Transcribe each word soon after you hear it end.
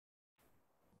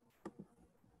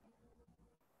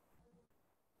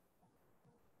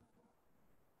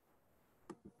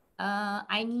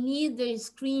I need the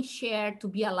screen share to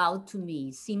be allowed to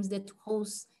me. Seems that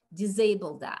host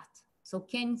disabled that. So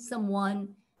can someone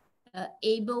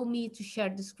able me to share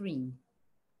the screen?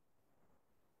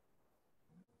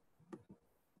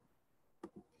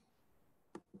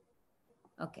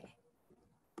 Okay.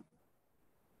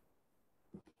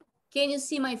 Can you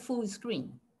see my full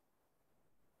screen?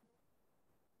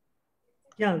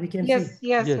 Yeah, we can yes, see.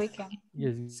 yes, we can.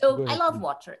 Yes. So I love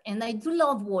water, and I do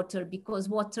love water because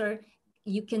water,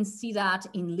 you can see that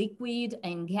in liquid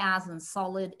and gas and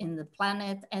solid in the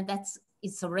planet, and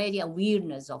it's already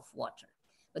awareness of water.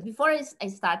 But before I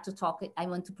start to talk, I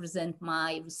want to present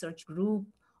my research group,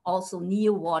 also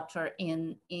near water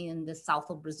in the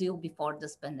south of Brazil before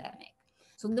this pandemic.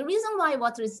 So the reason why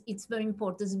water it's very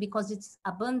important is because it's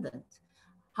abundant.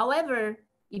 However,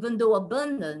 even though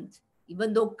abundant,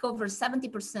 even though covers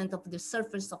 70% of the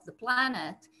surface of the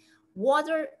planet,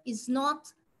 water is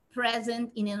not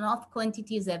present in enough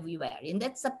quantities everywhere. And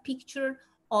that's a picture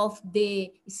of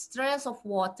the stress of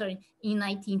water in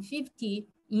 1950,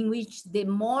 in which the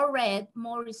more red,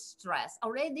 more stress.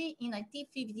 Already in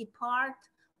 1950, part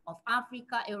of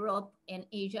Africa, Europe, and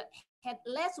Asia had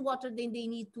less water than they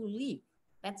need to live.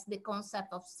 That's the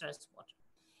concept of stress water.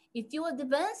 If you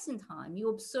advance in time, you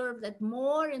observe that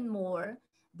more and more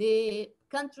the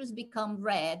countries become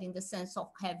red in the sense of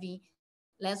having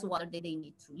less water than they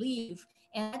need to live.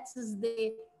 And that is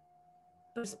the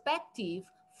perspective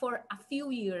for a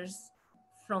few years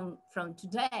from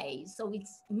today. So it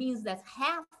means that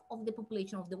half of the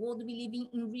population of the world will be living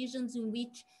in regions in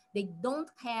which they don't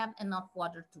have enough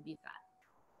water to be fed.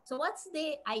 So what's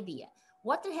the idea?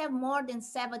 Water have more than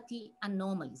 70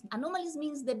 anomalies. Anomalies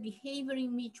means the behavior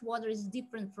in which water is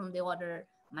different from the other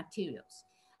materials.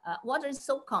 Water is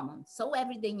so common, so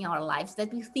everyday in our lives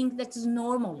that we think that is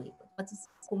normal liquid, but it's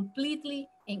completely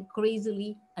and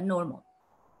crazily abnormal.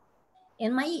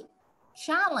 And my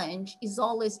challenge is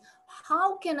always,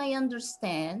 how can I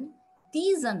understand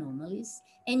these anomalies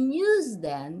and use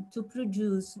them to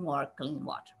produce more clean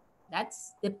water?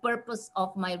 That's the purpose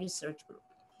of my research group.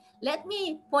 Let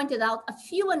me point out a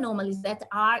few anomalies that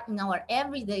are in our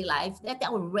everyday life that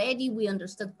already we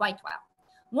understand quite well.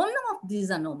 One of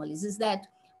these anomalies is that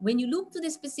when you look to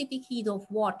the specific heat of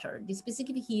water, the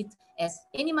specific heat as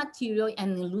any material,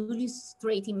 and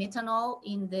illustrating methanol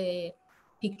in the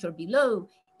picture below,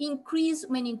 increase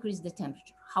when you increase the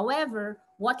temperature. However,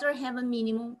 water have a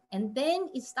minimum and then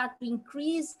it starts to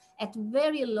increase at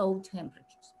very low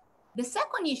temperatures. The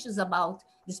second issue is about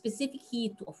the specific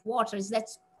heat of water is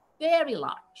that's very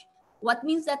large. What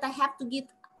means that I have to give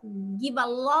a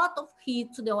lot of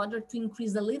heat to the water to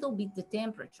increase a little bit the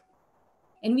temperature.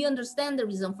 And we understand the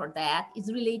reason for that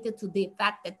is related to the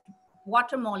fact that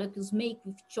water molecules make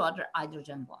with each other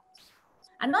hydrogen bonds.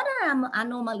 Another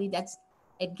anomaly that's,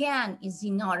 again, is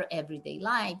in our everyday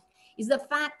life is the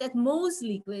fact that most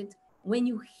liquid, when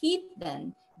you heat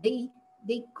them, they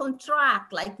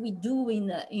contract like we do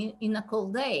in a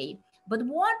cold day. But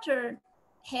water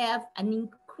have an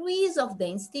increase of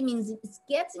density, means it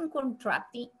gets in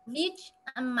contracting, reach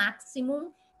a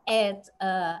maximum at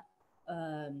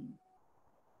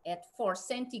 4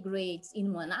 centigrades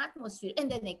in 1 atmosphere,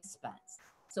 and then expands.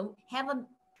 So have a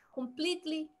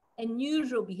completely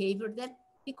unusual behavior that,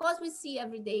 because we see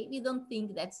every day, we don't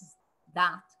think that's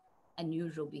that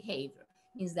unusual behavior.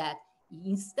 Means that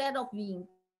instead of being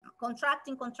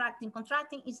contracting,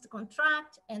 it's to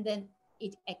contract and then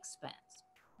it expands.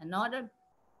 Another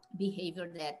behavior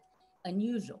that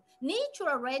unusual. Nature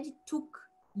already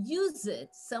used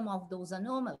some of those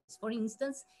anomalies. For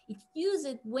instance, it used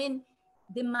it when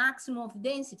the maximum of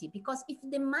density, because if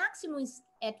the maximum is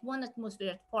at 1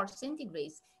 atmosphere at 4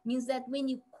 centigrades, means that when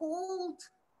you cold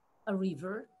a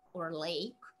river or a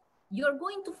lake, you're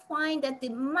going to find that the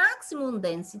maximum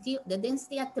density, the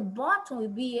density at the bottom will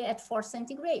be at 4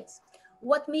 centigrades.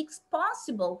 What makes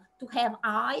possible to have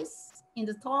ice in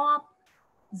the top,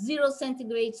 0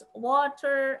 centigrades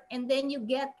water, and then you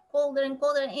get colder and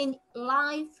colder, and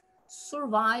life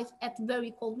survives at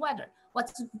very cold weather.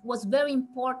 What was very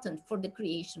important for the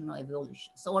creation of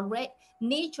evolution. So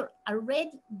nature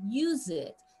already used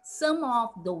some of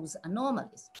those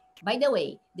anomalies. By the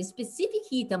way, the specific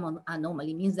heat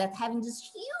anomaly means that having this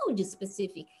huge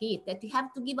specific heat that you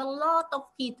have to give a lot of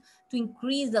heat to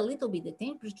increase a little bit the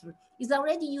temperature is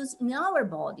already used in our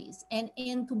bodies and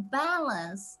to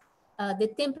balance the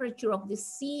temperature of the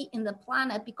sea in the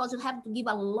planet, because you have to give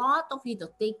a lot of heat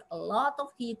or take a lot of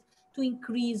heat to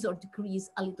increase or decrease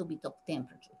a little bit of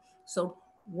temperature. So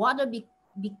water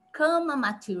become a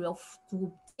material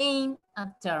to obtain a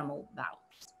thermal balance.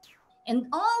 And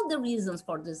all the reasons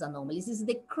for these anomalies is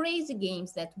the crazy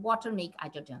games that water make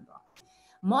hydrogen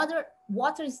bonds.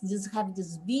 Water have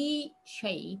this V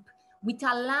shape, which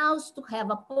allows to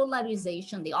have a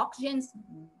polarization. The oxygens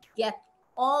get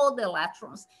all the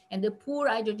electrons, and the poor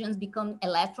hydrogens become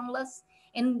electronless.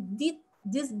 And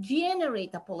this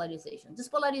generates a polarization. This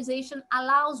polarization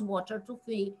allows water to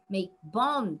make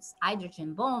bonds,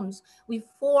 hydrogen bonds, with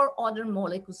 4 other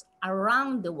molecules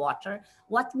around the water,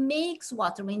 what makes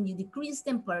water, when you decrease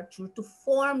temperature, to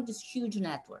form this huge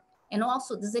network. And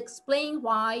also this explains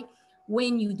why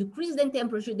when you decrease the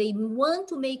temperature, they want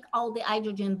to make all the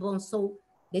hydrogen bonds so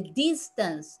the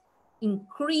distance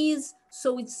increase,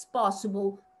 so it's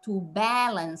possible to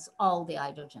balance all the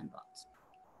hydrogen bonds.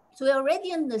 So we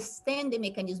already understand the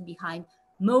mechanism behind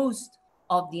most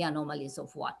of the anomalies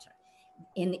of water.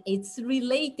 And it's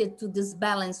related to this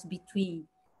balance between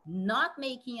not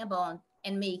making a bond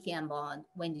and making a bond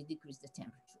when you decrease the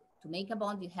temperature. To make a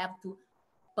bond, you have to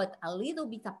put a little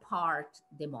bit apart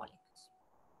the molecules.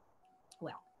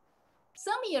 Well,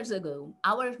 some years ago,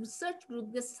 our research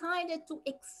group decided to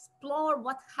explore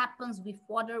what happens with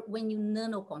water when you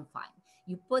nano-confine.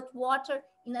 You put water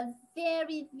in a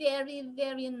very, very,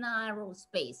 very narrow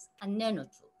space, a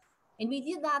nanotube. And we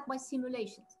did that by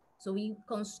simulations. So we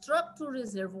construct 2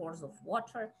 reservoirs of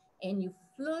water and you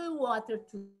flow water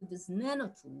to these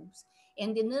nanotubes.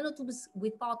 And the nanotubes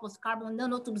we thought was carbon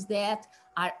nanotubes that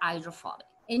are hydrophobic.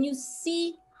 And you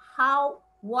see how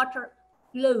water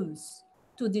flows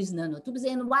to these nanotubes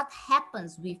and what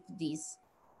happens with this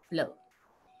flow.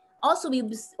 Also, we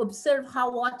observe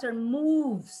how water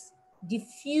moves,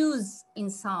 diffuse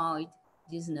inside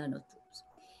these nanotubes.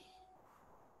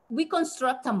 We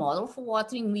construct a model for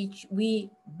water in which we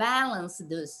balance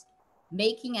this,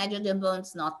 making hydrogen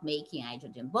bonds, not making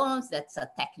hydrogen bonds. That's a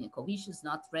technical issue, it's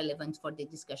not relevant for the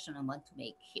discussion I want to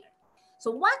make here.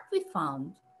 So what we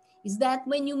found is that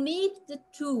when you make the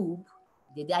tube,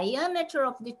 the diameter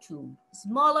of the tube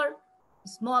smaller,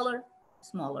 smaller,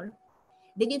 smaller,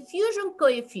 the diffusion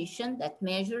coefficient that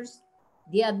measures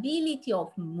the ability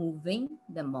of moving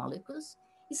the molecules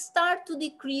start to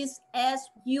decrease as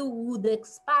you would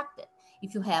expect it.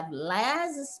 If you have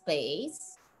less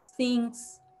space,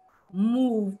 things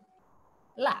move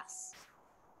less.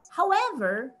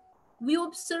 However, we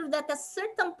observe that at a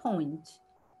certain point,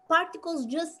 particles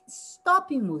just stop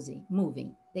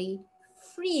moving. They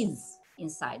freeze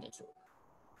inside the tube.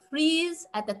 Freeze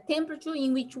at a temperature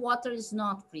in which water is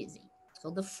not freezing. So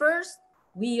the first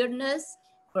weirdness,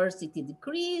 first it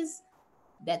decreases.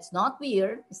 That's not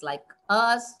weird. It's like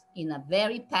us in a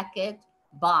very packed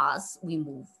bus, we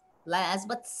move less,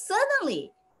 but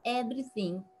suddenly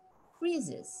everything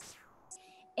freezes.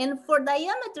 And for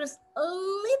diameters a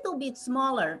little bit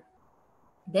smaller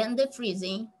than the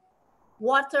freezing,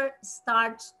 water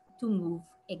starts to move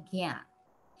again.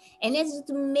 And as it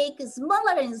makes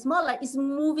smaller and smaller, it's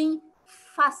moving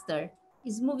faster,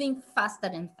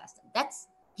 and faster. That's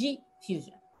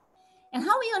diffusion. And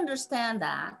how we understand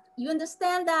that? You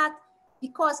understand that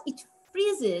because it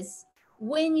freezes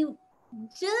when you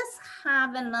just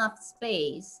have enough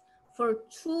space for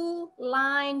 2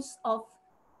 lines of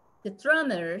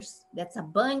tetramers, that's a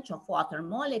bunch of water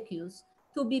molecules,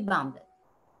 to be bounded.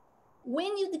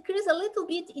 When you decrease a little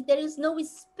bit, there is no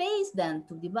space then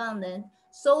to be bounded,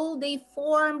 so they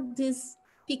form this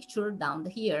picture down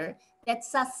here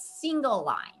that's a single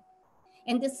line.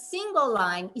 And the single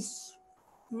line is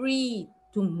free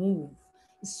to move,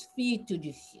 is free to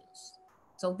diffuse.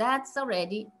 So that's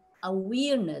already a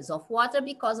weirdness of water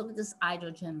because of this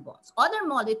hydrogen bonds. Other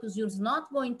molecules, you're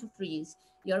not going to freeze.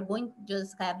 You're going to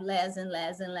just have less and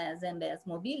less and less and less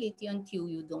mobility until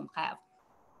you don't have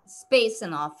space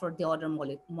enough for the other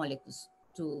molecules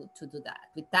to do that.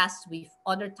 We test with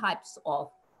other types of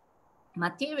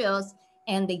materials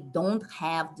and they don't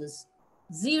have this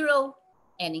zero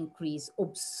and increase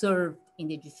observed in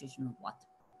the diffusion of water.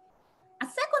 A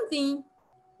second thing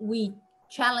we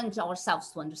challenge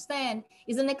ourselves to understand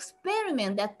is an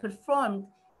experiment that performed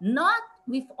not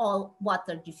with all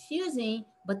water diffusing,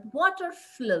 but water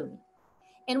flowing.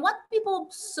 And what people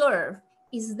observe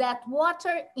is that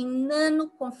water in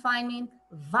nano-confinement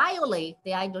violate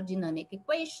the hydrodynamic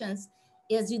equations.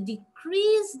 As you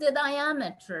decrease the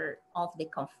diameter of the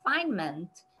confinement,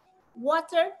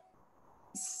 water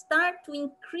start to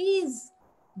increase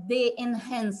the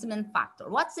enhancement factor.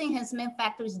 What's the enhancement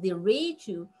factor? Is the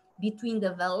ratio between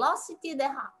the velocity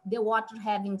that the water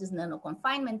have in this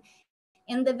nano-confinement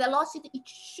and the velocity it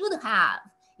should have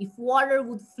if water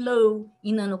would flow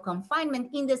in nano-confinement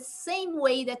in the same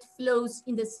way that flows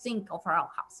in the sink of our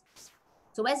house.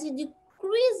 So as you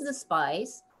decrease the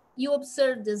space, you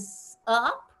observe this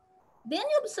up, Then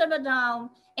you observe a down,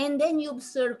 and then you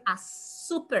observe a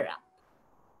super up.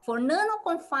 For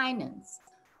nano-confinements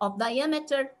of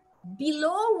diameter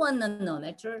below 1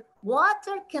 nanometer,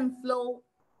 water can flow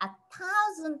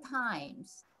 1,000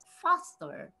 times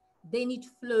faster than it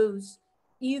flows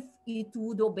if it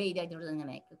would obey the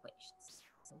hydrodynamic equations.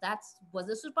 So that was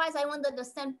a surprise. I want to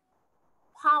understand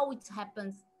how it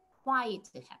happens, why it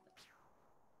happens.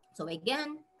 So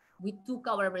again, we took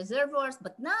our reservoirs,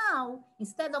 but now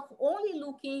instead of only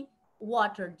looking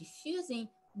water diffusing,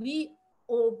 we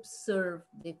observe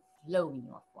the flowing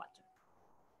of water.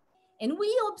 And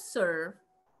we observe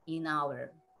in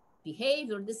our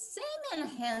behavior the same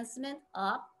enhancement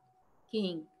up,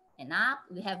 king and up.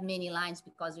 We have many lines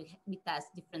because we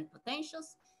test different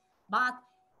potentials, but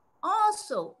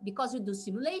also because we do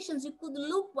simulations, you could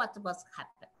look what was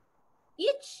happening.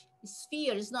 Each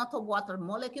sphere is not a water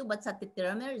molecule, but a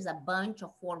tetramer is a bunch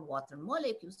of 4 water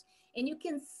molecules. And you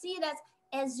can see that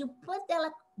as you put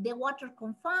the water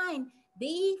confined,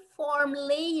 they form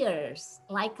layers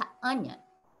like an onion,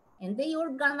 and they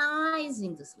organize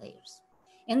in these layers.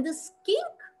 And this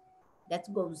kink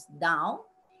that goes down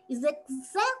is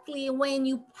exactly when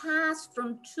you pass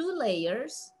from 2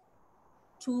 layers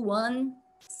to 1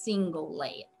 single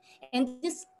layer. And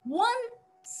this 1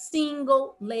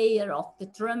 single layer of the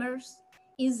tremors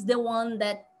is the one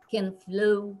that can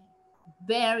flow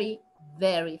very,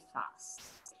 very fast.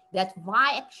 That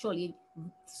actually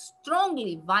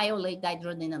strongly violate the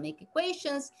hydrodynamic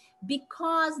equations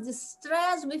because the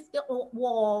stress with the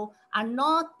wall are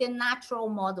not the natural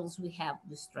models we have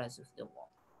the stress with the wall.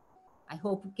 I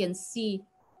hope you can see.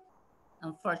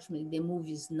 Unfortunately, the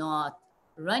movie is not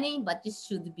running, but this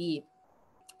should be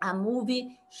a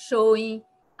movie showing,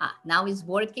 now it's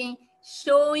working,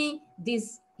 showing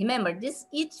this. Remember, this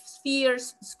each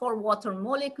spheres for water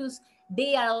molecules,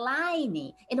 they are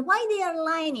lining. And why they are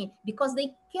lining? Because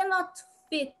they cannot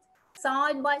fit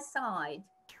side by side,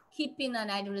 keeping an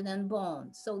hydrogen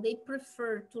bond. So they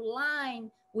prefer to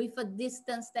line with a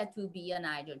distance that will be an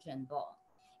hydrogen bond.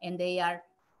 And they are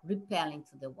repelling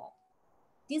to the wall.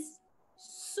 This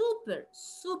super,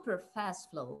 super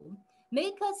fast flow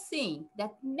make us think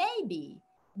that maybe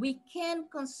we can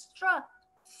construct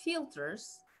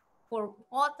filters for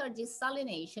water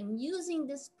desalination using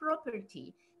this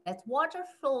property that water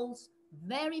flows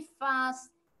very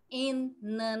fast in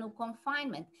nano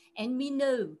confinement. And we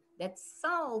know that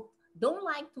salt don't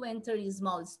like to enter in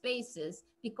small spaces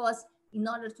because in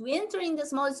order to enter in the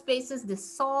small spaces, the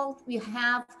salt will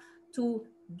have to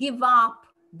give up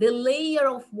the layer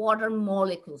of water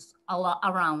molecules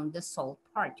around the salt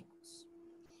particles.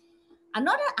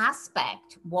 Another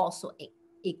aspect we also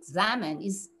examine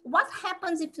is what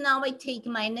happens if now I take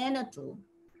my nanotube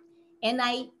and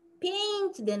I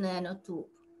paint the nanotube,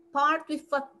 part with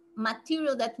a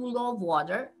material that will love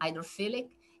water, hydrophilic,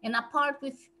 and a part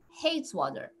with hates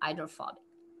water, hydrophobic.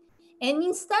 And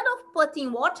instead of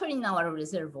putting water in our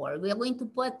reservoir, we are going to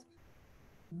put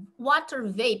water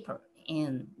vapor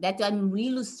in that I'm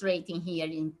illustrating here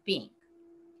in pink.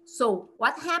 So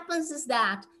what happens is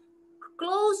that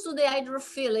close to the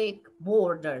hydrophilic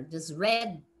border, this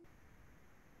red,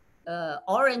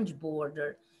 orange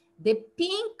border, the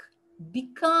pink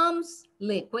becomes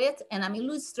liquid, and I'm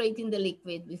illustrating the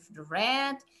liquid with the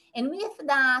red. And with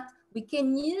that, we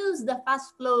can use the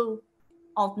fast flow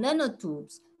of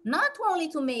nanotubes, not only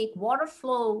to make water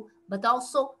flow, but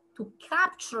also to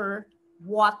capture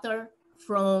water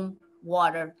from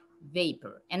water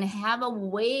vapor and have a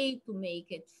way to make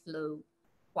it flow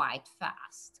quite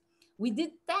fast. We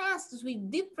did tests with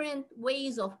different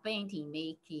ways of painting,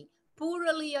 making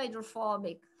purely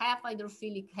hydrophobic, half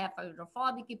hydrophilic,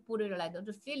 purely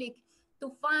hydrophilic,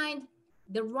 to find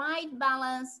the right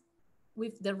balance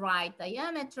with the right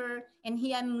diameter. And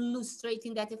here I'm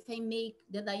illustrating that if I make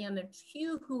the diameter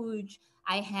huge,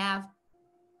 I have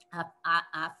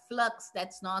a flux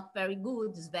that's not very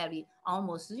good, it's very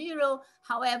almost zero.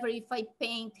 However, if I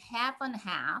paint half and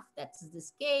half, that's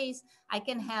this case, I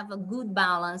can have a good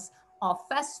balance of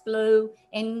fast flow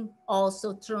and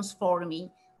also transforming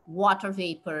water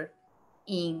vapor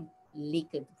in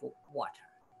liquid water.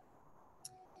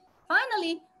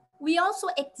 Finally, we also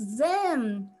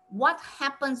examine what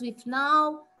happens if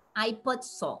now I put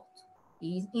salt.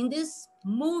 In this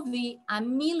movie,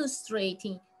 I'm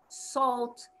illustrating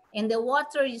salt and the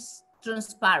water is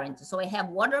transparent. So I have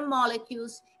water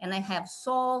molecules and I have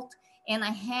salt and I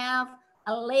have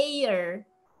a layer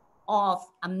of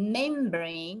a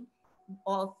membrane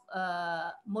of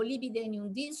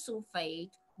molybdenum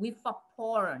disulfate with a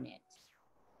pore on it.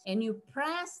 And you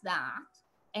press that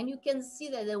and you can see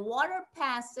that the water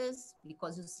passes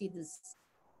because you see this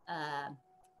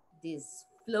this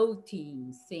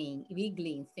floating thing,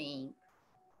 wiggling thing,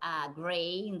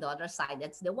 gray in the other side,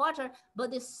 that's the water,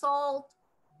 but the salt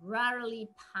rarely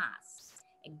pass.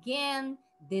 Again,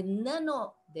 the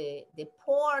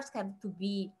pores have to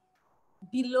be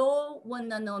below 1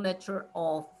 nanometer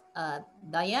of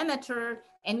diameter,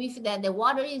 and with that the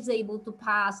water is able to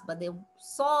pass, but the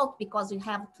salt, because you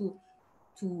have to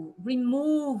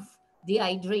remove the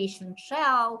hydration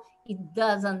shell, it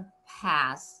doesn't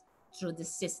pass through the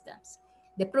systems.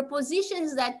 The proposition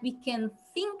is that we can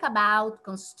think about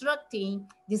constructing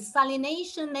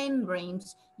desalination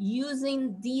membranes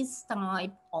using this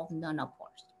type of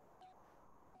nanopores.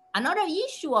 Another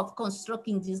issue of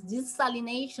constructing these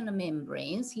desalination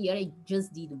membranes, here I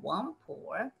just did one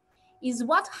pore, is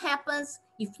what happens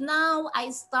if now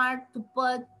I start to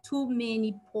put too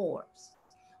many pores.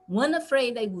 One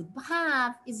afraid I would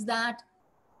have is that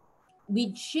we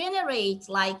generate,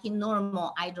 like in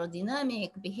normal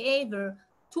hydrodynamic behavior,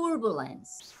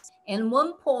 turbulence. And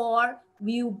one pore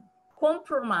will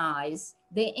compromise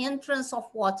the entrance of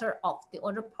water of the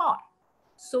other pore.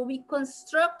 So we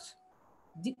construct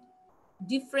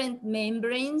different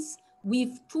membranes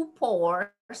with two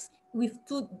pores, with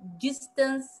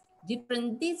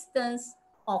different distance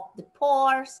of the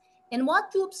pores. And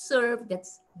what you observe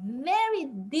that's very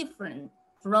different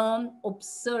from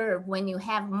observe when you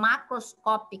have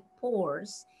macroscopic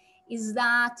pores is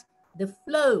that the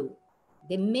flow,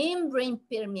 the membrane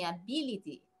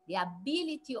permeability, the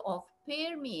ability of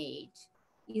permeate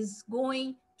is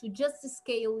going to just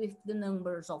scale with the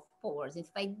numbers of pores. If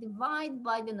I divide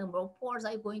by the number of pores,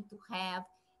 I'm going to have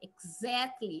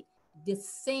exactly the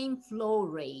same flow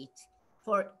rate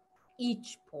for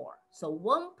each pore. So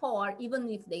one pore, even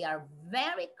if they are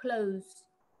very close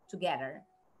together,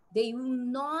 they will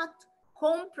not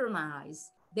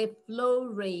compromise the flow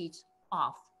rate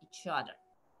of each other.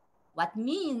 What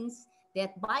means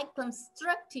that by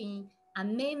constructing a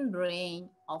membrane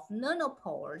of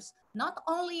nanopores, not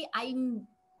only I'm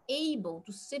able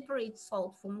to separate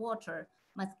salt from water,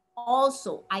 but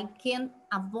also I can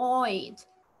avoid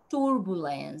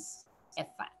turbulence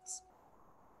effects.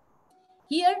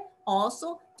 Here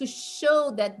also to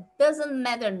show that doesn't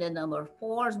matter the number of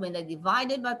pores, when I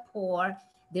divide it by pore,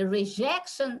 the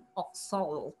rejection of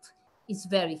salt is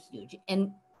very huge.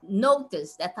 And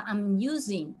notice that I'm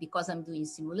using, because I'm doing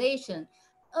simulation,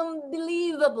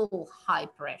 unbelievable high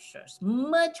pressures,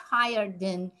 much higher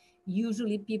than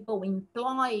usually people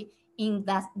employ in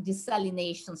that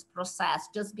desalination process,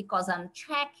 just because I'm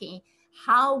checking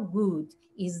how good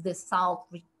is the salt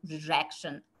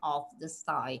rejection of this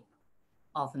type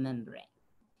of membrane.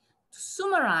 To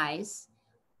summarize,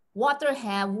 water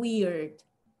have weird,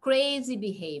 crazy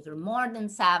behavior, more than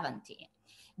 70.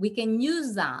 We can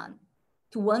use that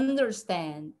to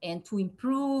understand and to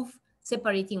improve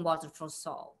separating water from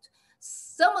salt.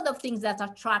 Some of the things that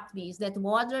attract me is that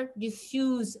water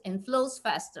diffuses and flows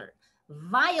faster,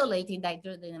 violating the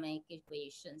hydrodynamic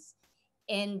equations,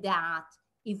 and that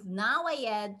if now I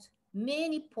add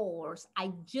many pores,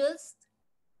 I just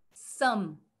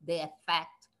sum the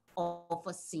effect of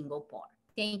a single pore.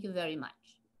 Thank you very much.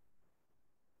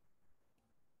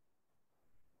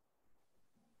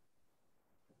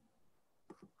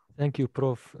 Thank you,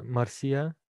 Prof.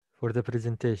 Marcia, for the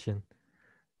presentation.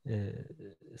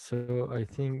 So I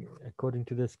think according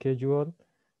to the schedule,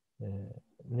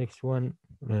 next one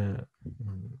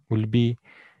will be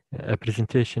a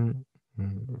presentation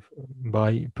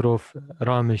by Prof.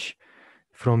 Ramesh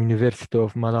from University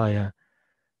of Malaya.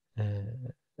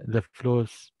 The floor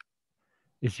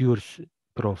is yours,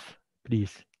 Prof.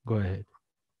 Please go ahead.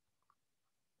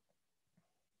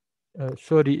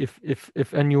 Sorry,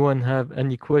 if anyone have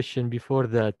any question before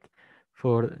that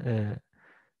for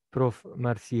Prof.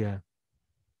 Marcia.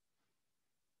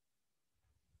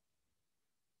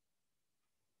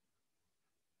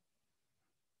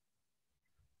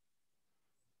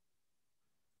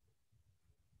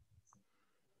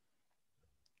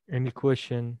 Any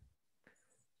question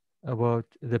about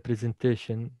the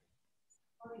presentation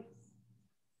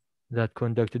that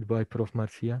conducted by Prof.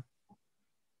 Marcia?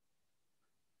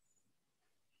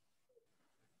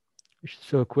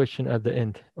 So question at the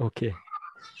end. Okay.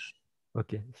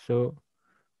 Okay. So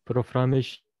Prof.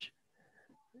 Ramesh,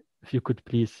 if you could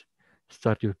please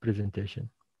start your presentation.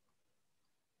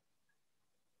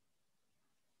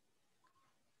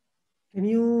 Can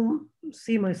you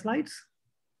see my slides?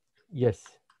 Yes.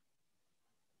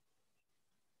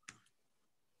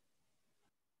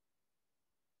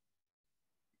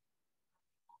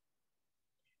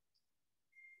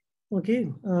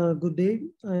 Okay, good day.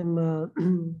 I'm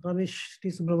Ramesh T.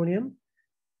 Subramanian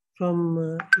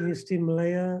from University of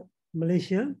Malaya,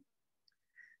 Malaysia.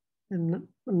 And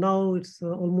now it's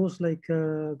almost like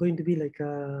going to be like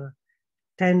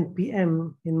 10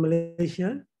 p.m. in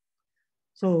Malaysia.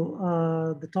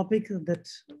 So the topic that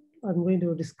I'm going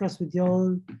to discuss with you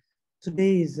all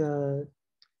today is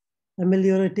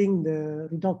ameliorating the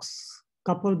redox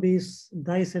couple-based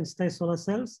dye-sensitized solar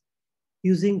cells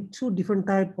using two different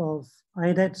types of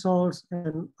iodide salts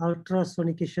and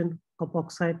ultrasonication copper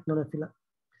oxide nanofiller.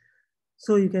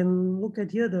 So you can look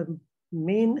at here, the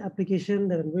main application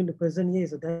that I'm going to present here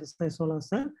is a dye-sensitized solar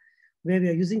cell, where we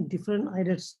are using different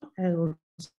iodates and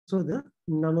also the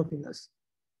nanofillers.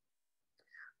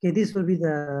 Okay, this will be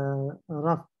the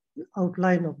rough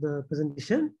outline of the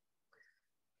presentation.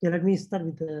 Okay, let me start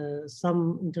with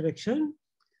some introduction.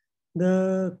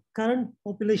 The current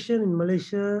population in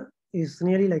Malaysia is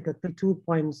nearly like a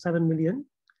 32.7 million.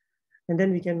 And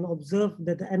then we can observe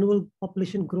that the annual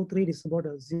population growth rate is about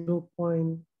a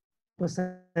 0.2%.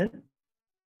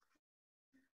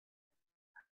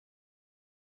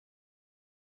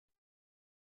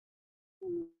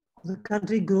 The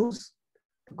country grows,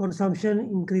 the consumption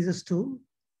increases too.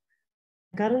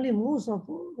 Currently, most of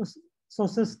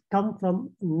sources come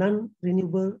from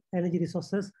non-renewable energy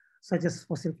resources, such as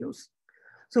fossil fuels.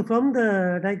 So from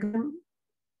the diagram,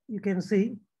 you can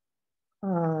see,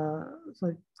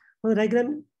 from the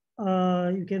diagram,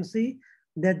 you can see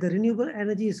that the renewable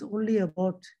energy is only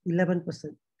about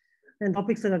 11%. And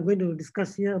topics that I'm going to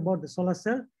discuss here about the solar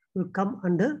cell will come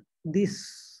under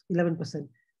this 11%,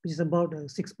 which is about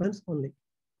 6% only.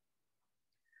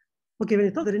 Okay, when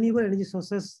you talk the renewable energy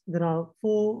sources, there are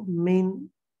four main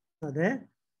there: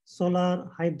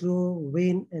 solar, hydro,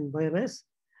 wind, and biomass.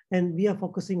 And we are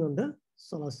focusing on the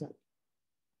solar cell.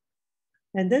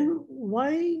 And then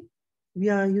why we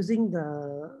are using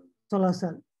the solar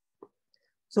cell?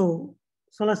 So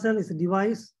solar cell is a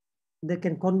device that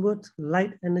can convert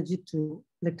light energy to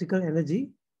electrical energy.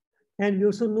 And we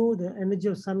also know the energy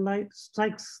of sunlight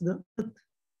strikes the earth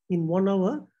in 1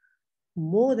 hour,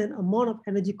 more than amount of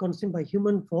energy consumed by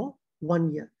human for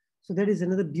 1 year. So that is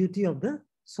another beauty of the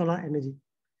solar energy.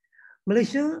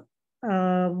 Malaysia,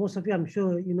 most of you, I'm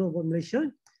sure you know about Malaysia.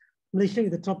 Malaysia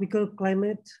with the tropical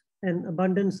climate and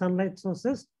abundant sunlight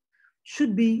sources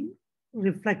should be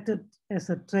reflected as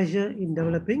a treasure in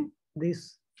developing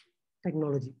this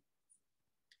technology.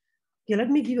 Okay, let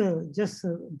me give just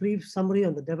a brief summary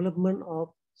on the development of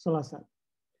solar cell.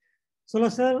 Solar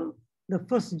cell, the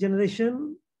first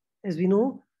generation, as we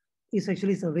know, is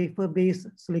actually a wafer-based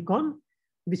silicon,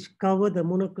 which cover the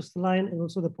monocrystalline and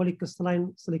also the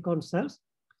polycrystalline silicon cells.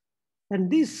 And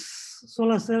these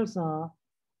solar cells are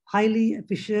highly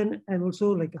efficient and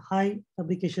also like a high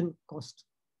fabrication cost.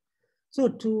 So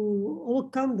to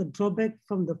overcome the drawback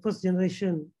from the first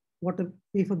generation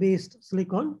wafer-based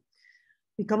silicon,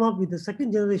 we come up with the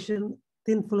second generation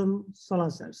thin film solar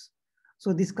cells.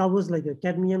 So this covers like a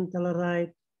cadmium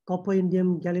telluride, copper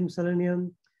indium gallium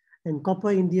selenium, and copper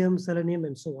indium selenium,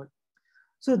 and so on.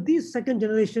 So these second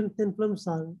generation thin films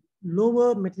are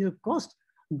lower material cost,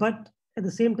 but at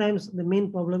the same time, the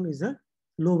main problem is a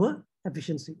lower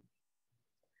efficiency.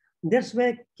 That's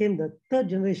where came the third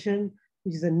generation,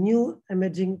 which is a new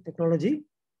emerging technology,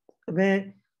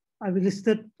 where I will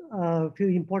listed a few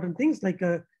important things like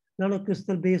a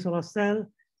nanocrystal-based solar cell,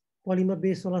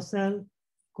 polymer-based solar cell,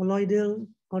 colloidal,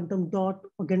 quantum dot,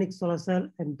 organic solar cell,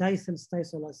 and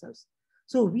dye-sensitized solar cells.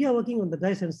 So we are working on the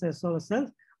dye-sensitized solar cells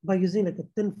by using like a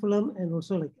thin film and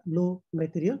also like low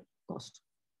material cost.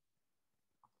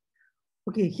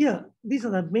 Okay, here, these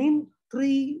are the main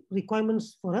three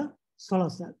requirements for a solar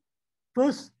cell.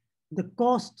 First, the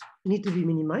cost need to be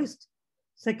minimized.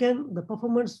 Second, the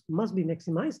performance must be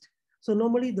maximized. So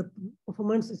normally the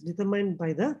performance is determined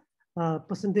by the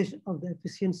percentage of the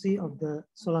efficiency of the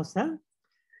solar cell.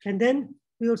 And then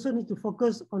we also need to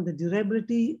focus on the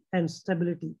durability and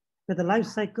stability, that the life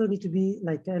cycle need to be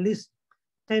like at least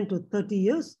 10 to 30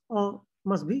 years or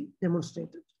must be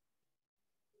demonstrated.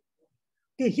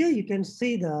 Okay, here you can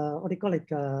see the, what they call like,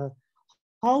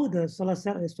 how the solar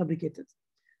cell is fabricated.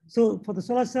 So for the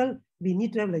solar cell, we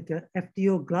need to have like a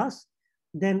FTO glass,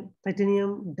 then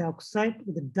titanium dioxide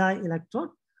with a dye electrode.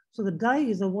 So the dye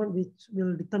is the one which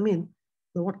will determine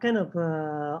what kind of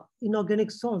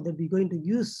inorganic salt that we're going to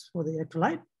use for the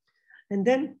electrolyte. And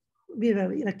then we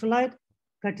have electrolyte,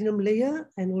 platinum layer,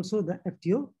 and also the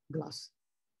FTO glass.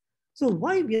 So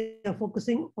why we are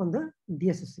focusing on the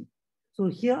DSSC? So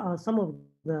here are some of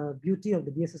the beauty of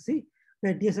the DSSC,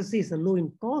 where DSSC is a low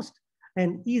in cost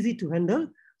and easy to handle.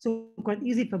 So quite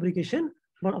easy fabrication,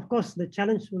 but of course the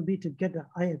challenge will be to get a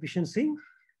high efficiency.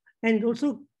 And it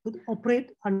also could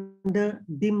operate under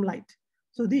dim light.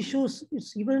 So this shows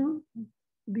it's even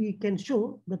we can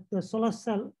show that the solar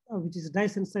cell, which is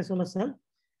dye-sensitized solar cell,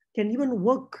 can even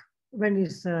work when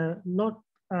it's not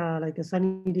like a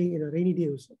sunny day in a rainy day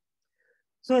also.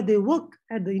 So they work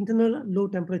at the internal low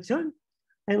temperature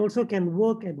and also can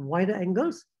work at wider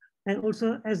angles and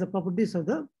also as the properties of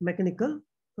the mechanical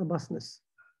robustness.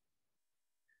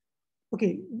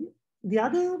 Okay, the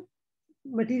other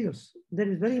materials that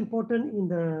is very important in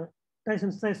the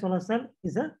dye-sensitized solar cell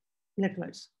is the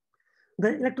electrolytes.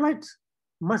 The electrolytes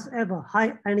must have a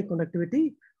high ionic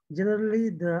conductivity.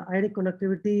 Generally, the ionic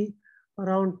conductivity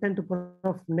around 10 to the power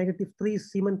of -3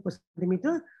 Siemens per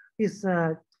centimeter is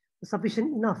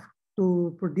sufficient enough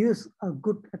to produce a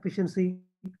good efficiency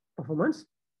performance.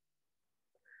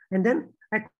 And then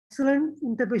excellent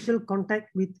interfacial contact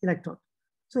with electrode.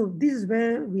 So this is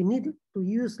where we need to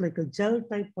use like a gel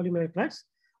type polymer electrolytes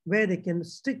where they can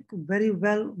stick very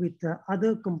well with the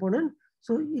other component.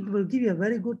 So it will give you a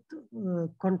very good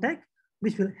contact,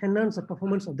 which will enhance the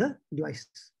performance of the device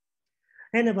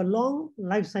and have a long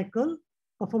life cycle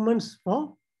performance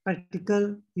for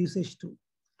practical usage too.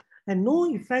 And no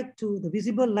effect to the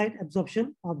visible light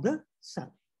absorption of the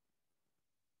cell.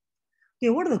 Okay,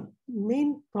 what are the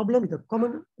main problem with the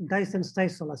common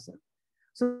dye-sensitized solar cell?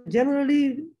 So generally,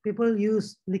 people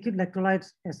use liquid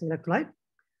electrolytes as electrolyte.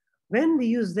 When we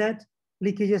use that,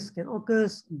 leakages can occur,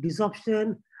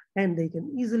 desorption, and they can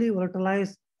easily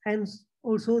volatilize, and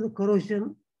also the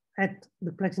corrosion at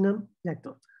the platinum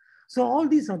electrode. So all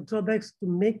these are drawbacks to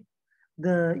make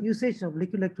the usage of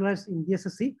liquid electrolytes in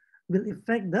DSSC will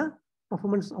affect the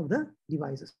performance of the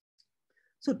devices.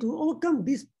 So to overcome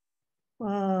these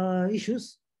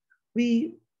issues,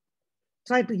 we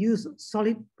try to use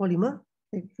solid polymer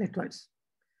electrolytes.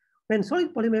 When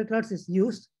solid polymer electrolytes is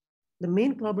used, the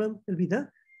main problem will be the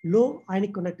low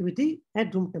ionic conductivity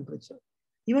at room temperature.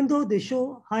 Even though they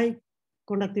show high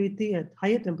conductivity at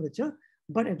higher temperature,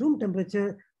 but at room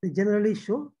temperature, they generally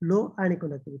show low ionic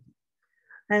conductivity.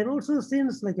 And also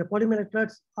since like a polymer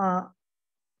electrolytes are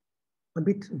a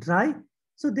bit dry,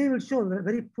 so they will show a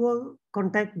very poor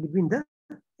contact between the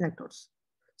electrodes.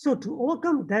 So to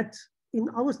overcome that, in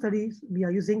our studies, we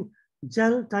are using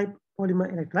gel type polymer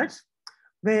electrolytes,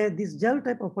 where this gel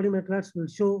type of polymer electrolytes will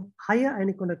show higher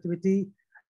ionic conductivity,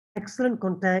 excellent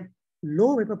contact,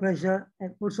 low vapor pressure,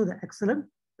 and also the excellent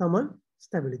thermal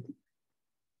stability.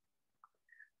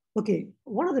 Okay,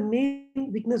 one of the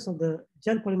main weaknesses of the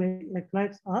gel polymer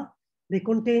electrolytes are they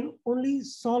contain only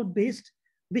salt-based,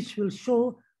 which will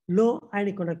show low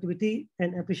ionic conductivity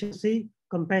and efficiency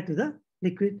compared to the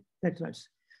liquid electrolytes.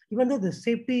 Even though the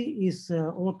safety is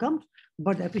overcome,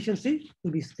 but the efficiency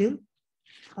will be still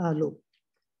low.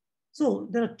 So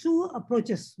there are two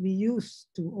approaches we use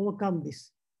to overcome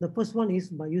this. The first one is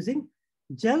by using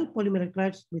gel polymer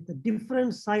electrolytes with a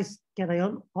different size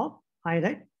cation of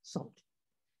iodide salt.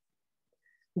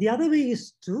 The other way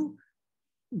is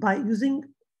by using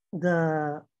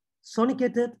the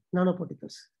sonicated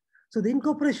nanoparticles. So the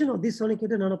incorporation of these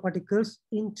sonicated nanoparticles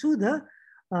into the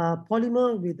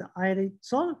polymer with the iodide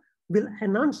salt will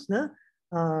enhance the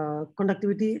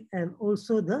conductivity and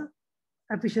also the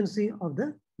efficiency of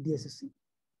the DSSC.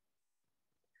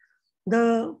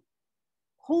 The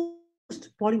host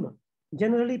polymer,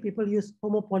 generally people use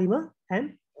homopolymer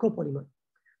and copolymer.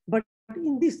 But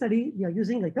in this study, we are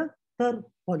using like a third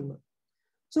polymer.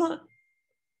 So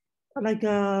like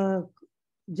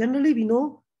generally we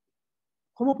know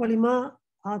homopolymer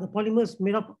are the polymers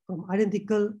made up from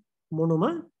identical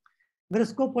monomer,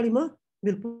 whereas copolymer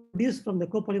will produce from the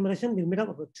copolymerization will made up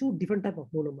of two different type of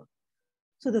monomer.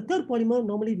 So the third polymer,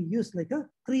 normally we use like a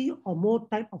 3 or more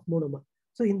type of monomer.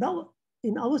 So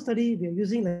in our study, we are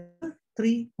using like a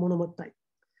 3 monomer type.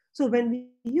 So when we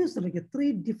use like a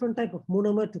 3 different type of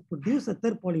monomer to produce a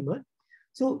third polymer,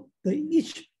 so the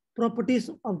each properties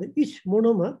of the each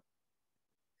monomer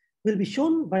will be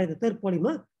shown by the third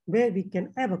polymer, where we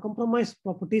can have a compromised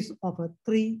properties of a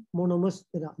 3 monomers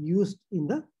that are used in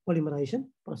the polymerization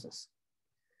process.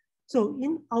 So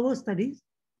in our studies,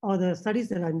 or the studies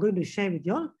that I'm going to share with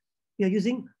you all, we are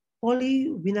using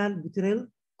polyvinyl butyryl,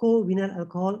 co-vinyl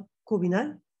alcohol,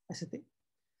 co-vinyl acetate.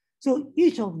 So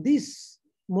each of these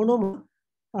monomer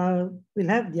will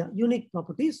have their unique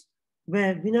properties,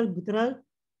 where vinyl butyryl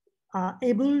are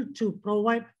able to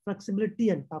provide flexibility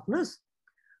and toughness,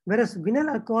 whereas vinyl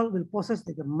alcohol will possess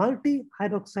like a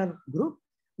multi-hydroxyl group,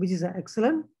 which is an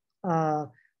excellent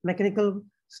mechanical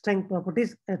strength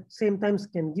properties, at same time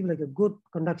can give like a good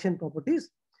conduction properties.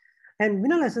 And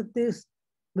vinyl acetate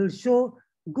will show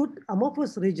good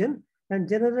amorphous region, and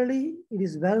generally it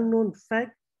is well-known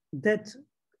fact that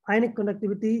ionic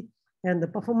conductivity and the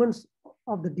performance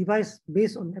of the device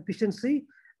based on efficiency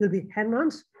will be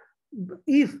enhanced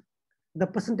if the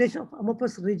percentage of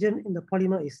amorphous region in the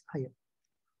polymer is higher.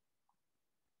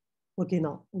 Okay,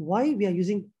 now why we are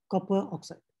using copper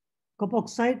oxide? Copper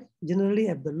oxide generally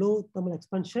have the low thermal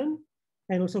expansion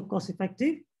and also cost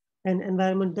effective and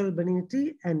environmental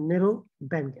benignity and narrow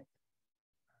band gap.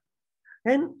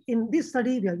 And in this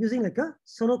study, we are using like a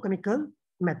sonochemical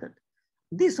method.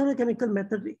 This sonochemical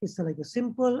method is like a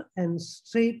simple and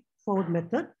straightforward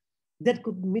method that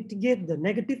could mitigate the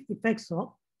negative effects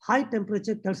of high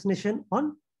temperature calcination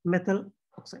on metal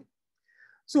oxide.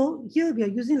 So here we are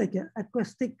using like a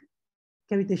acoustic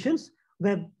cavitations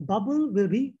where bubble will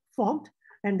be formed,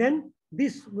 and then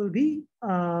this will be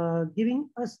giving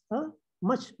us a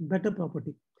much better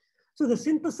property. So the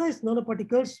synthesized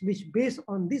nanoparticles which based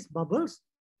on these bubbles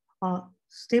are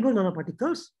stable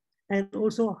nanoparticles and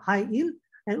also high yield,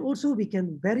 and also we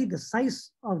can vary the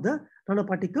size of the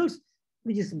nanoparticles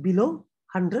which is below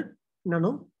 100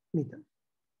 nanometer.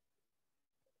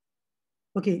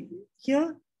 Okay,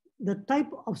 here the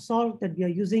type of salt that we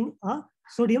are using are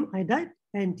sodium iodide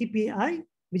and TPAI,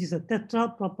 which is a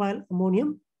tetrapropyl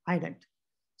ammonium iodide.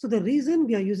 So the reason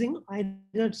we are using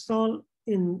iodide salt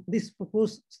in this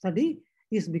proposed study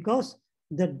is because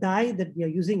the dye that we are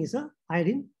using is a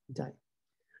iodine dye.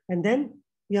 And then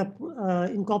we are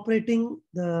incorporating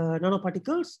the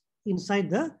nanoparticles inside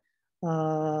the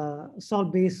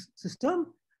salt-based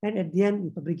system, and at the end we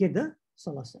fabricate the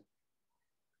solar cell.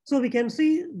 So we can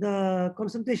see the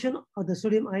concentration of the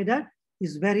sodium iodide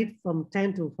is varied from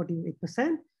 10 to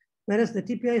 48%, whereas the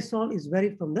TPI salt is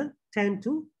varied from the 10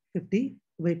 to 58%.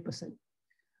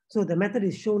 So the method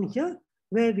is shown here,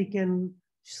 where we can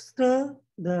stir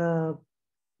the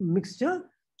mixture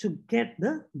to get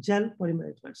the gel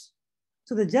polymer electrolytes.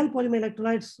 So the gel polymer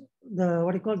electrolytes,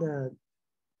 the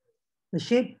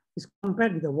shape is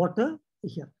compared with the water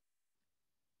here.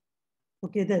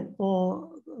 Okay, then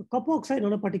for copper oxide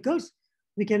nanoparticles,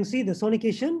 we can see the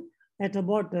sonication at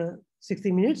about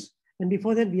 60 minutes. And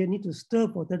before that, we need to stir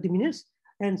for 30 minutes,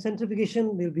 and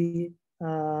centrifugation will be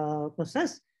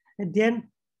processed. At the end,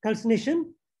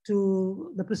 calcination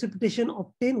to the precipitation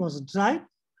obtained was dried,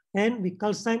 and we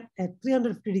calcined at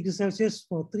 350 degrees Celsius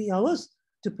for 3 hours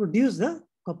to produce the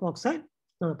copper oxide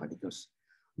nanoparticles.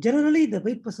 Generally, the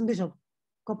weight percentage of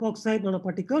copper oxide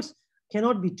nanoparticles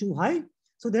cannot be too high.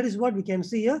 So that is what we can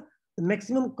see here. The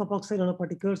maximum copper oxide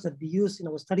nanoparticles that we use in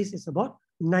our studies is about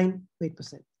 9 weight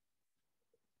percent.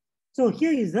 So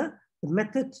here is the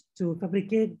method to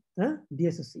fabricate the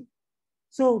DSSC.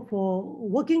 So for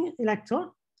working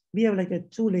electrode, we have like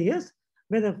 2 layers,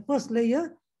 where the first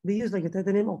layer, we use like a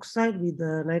titanium oxide with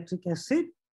the nitric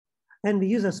acid, and we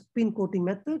use a spin coating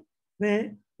method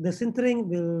where the sintering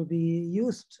will be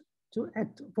used to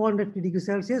at 450 degrees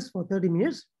Celsius for 30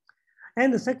 minutes.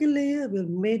 And the second layer will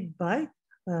be made by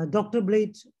Dr.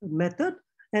 Blade method,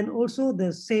 and also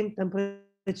the same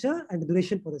temperature and the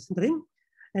duration for the sintering.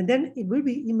 And then it will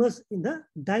be immersed in the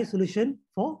dye solution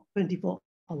for 24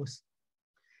 hours.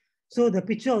 So the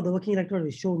picture of the working electrode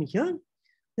is shown here.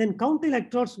 Then counter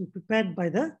electrodes will be prepared by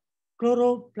the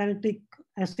chloroplantic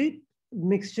acid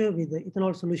mixture with the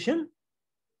ethanol solution.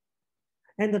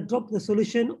 And then drop the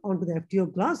solution onto the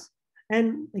FTO glass.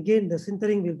 And again, the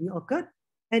sintering will be occurred,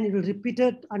 and it will repeat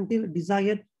it until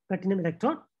desired platinum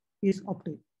electrode is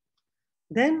obtained.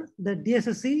 Then the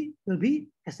DSSC will be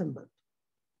assembled.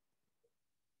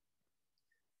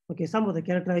 Okay, some of the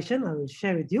characterization I will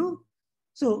share with you.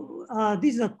 So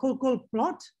this is a cold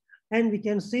plot, and we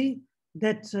can see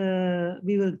that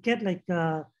we will get like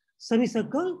a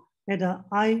semicircle at a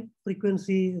high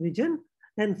frequency region.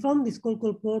 And from this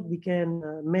cold plot, we can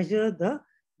measure the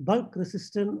bulk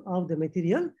resistance of the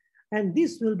material. And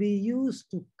this will be used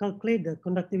to calculate the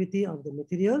conductivity of the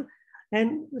material.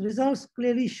 And results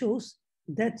clearly shows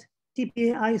that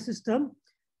TPAI system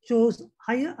shows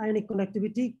higher ionic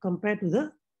conductivity compared to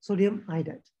the sodium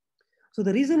iodide. So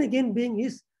the reason again being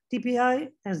is TPAI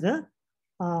has the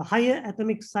higher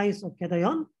atomic size of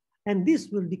cation, and this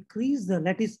will decrease the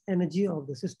lattice energy of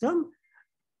the system.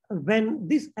 When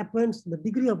this happens, the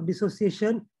degree of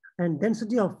dissociation and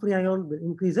density of free ion will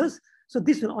increases. So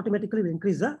this will automatically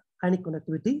increase the ionic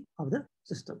conductivity of the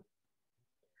system.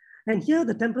 And here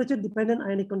the temperature dependent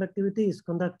ionic conductivity is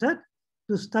conducted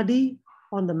to study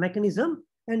on the mechanism.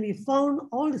 And we found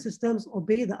all the systems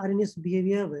obey the Arrhenius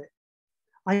behavior where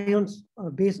ions are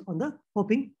based on the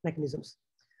hopping mechanisms.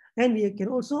 And we can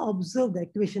also observe the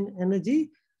activation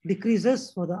energy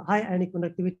decreases for the high ionic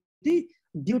conductivity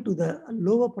due to the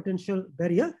lower potential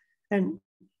barrier. And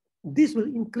this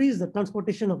will increase the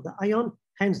transportation of the ion,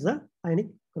 hence the ionic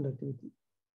conductivity.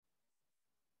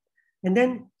 And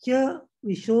then here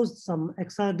we show some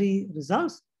XRD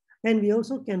results. And we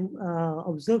also can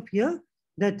observe here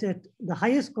that the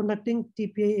highest conducting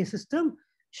TPA system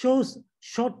shows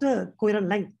shorter coherent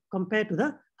length compared to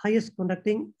the highest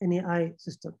conducting NAI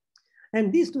system.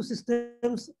 And these two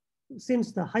systems,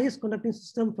 since the highest conducting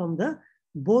system from the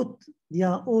both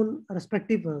their own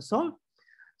respective salt.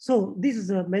 So this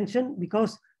is mentioned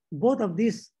because both of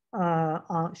these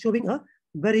are showing a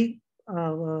very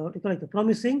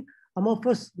promising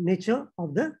amorphous nature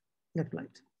of the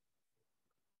electrolyte.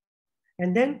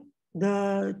 And then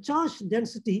the charge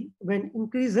density when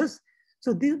increases,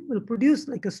 so this will produce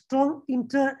like a strong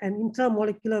inter and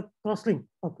intermolecular crosslink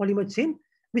of polymer chain,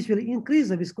 which will increase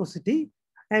the viscosity,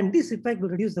 and this effect will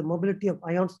reduce the mobility of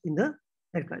ions in the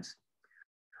electrolytes.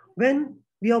 When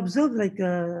we observe like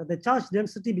the charge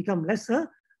density become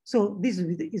lesser, so this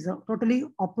is totally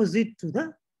opposite to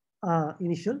the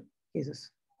initial cases.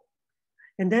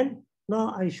 And then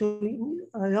now I show you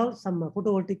all some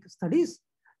photovoltaic studies,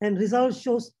 and results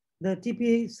shows the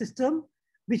TPA system,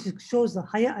 which shows a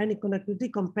higher ionic conductivity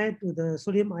compared to the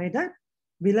sodium iodide,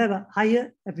 will have a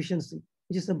higher efficiency,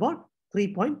 which is about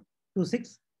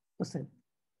 3.26%.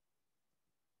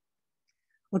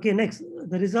 Okay, next,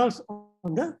 the results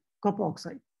on the copper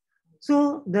oxide.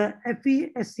 So the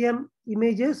FESM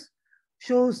images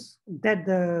shows that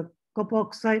the copper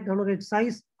oxide nanorate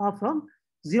size are from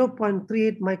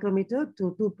 0.38 micrometer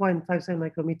to 2.57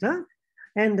 micrometer.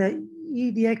 And the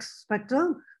EDX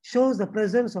spectrum shows the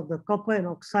presence of the copper and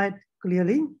oxide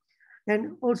clearly.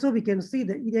 And also we can see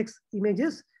the EDX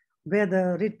images where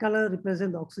the red color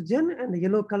represents the oxygen and the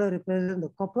yellow color represents the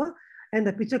copper. And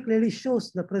the picture clearly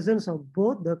shows the presence of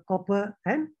both the copper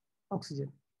and oxygen.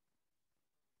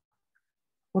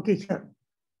 Okay, here,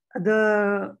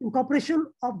 the incorporation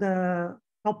of the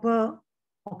copper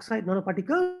oxide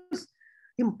nanoparticles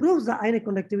improves the ionic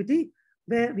conductivity,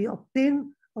 where we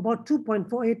obtain about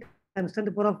 2.48 times 10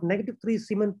 to the power of -3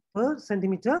 Siemens per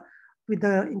centimeter with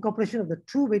the incorporation of the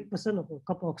true weight percent of the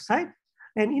copper oxide.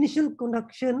 And initial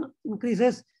conduction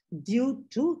increases due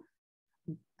to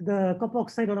the copper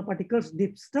oxide nanoparticles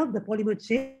disturb the polymer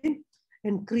chain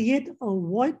and create a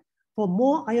void for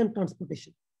more ion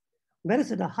transportation.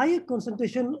 Whereas at a higher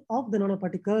concentration of the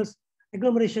nanoparticles,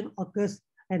 agglomeration occurs,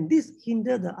 and this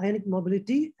hinders the ionic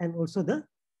mobility and also the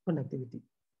conductivity.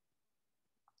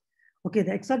 Okay,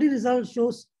 the XRD result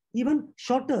shows even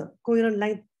shorter coherent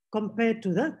length compared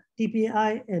to the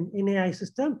TPI and NAI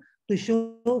system to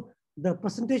show the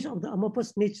percentage of the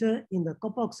amorphous nature in the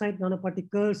copper oxide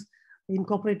nanoparticles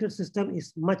incorporated system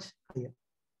is much higher.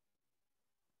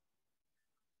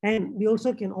 And we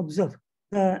also can observe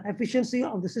the efficiency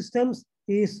of the systems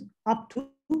is up to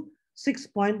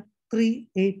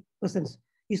 6.38%.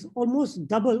 It's almost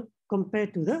double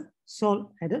compared to the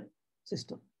salt-added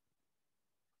system.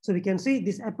 So we can see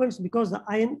this happens because the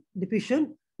ion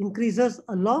diffusion increases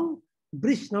along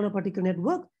bridge nanoparticle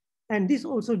network, and this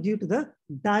also due to the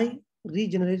dye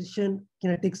regeneration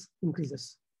kinetics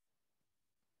increases.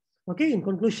 Okay, in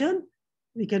conclusion,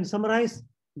 we can summarize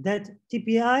that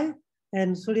TPI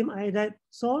and sodium iodide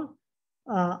salt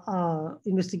are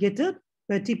investigated,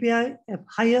 where TPI have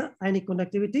higher ionic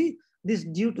conductivity. This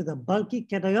due to the bulky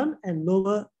cation and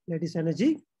lower lattice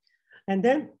energy. And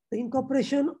then the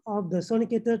incorporation of the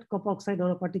sonicated copper oxide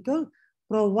nanoparticle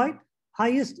provide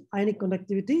highest ionic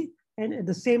conductivity and at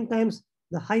the same time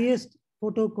the highest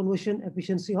photoconversion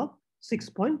efficiency of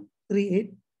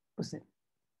 6.38%.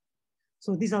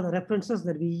 So these are the references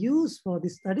that we use for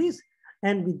these studies.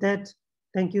 And with that,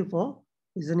 thank you for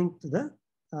listening to the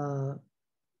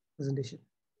presentation.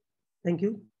 Thank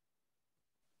you.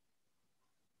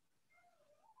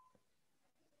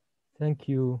 Thank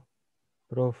you,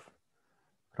 Prof.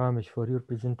 Ramesh, for your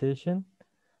presentation.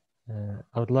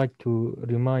 I would like to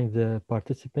remind the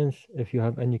participants, if you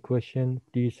have any question,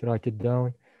 please write it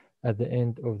down. At the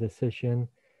end of the session,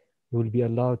 you will be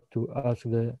allowed to ask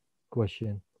the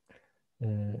question.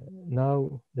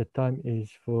 Now the time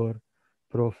is for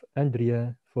Prof.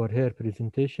 Andrea for her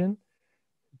presentation.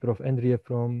 Prof. Andrea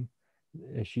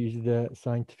she is the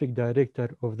scientific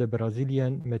director of the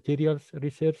Brazilian Materials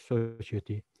Research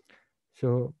Society.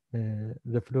 So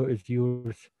the floor is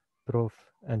yours, Prof.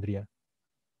 Andrea.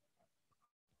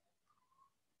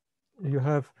 You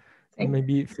have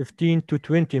maybe 15 to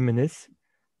 20 minutes,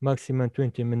 maximum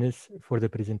 20 minutes for the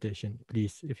presentation,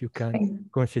 please, if you can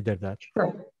consider that.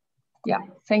 Sure. Yeah,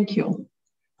 thank you.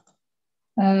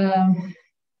 Can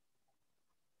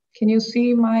you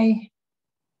see my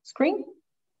screen?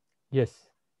 Yes.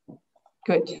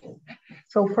 Good.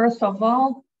 So first of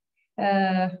all,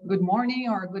 good morning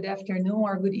or good afternoon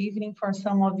or good evening for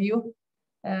some of you.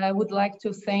 I would like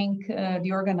to thank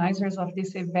the organizers of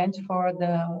this event for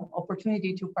the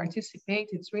opportunity to participate.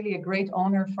 It's really a great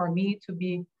honor for me to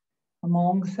be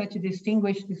among such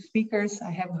distinguished speakers.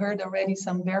 I have heard already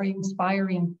some very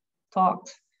inspiring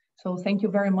talks. So thank you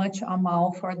very much,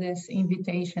 Amal, for this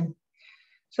invitation.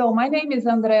 So my name is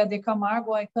Andrea de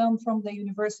Camargo. I come from the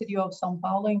University of São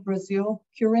Paulo in Brazil.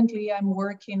 Currently, I'm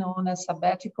working on a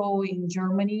sabbatical in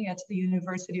Germany at the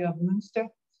University of Münster.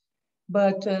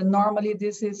 But normally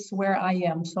this is where I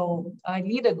am. So I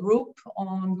lead a group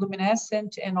on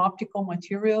luminescent and optical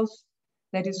materials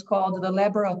that is called the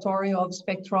Laboratory of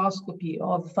Spectroscopy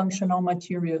of Functional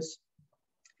Materials.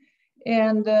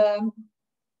 And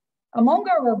among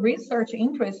our research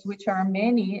interests, which are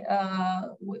many,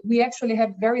 we actually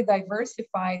have very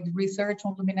diversified research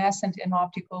on luminescent and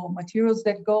optical materials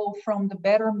that go from the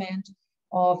betterment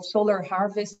of solar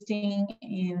harvesting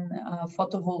in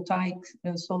photovoltaic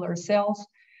solar cells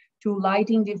to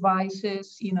lighting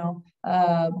devices,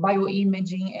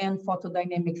 bioimaging and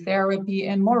photodynamic therapy.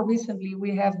 And more recently,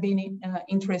 we have been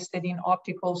interested in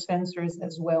optical sensors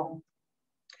as well.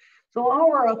 So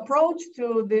our approach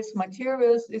to these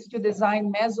materials is to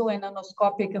design meso and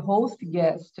nanoscopic host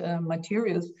guest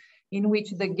materials in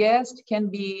which the guest can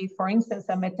be, for instance,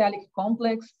 a metallic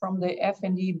complex from the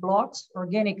F&E blocks,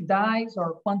 organic dyes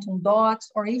or quantum dots,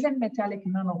 or even metallic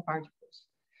nanoparticles.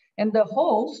 And the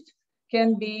host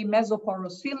can be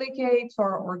mesoporosilicates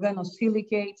or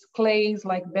organosilicates, clays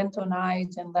like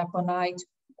bentonite and laponite,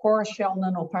 core shell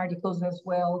nanoparticles as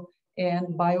well, and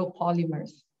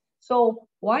biopolymers. So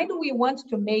why do we want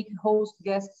to make host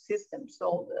guest systems?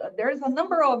 So there's a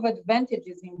number of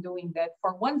advantages in doing that.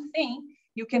 For one thing,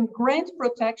 you can grant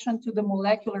protection to the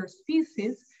molecular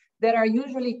species that are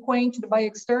usually quenched by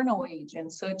external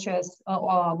agents, such as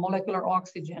molecular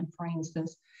oxygen, for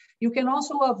instance. You can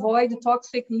also avoid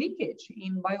toxic leakage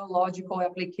in biological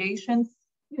applications.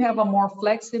 You have a more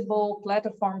flexible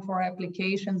platform for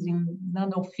applications in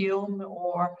nanofilm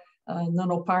or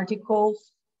nanoparticles.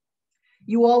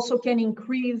 You also can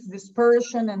increase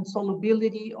dispersion and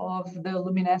solubility of the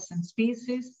luminescent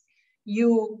species.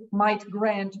 You might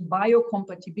grant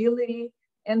biocompatibility,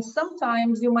 and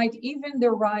sometimes you might even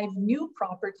derive new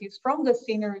properties from the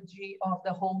synergy of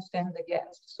the host and the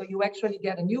guest. So you actually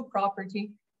get a new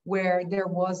property where there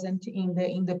wasn't in the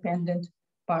independent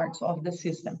parts of the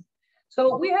system.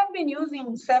 So we have been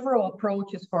using several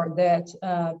approaches for that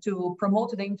to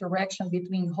promote the interaction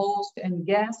between host and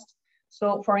guest.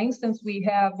 So for instance, we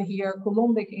have here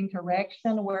Coulombic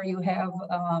interaction where you have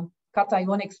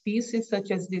cationic species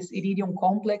such as this iridium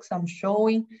complex I'm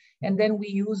showing. And then we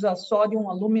use a sodium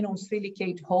aluminum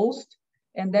silicate host.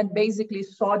 And then basically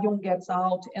sodium gets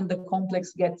out and the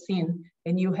complex gets in,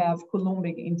 and you have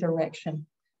Coulombic interaction.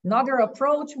 Another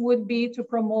approach would be to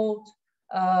promote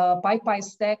pi-pi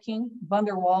stacking, van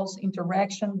der Waals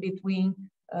interaction between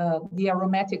the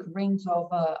aromatic rings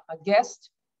of a guest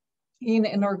in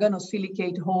an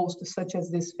organosilicate host, such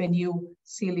as this phenyl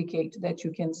silicate that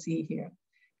you can see here.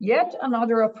 Yet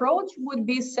another approach would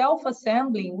be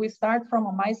self-assembly. We start from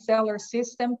a micellar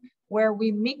system where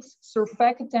we mix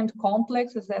surfactant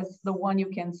complexes, as the one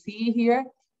you can see here,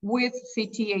 with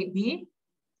CTAB,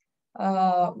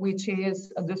 which is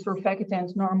the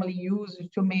surfactant normally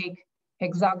used to make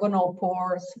hexagonal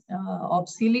pores of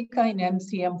silica in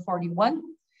MCM41.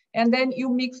 And then you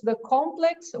mix the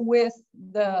complex with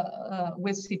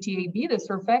CTAB, the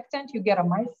surfactant, you get a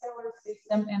micellar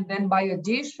system. And then by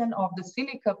addition of the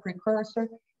silica precursor,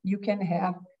 you can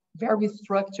have very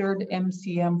structured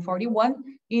MCM41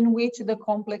 in which the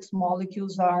complex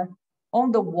molecules are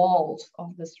on the walls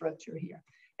of the structure here.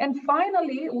 And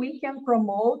finally, we can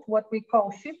promote what we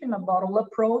call ship in a bottle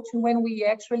approach when we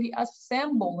actually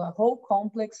assemble a whole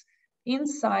complex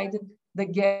inside the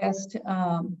guest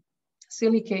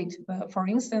silicate, for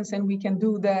instance, and we can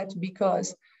do that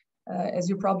because, as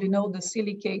you probably know, the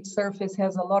silicate surface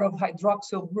has a lot of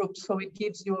hydroxyl groups, so it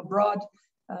gives you a broad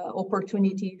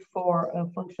opportunity for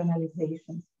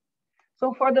functionalization.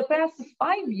 So for the past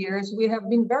 5 years, we have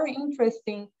been very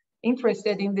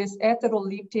interested in these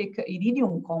heterolytic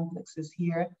iridium complexes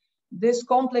here. These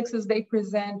complexes, they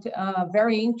present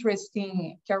very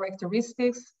interesting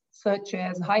characteristics, such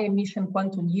as high emission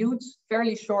quantum yields,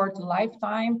 fairly short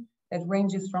lifetime, that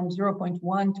ranges from 0.1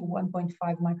 to 1.5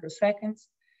 microseconds,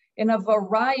 and a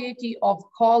variety of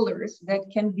colors that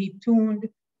can be tuned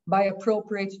by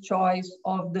appropriate choice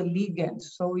of the ligands.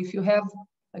 So if you have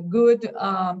a good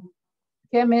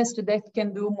chemist that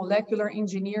can do molecular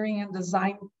engineering and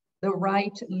design the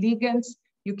right ligands,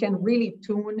 you can really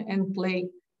tune and play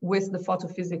with the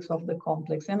photophysics of the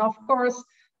complex. And of course,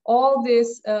 All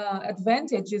these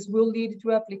advantages will lead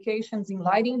to applications in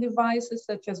lighting devices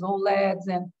such as OLEDs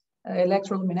and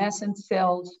electroluminescent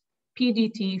cells,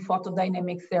 PDT,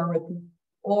 photodynamic therapy,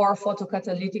 or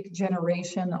photocatalytic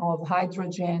generation of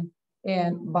hydrogen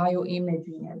and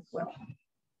bioimaging as well.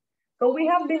 So we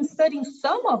have been studying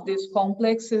some of these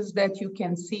complexes that you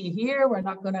can see here. We're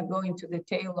not going to go into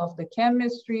detail of the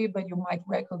chemistry, but you might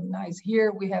recognize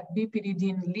here we have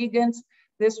bipyridine ligands.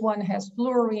 This one has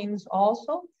fluorines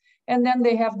also. And then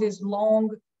they have these long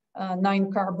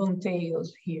 9-carbon tails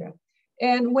here.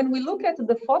 And when we look at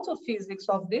the photophysics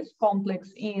of this complex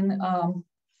in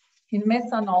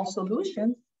methanol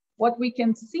solutions, what we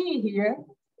can see here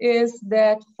is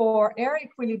that for air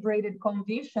equilibrated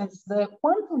conditions, the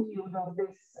quantum yield of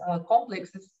this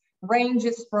complexes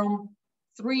ranges from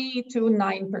 3 to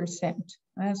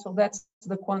 9%. So that's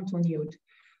the quantum yield.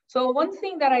 So one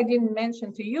thing that I didn't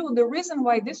mention to you, the reason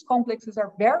why these complexes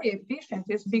are very efficient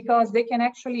is because they can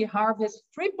actually harvest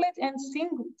triplet and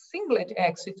singlet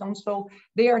excitons. So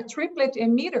they are triplet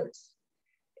emitters.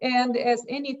 And as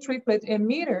any triplet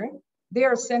emitter, they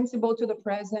are sensible to the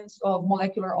presence of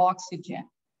molecular oxygen.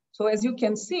 So as you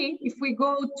can see, if we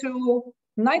go to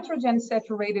nitrogen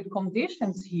saturated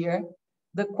conditions here,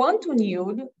 the quantum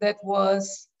yield that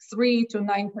was 3 to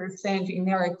 9% in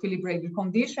air equilibrated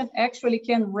condition actually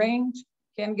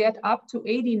can get up to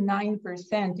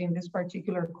 89% in this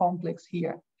particular complex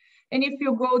here. And if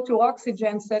you go to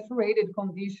oxygen saturated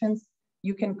conditions,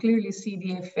 you can clearly see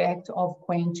the effect of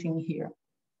quenching here.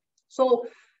 So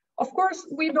of course,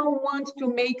 we don't want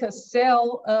to make a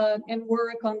cell and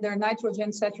work under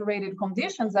nitrogen saturated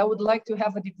conditions. I would like to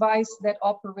have a device that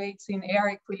operates in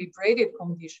air equilibrated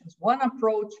conditions. One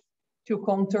approach to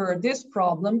counter this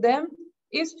problem then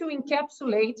is to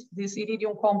encapsulate these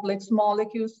iridium complex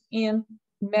molecules in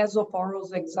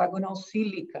mesoporous hexagonal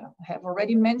silica. I have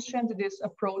already mentioned this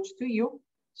approach to you.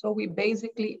 So we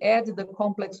basically add the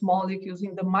complex molecules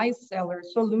in the micellar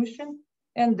solution,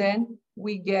 and then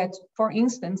we get, for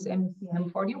instance,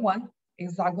 MCM41,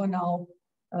 hexagonal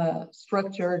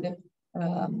structured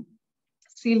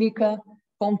silica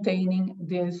containing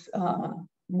these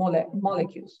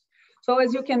molecules. So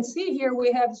as you can see here,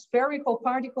 we have spherical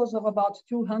particles of about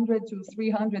 200 to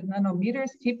 300 nanometers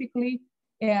typically,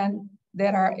 and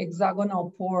there are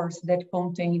hexagonal pores that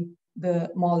contain the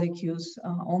molecules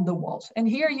on the walls. And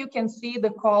here you can see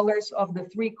the colors of the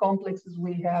 3 complexes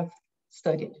we have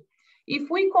studied. If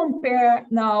we compare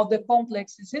now the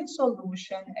complexes in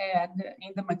solution and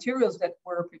in the materials that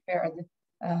were prepared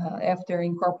after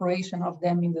incorporation of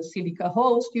them in the silica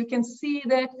host, you can see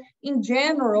that in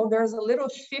general, there's a little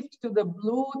shift to the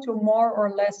blue to more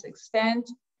or less extent,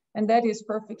 and that is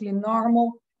perfectly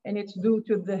normal, and it's due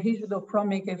to the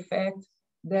rigidochromic effect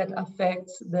that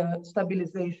affects the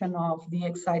stabilization of the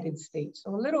excited state.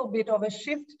 So a little bit of a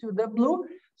shift to the blue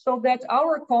so that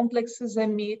our complexes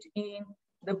emit in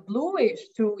the bluish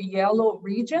to yellow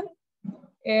region,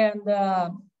 and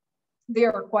they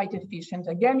are quite efficient.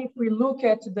 Again, if we look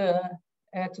at the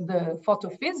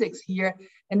photophysics here,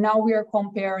 and now we are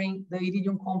comparing the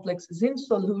iridium complexes in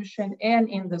solution and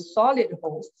in the solid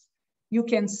hosts, you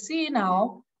can see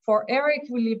now for air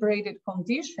equilibrated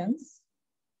conditions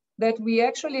that we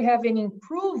actually have an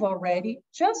improve already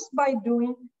just by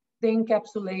doing the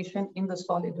encapsulation in the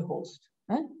solid host.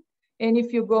 And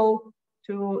if you go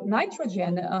to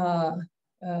nitrogen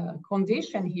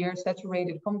condition here,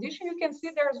 saturated condition, you can see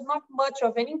there's not much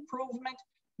of an improvement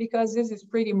because this is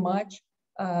pretty much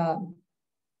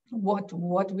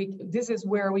this is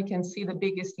where we can see the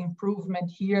biggest improvement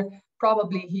here.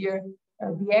 Probably here,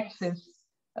 the access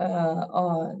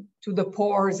to the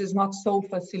pores is not so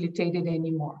facilitated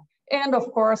anymore. And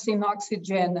of course, in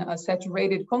oxygen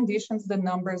saturated conditions, the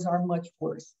numbers are much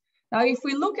worse. Now, if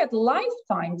we look at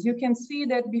lifetimes, you can see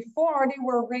that before they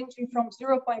were ranging from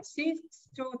 0.6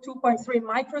 to 2.3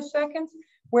 microseconds,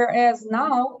 whereas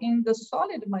now in the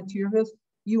solid materials,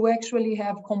 you actually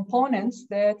have components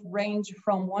that range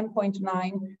from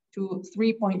 1.9 to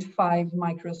 3.5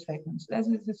 microseconds. This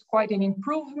is quite an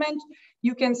improvement.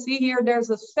 You can see here, there's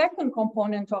a second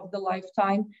component of the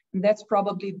lifetime, and that's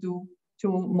probably due to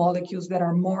molecules that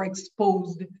are more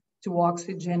exposed to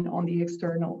oxygen on the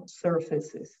external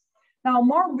surfaces. Now,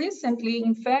 more recently,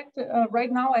 in fact,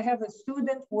 right now I have a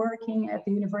student working at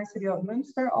the University of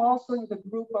Münster, also in the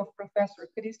group of Professor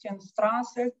Christian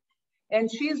Strasser, and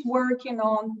she's working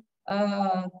on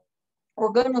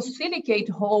organosilicate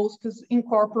hosts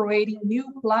incorporating new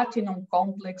platinum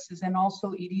complexes and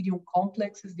also iridium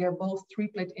complexes. They're both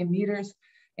triplet emitters,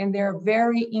 and they're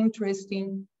very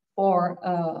interesting for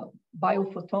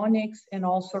biophotonics and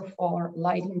also for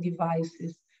lighting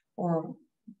devices or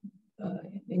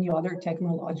any other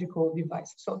technological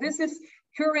device. So this is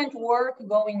current work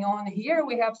going on here.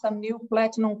 We have some new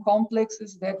platinum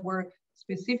complexes that were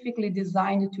specifically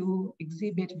designed to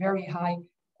exhibit very high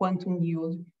quantum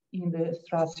yield in the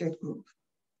Strasser group.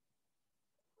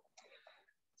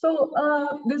 So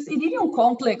these iridium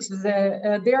complexes,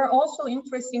 they are also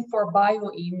interesting for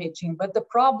bioimaging, but the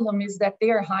problem is that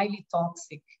they are highly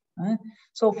toxic.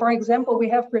 So for example, we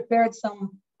have prepared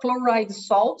some chloride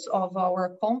salts of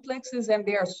our complexes and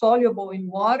they are soluble in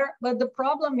water, but the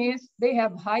problem is they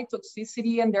have high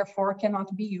toxicity and therefore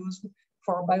cannot be used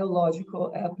for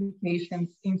biological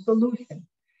applications in solution.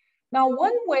 Now,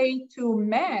 one way to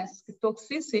mask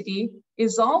toxicity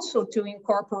is also to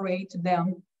incorporate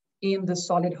them in the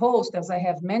solid host, as I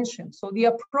have mentioned. So the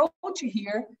approach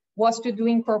here was to do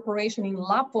incorporation in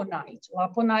laponite.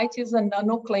 Laponite is a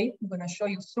nanoclay, I'm gonna show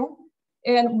you soon.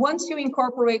 And once you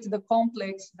incorporate the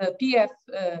complex,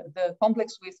 the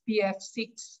complex with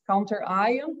PF6 counter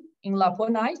ion in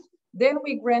laponite, then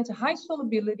we grant high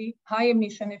solubility, high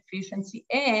emission efficiency,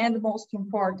 and most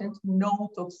important, no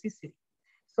toxicity.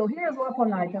 So here's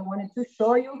laponite. I wanted to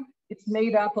show you. It's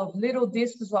made up of little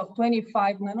discs of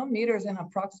 25 nanometers and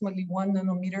approximately 1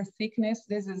 nanometer thickness.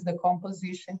 This is the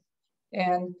composition.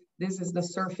 And this is the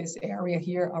surface area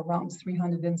here, around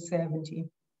 370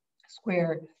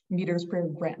 square meters per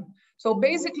gram. So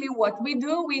basically what we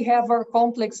do, we have our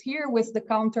complex here with the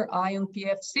counter ion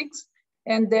PF6,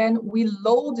 and then we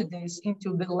load this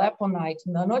into the laponite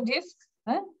nanodisk.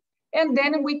 And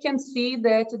then we can see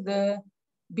that the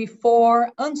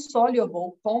before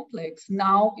unsoluble complex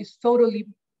now is totally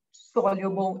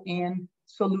soluble in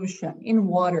solution, in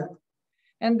water.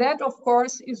 And that, of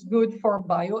course, is good for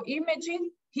bioimaging.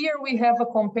 Here we have a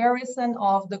comparison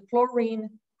of the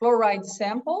chloride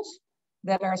samples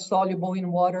that are soluble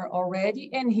in water already,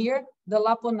 and here the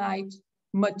laponite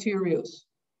materials.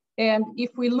 And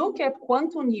if we look at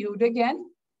quantum yield again,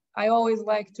 I always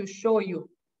like to show you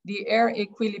the air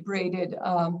equilibrated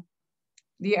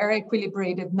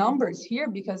numbers here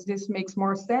because this makes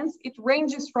more sense. It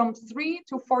ranges from 3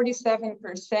 to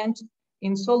 47%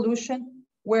 in solution,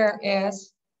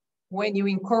 whereas when you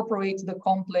incorporate the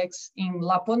complex in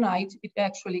laponite, it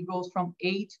actually goes from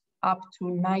 8 up to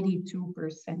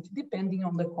 92%, depending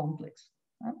on the complex.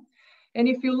 And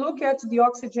if you look at the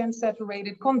oxygen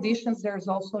saturated conditions, there's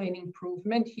also an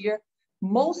improvement here.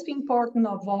 Most important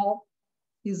of all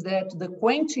is that the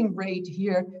quenching rate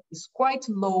here is quite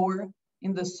lower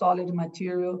in the solid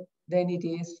material than it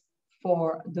is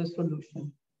for the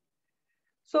solution.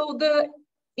 So the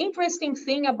interesting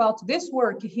thing about this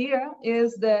work here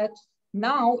is that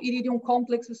now iridium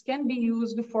complexes can be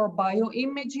used for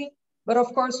bioimaging, but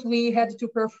of course we had to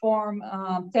perform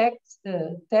tests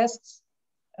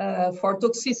for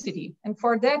toxicity. And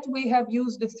for that, we have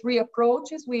used the 3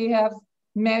 approaches. We have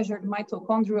measured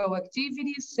mitochondrial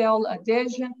activity, cell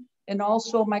adhesion, and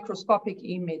also microscopic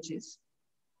images.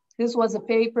 This was a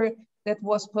paper that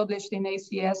was published in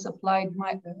ACS Applied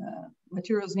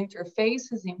Materials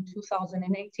Interfaces in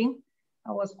 2018.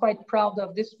 I was quite proud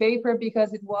of this paper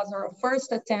because it was our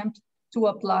first attempt to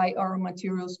apply our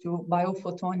materials to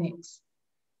biophotonics.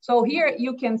 So here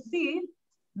you can see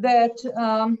that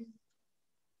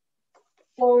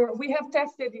we have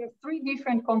tested in 3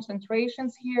 different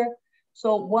concentrations here.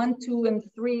 So 1, 2, and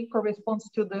 3 corresponds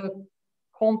to the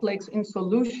complex in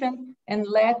solution, and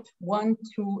LET 1,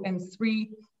 2, and 3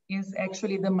 is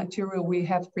actually the material we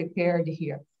have prepared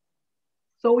here.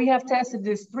 So we have tested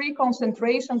these 3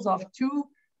 concentrations of 2,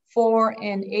 4,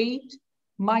 and 8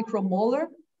 micromolar.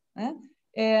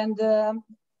 And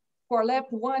for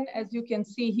LEP1, as you can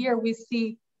see here, we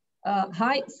see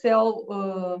high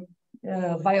cell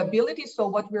viability. So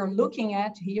what we're looking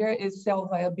at here is cell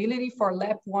viability. For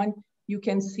LEP1, you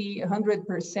can see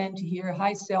 100% here,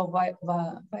 high cell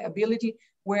viability,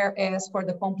 whereas for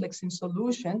the complex in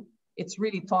solution, it's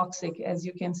really toxic, as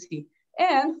you can see.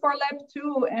 And for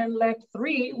LEP2 and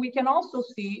LEP3, we can also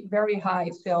see very high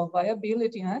cell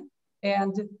viability,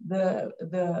 and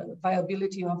the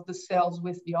viability of the cells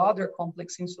with the other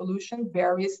complex in solution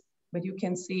varies, but you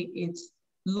can see it's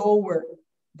lower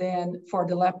than for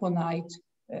the laponite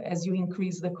as you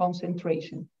increase the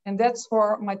concentration. And that's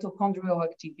for mitochondrial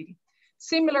activity.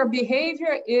 Similar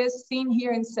behavior is seen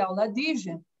here in cell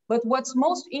adhesion. But what's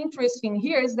most interesting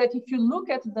here is that if you look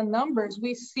at the numbers,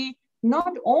 we see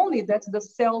not only that the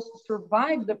cells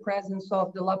survive the presence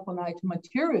of the laponite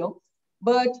material,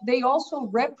 but they also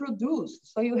reproduce.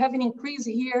 So you have an increase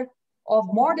here of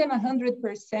more than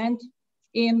 100%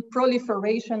 in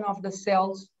proliferation of the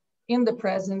cells in the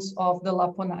presence of the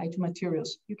laponite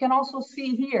materials. You can also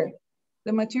see here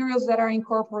the materials that are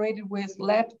incorporated with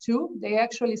LAP2, they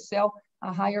actually sell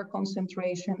a higher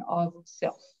concentration of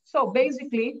cells. So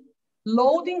basically,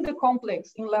 loading the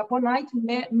complex in laponite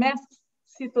masks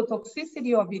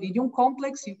cytotoxicity of iridium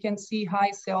complex. You can see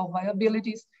high cell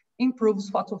viabilities, improves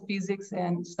photophysics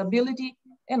and stability,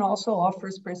 and also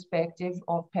offers perspective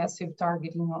of passive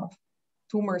targeting of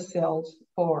tumor cells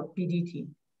for PDT.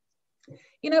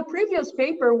 In a previous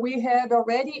paper, we had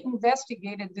already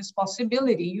investigated this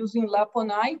possibility using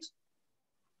laponite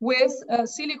with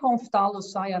silicon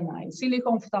phthalocyanine.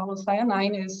 Silicon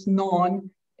phthalocyanine is known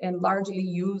and largely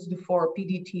used for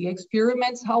PDT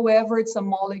experiments. However, it's a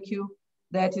molecule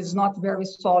that is not very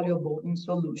soluble in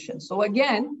solution. So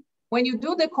again, when you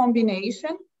do the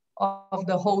combination of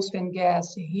the host and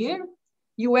gas here,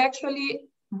 you actually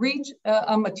reach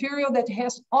a material that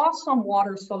has awesome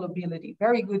water solubility,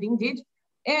 very good indeed.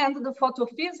 And the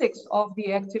photophysics of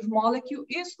the active molecule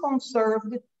is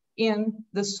conserved in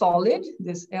the solid,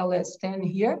 this LS10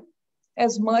 here,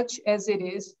 as much as it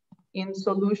is in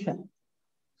solution.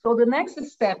 So the next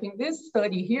step in this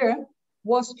study here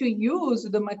was to use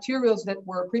the materials that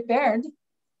were prepared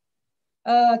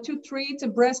to treat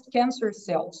breast cancer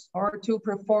cells or to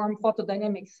perform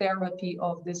photodynamic therapy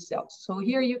of these cells. So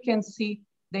here you can see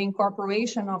the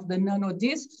incorporation of the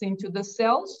nanodiscs into the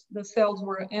cells. The cells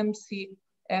were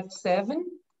MCF7.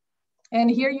 And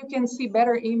here you can see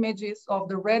better images of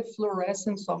the red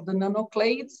fluorescence of the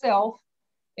nanoclay itself.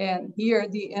 And here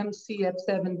the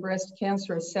MCF7 breast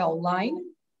cancer cell line.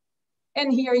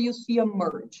 And here you see a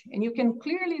merge. And you can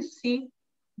clearly see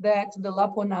that the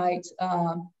laponite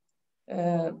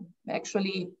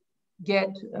actually get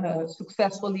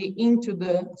successfully into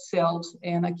the cells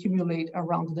and accumulate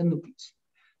around the nucleus.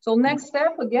 So next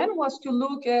step again was to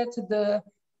look at the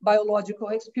biological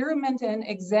experiment and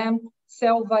examine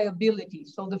cell viability.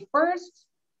 So the first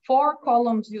 4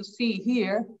 columns you see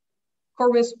here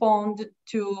correspond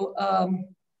to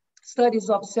studies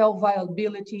of cell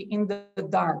viability in the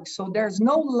dark. So there's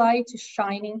no light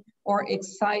shining or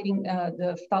exciting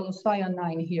the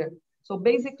phthalocyanine here. So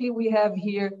basically we have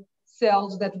here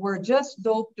cells that were just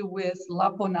doped with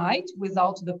laponite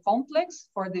without the complex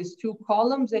for these 2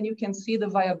 columns. And you can see the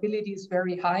viability is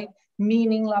very high,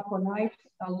 meaning laponite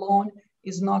alone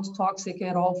is not toxic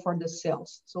at all for the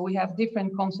cells. So we have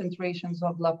different concentrations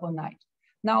of laponite.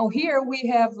 Now here we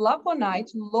have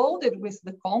laponite loaded with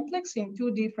the complex in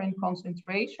 2 different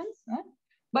concentrations.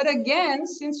 But again,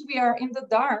 since we are in the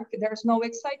dark, there's no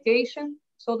excitation.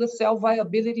 So the cell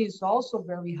viability is also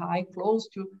very high, close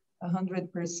to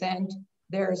 100%.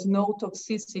 There's no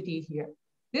toxicity here.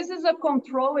 This is a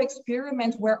control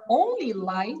experiment where only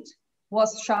light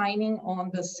was shining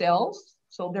on the cells.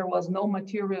 So there was no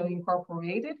material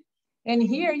incorporated. And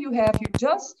here you have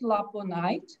just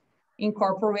laponite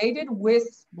incorporated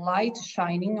with light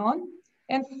shining on.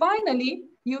 And finally,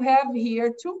 you have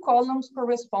here 2 columns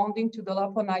corresponding to the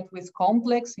laponite with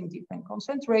complex in different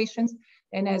concentrations.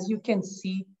 And as you can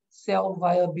see, cell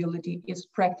viability is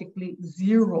practically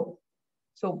 0.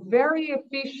 So very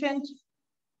efficient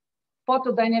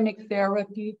photodynamic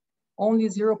therapy, only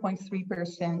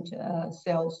 0.3%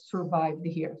 cells survived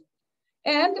here.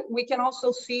 And we can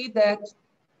also see that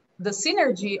the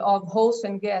synergy of host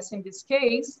and gas in this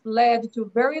case led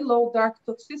to very low dark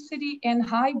toxicity and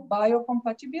high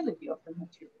biocompatibility of the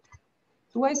material.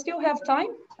 Do I still have time?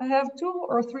 I have 2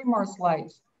 or 3 more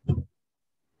slides.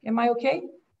 Am I okay?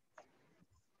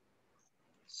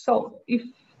 So if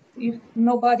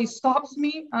nobody stops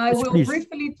me, I will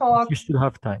briefly talk. You still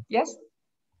have time. Yes?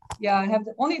 Yeah, I have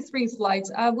only 3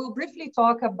 slides. I will briefly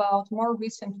talk about more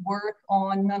recent work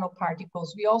on nanoparticles.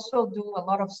 We also do a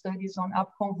lot of studies on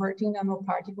upconverting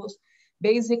nanoparticles.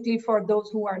 Basically, for those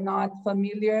who are not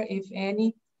familiar, if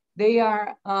any, they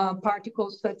are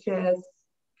particles such as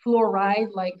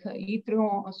fluoride, like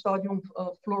yttrium, sodium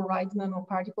fluoride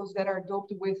nanoparticles that are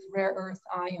doped with rare earth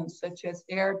ions, such as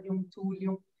erbium,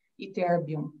 thulium,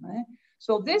 ytterbium.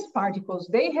 So these particles,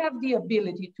 they have the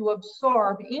ability to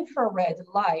absorb infrared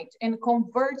light and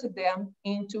convert them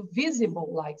into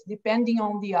visible light, depending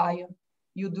on the ion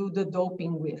you do the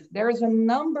doping with. There is a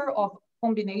number of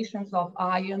combinations of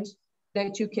ions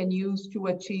that you can use to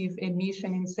achieve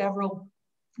emission in several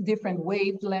different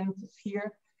wavelengths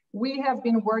here. We have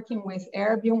been working with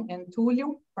erbium and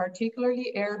thulium,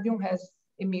 particularly erbium has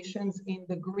emissions in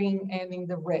the green and in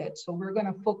the red. So we're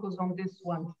gonna focus on this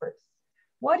one first.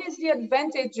 What is the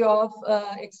advantage of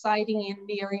exciting in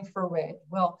near infrared?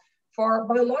 Well, for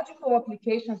biological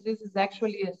applications, this is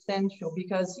actually essential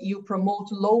because you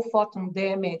promote low photon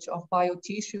damage of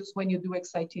biotissues when you do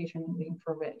excitation in the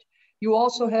infrared. You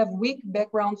also have weak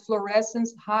background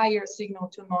fluorescence, higher signal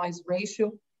to noise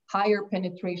ratio, higher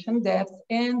penetration depth,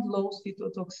 and low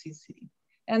cytotoxicity.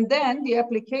 And then the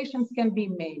applications can be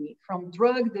many, from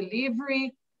drug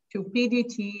delivery to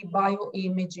PDT,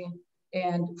 bioimaging,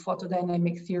 and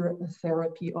photodynamic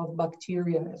therapy of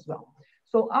bacteria as well.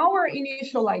 So our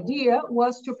initial idea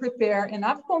was to prepare an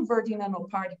up-converting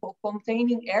nanoparticle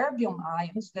containing erbium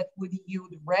ions that would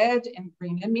yield red and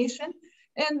green emission,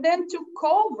 and then to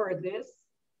cover this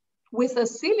with a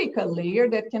silica layer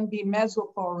that can be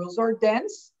mesoporous or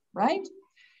dense, right?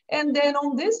 And then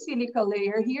on this silica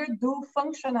layer here, do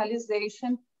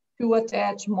functionalization to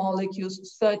attach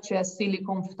molecules such as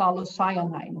silicon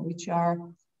phthalocyanine, which are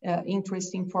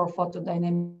interesting for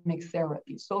photodynamic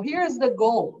therapy. So here's the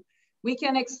goal. We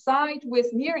can excite with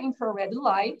near infrared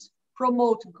light,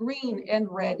 promote green and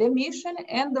red emission,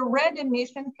 and the red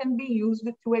emission can be used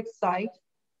to excite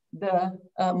the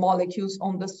molecules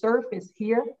on the surface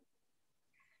here.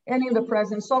 And in the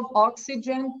presence of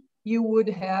oxygen, you would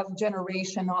have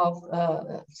generation of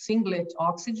singlet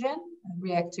oxygen,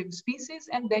 reactive species,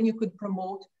 and then you could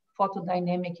promote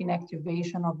photodynamic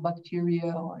inactivation of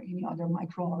bacteria or any other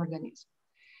microorganism.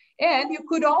 And you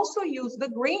could also use the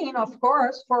green, of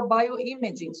course, for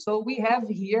bioimaging. So we have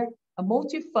here a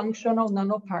multifunctional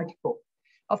nanoparticle.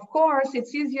 Of course,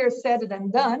 it's easier said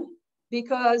than done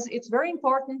because it's very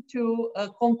important to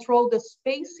control the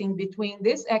spacing between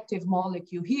this active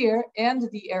molecule here and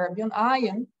the erbium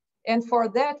ion. And for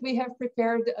that, we have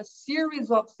prepared a series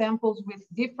of samples with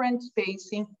different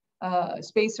spacing,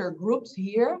 spacer groups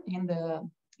here in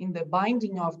the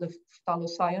binding of the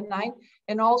phthalocyanine,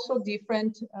 and also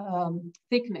different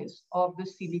thickness of the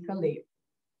silica layer.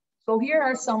 So here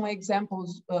are some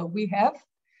examples we have.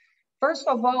 First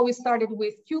of all, we started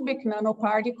with cubic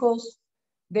nanoparticles.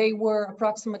 They were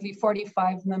approximately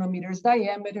 45 nanometers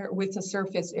diameter with a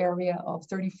surface area of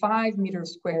 35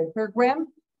 meters squared per gram.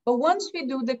 But once we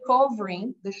do the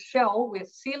covering, the shell with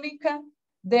silica,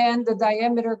 then the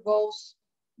diameter goes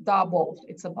doubled.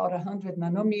 It's about 100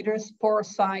 nanometers, pore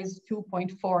size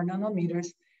 2.4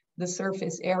 nanometers. The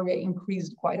surface area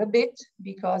increased quite a bit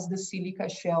because the silica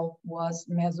shell was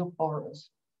mesoporous.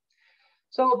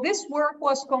 So this work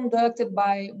was conducted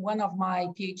by one of my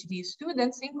PhD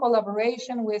students in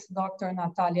collaboration with Dr.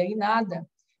 Natalia Inada,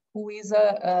 who is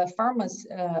a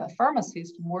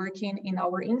pharmacist working in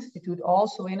our institute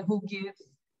also, and who gives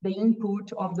the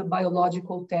input of the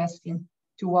biological testing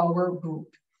to our group.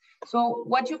 So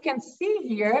what you can see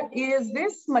here is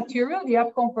this material, the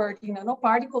up-converting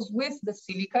nanoparticles with the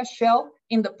silica shell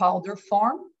in the powder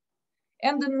form.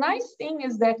 And the nice thing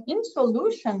is that in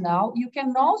solution now, you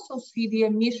can also see the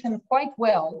emission quite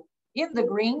well in the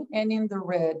green and in the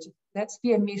red. That's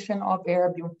the emission of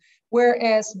erbium.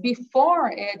 Whereas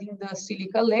before adding the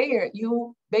silica layer,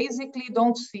 you basically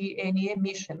don't see any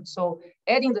emission. So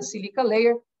adding the silica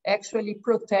layer actually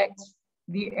protects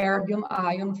the erbium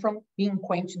ion from being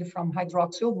quenched from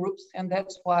hydroxyl groups. And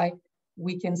that's why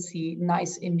we can see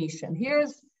nice emission.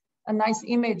 Here's a nice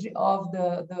image of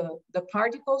the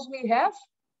particles we have.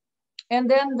 And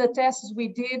then the tests we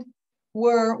did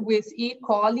were with E.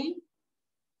 coli.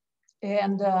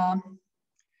 And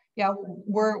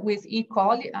were with E.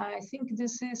 coli. I think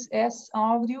this is S.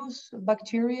 aureus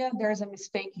bacteria. There's a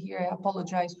mistake here. I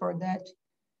apologize for that.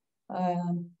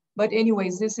 But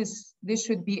anyways, this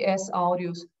should be S.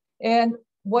 aureus. And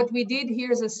what we did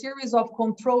here is a series of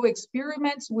control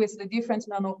experiments with the different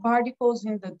nanoparticles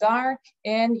in the dark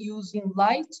and using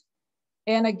light.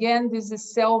 And again, this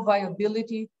is cell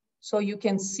viability. So you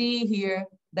can see here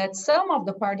that some of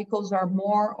the particles are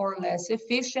more or less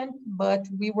efficient, but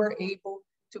we were able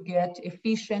to get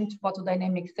efficient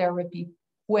photodynamic therapy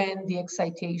when the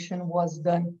excitation was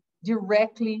done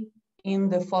directly in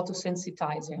the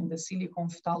photosensitizer, in the silicon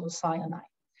phthalocyanine.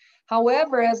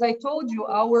 However, as I told you,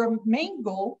 our main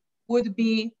goal would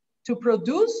be to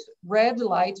produce red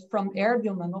light from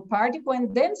erbium nanoparticle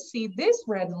and then see this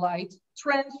red light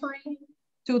transferring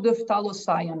to the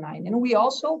phthalocyanine. And we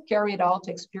also carried out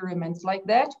experiments like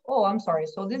that. Oh, I'm sorry.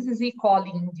 So this is E.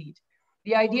 coli indeed.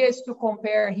 The idea is to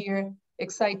compare here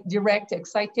direct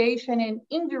excitation and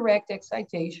indirect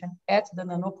excitation at the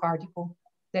nanoparticle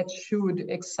that should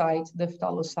excite the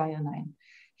phthalocyanine.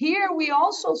 Here we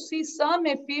also see some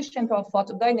efficient of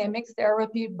photodynamic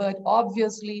therapy, but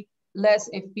obviously less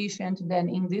efficient than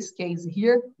in this case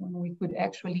here, when we could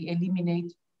actually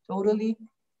eliminate totally.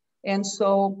 And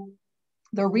so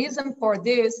the reason for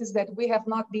this is that we have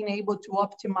not been able to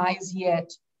optimize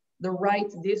yet the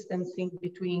right distancing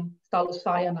between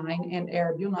phthalocyanine and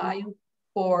erbium ion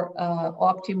for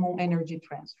optimal energy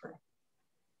transfer.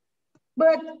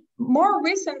 But more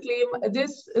recently,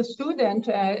 this student,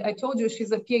 I told you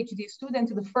she's a PhD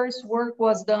student. The first work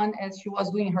was done as she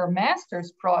was doing her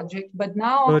master's project, but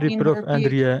now Sorry, in Prof. her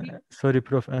Andrea. PhD. Sorry,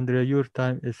 Prof. Andrea, your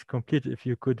time is complete. If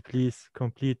you could please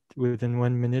complete within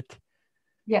 1 minute.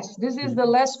 Yes, this is the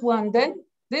last one. Then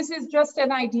this is just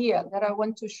an idea that I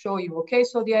want to show you. Okay,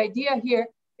 so the idea here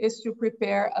is to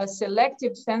prepare a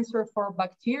selective sensor for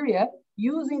bacteria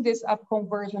using this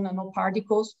upconversion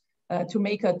nanoparticles to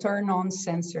make a turn-on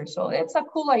sensor. So it's a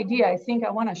cool idea. I think I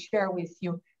want to share with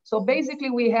you. So basically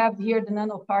we have here the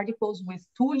nanoparticles with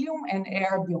thulium and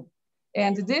erbium.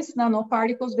 And these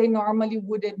nanoparticles, they normally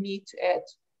would emit at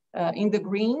in the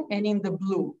green and in the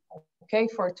blue, okay,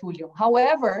 for thulium.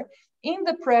 However, in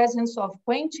the presence of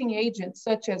quenching agents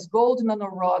such as gold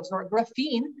nanorods or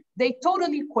graphene, they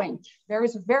totally quench. There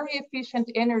is very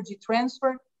efficient energy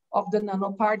transfer of the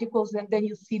nanoparticles, and then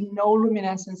you see no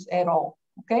luminescence at all,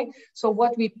 okay? So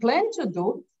what we plan to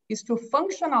do is to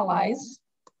functionalize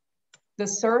the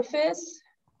surface.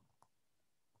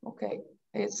 Okay,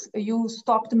 you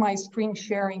stopped my screen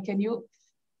sharing. Can you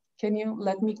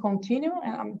let me continue?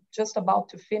 And I'm just about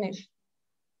to finish.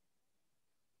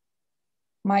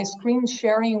 My screen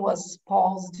sharing was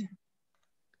paused.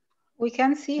 We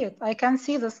can see it. I can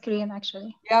see the screen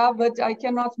actually. Yeah, but I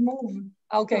cannot move.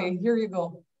 Okay, here you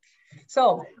go.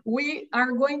 So we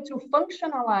are going to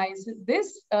functionalize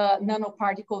this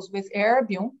nanoparticles with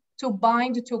erbium to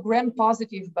bind to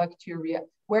gram-positive bacteria,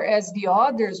 whereas the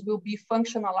others will be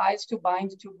functionalized to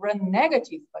bind to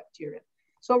gram-negative bacteria.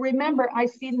 So remember, I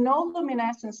see no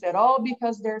luminescence at all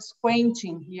because there's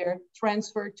quenching here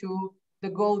transferred to the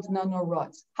gold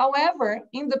nanorods. However,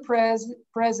 in the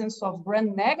presence of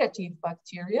gram-negative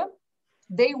bacteria,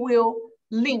 they will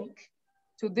link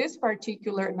to this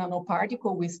particular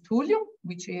nanoparticle with thulium,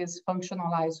 which is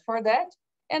functionalized for that.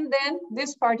 And then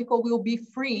this particle will be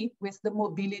free with the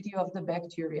mobility of the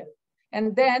bacteria.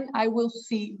 And then I will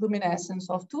see luminescence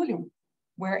of thulium,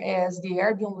 whereas the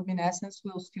erbium luminescence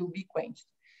will still be quenched.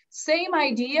 Same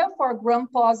idea for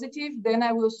gram-positive, then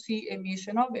I will see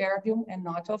emission of erbium and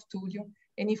not of thulium.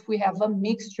 And if we have a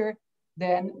mixture,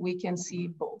 then we can see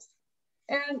both.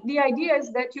 And the idea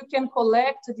is that you can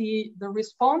collect the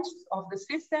response of the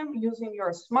system using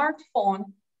your smartphone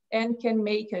and can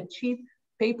make a cheap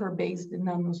paper-based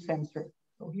nanosensor.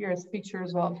 So here's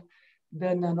pictures of the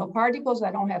nanoparticles.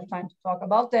 I don't have time to talk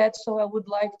about that. So I would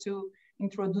like to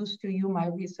introduce to you my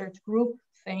research group,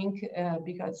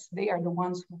 because they are the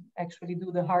ones who actually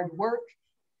do the hard work.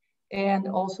 And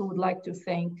also would like to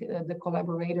thank the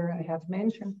collaborator I have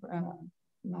mentioned,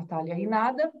 Natalia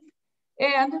Inada.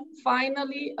 And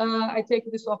finally, I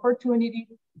take this opportunity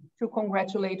to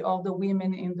congratulate all the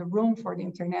women in the room for the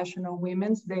International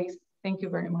Women's Day. Thank you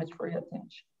very much for your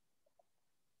attention.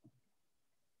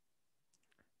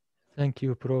 Thank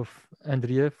you, Prof.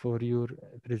 Andrea, for your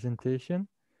presentation.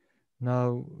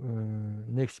 Now,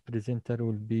 next presenter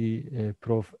will be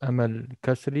Prof. Amal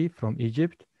Kasri from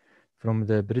Egypt, from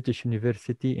the British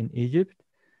University in Egypt.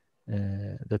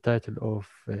 The title of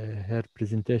her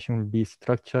presentation will be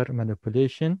Structure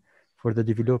Manipulation for the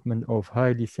Development of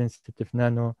Highly Sensitive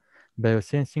Nano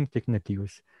Biosensing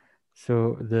Technologies.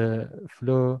 So the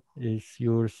floor is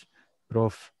yours,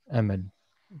 Prof. Amal.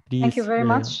 Please, thank you very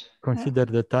much. Consider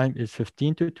the time is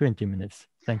 15 to 20 minutes.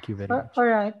 Thank you very much. All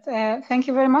right. Thank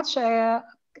you very much.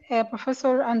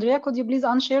 Professor Andrea, could you please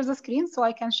unshare the screen so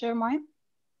I can share mine?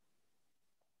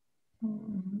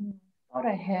 Thought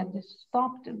I had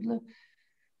stopped. How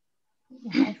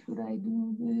should I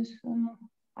do this?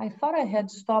 I thought I had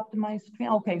stopped my screen.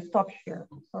 Okay, stop share.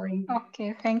 Sorry.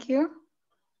 Okay, thank you.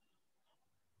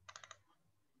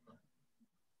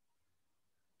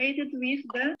 With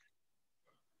the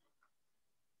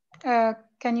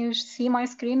can you see my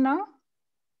screen now?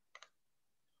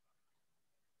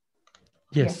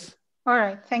 Yes. All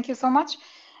right. Thank you so much.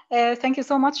 Thank you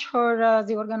so much for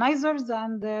the organizers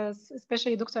and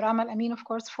especially Dr. Amal Amin, of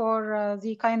course, for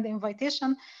the kind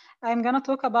invitation. I'm going to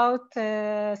talk about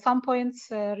some points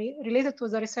related to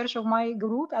the research of my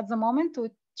group at the moment,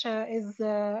 which is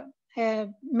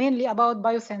mainly about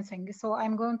biosensing. So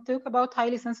I'm going to talk about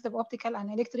highly sensitive optical and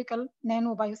electrical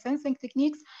nano biosensing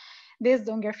techniques based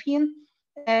on graphene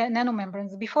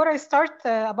nanomembranes. Before I start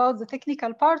about the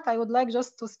technical part, I would like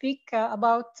just to speak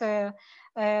about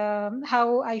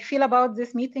how I feel about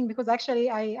this meeting, because actually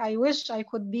I wish I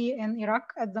could be in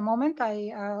Iraq at the moment.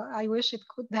 I wish it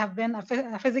could have been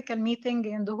a physical meeting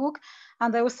in Duhok,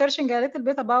 and I was searching a little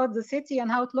bit about the city and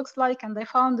how it looks like, and I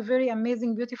found very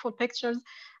amazing, beautiful pictures.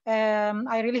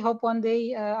 I really hope one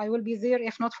day I will be there,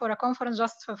 if not for a conference,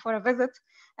 just for a visit.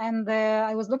 And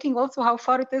I was looking also how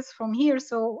far it is from here.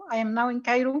 So I am now in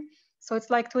Cairo, So it's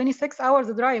like 26 hours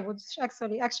drive, which is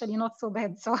actually not so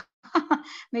bad. So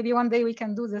maybe one day we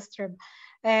can do this trip.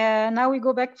 Now we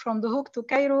go back from Duhok to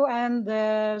Cairo, and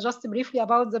just briefly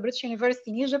about the British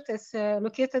University in Egypt. It's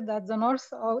located at the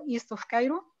north or east of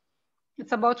Cairo.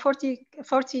 It's about 40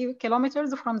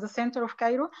 kilometers from the center of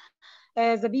Cairo.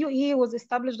 The BUE was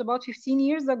established about 15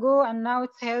 years ago, and now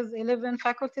it has 11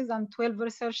 faculties and 12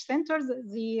 research centers.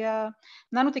 The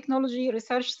Nanotechnology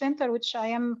Research Center, which I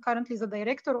am currently the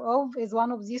director of, is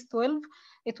one of these 12.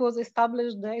 It was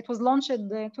established, it was launched in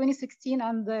 2016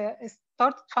 and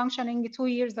started functioning 2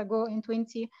 years ago in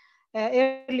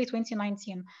early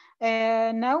 2019.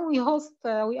 Now we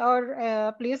are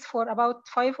a place for about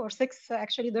 5 or 6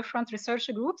 actually different research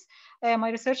groups. My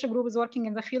research group is working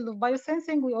in the field of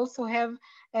biosensing. We also have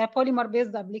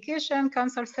polymer-based application,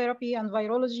 cancer therapy and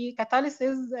virology,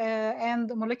 catalysis,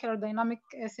 and molecular dynamic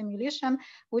simulation,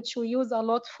 which we use a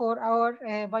lot for our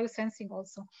biosensing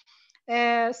also.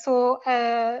 Since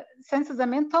the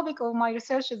main topic of my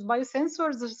research is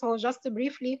biosensors, so just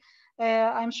briefly,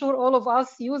 I'm sure all of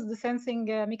us use the sensing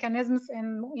mechanisms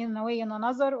in a way or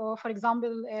another, or for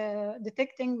example,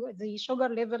 detecting the sugar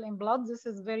level in blood. This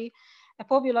is very a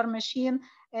popular machine.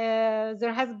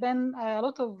 There has been a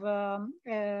lot of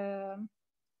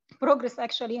progress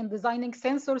actually in designing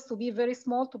sensors to be very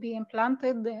small, to be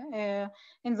implanted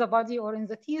in the body or in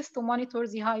the teeth to monitor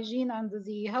the hygiene and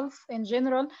the health in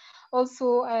general.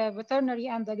 Also, veterinary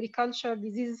and agriculture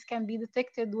diseases can be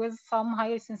detected with some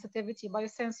high sensitivity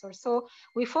biosensors. So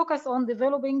we focus on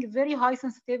developing very high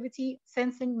sensitivity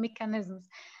sensing mechanisms.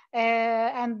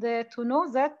 To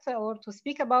know that, or to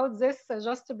speak about this,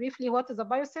 just briefly, what is a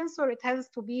biosensor? It has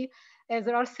to be,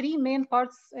 there are 3 main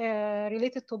parts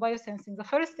related to biosensing. The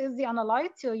first is the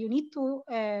analyte. You need to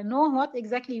know what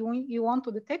exactly you want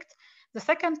to detect. The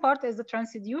second part is the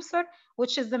transducer,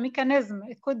 which is the mechanism.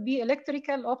 It could be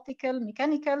electrical, optical,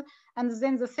 mechanical, and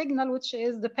then the signal, which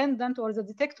is dependent, or the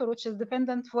detector, which is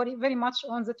dependent very much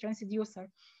on the transducer.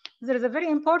 There is a very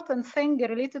important thing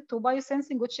related to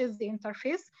biosensing, which is the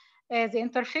interface. The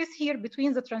interface here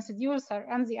between the transducer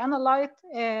and the analyte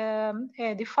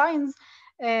defines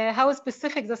how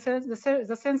specific the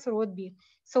sensor would be.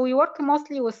 So we work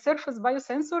mostly with surface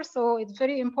biosensors, so it's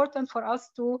very important for us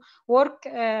to work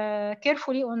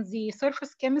carefully on the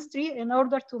surface chemistry in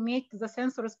order to make the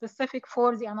sensor specific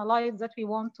for the analyte that we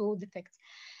want to detect.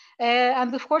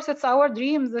 And of course, it's our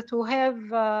dream to have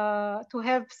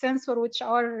sensors which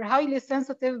are highly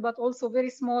sensitive, but also very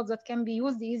small, that can be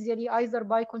used easily either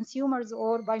by consumers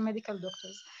or by medical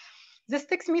doctors. This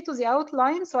takes me to the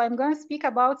outline. So I'm going to speak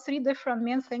about 3 different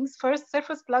main things. First,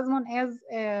 surface plasmon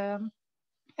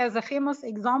as a famous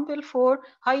example for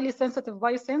highly sensitive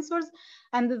biosensors,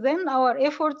 and then our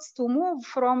efforts to move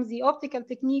from the optical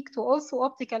technique to also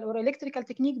optical or electrical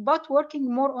technique, but working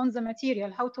more on the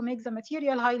material, how to make the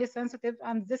material highly sensitive,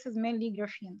 and this is mainly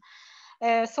graphene.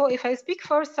 So if I speak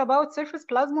first about surface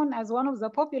plasmon as one of the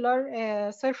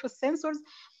popular surface sensors,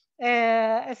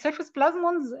 surface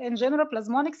plasmons in general,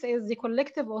 plasmonics is the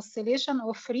collective oscillation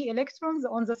of free electrons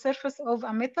on the surface of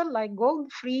a metal like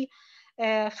gold. Free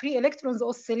electrons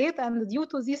oscillate, and due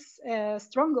to these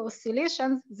strong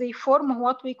oscillations, they form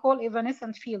what we call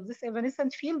evanescent field. This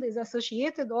evanescent field is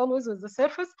associated always with the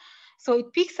surface, so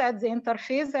it peaks at the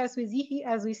interface as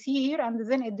we see here, and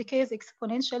then it decays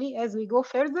exponentially as we go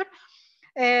further.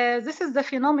 This is the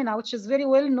phenomena which is very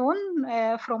well known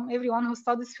from everyone who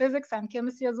studies physics and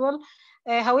chemistry as well.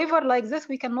 However, like this,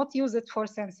 we cannot use it for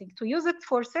sensing. To use it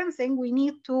for sensing, we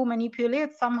need to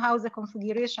manipulate somehow the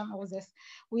configuration of this.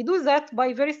 We do that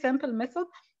by very simple method.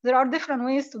 There are different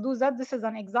ways to do that. This is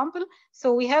an example.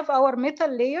 So we have our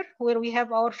metal layer where we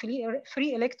have our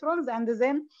free electrons, and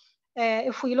then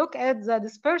if we look at the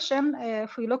dispersion,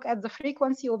 if we look at the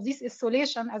frequency of this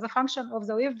oscillation as a function of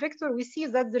the wave vector, we see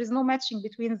that there is no matching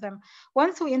between them.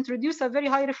 Once we introduce a very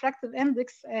high refractive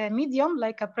index medium,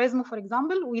 like a prism, for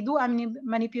example, we do a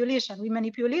manipulation. We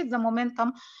manipulate the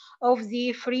momentum of the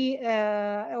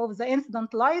of the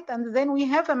incident light, and then we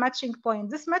have a matching point.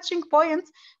 This matching point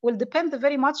will depend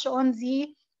very much on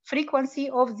the frequency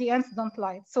of the incident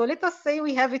light. So let us say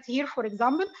we have it here, for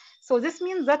example. So this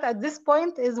means that at this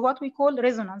point is what we call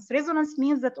resonance. Resonance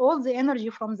means that all the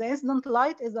energy from the incident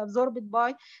light is absorbed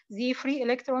by the free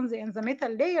electrons in the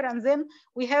metal layer, and then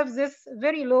we have this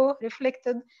very low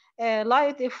reflected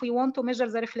light if we want to measure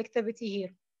the reflectivity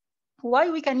here.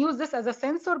 Why we can use this as a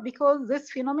sensor? Because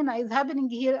this phenomena is happening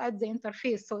here at the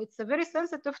interface. So it's very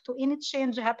sensitive to any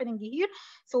change happening here.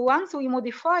 So once we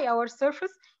modify our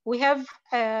surface, we have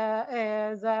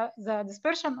the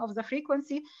dispersion of the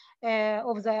frequency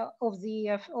of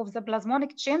the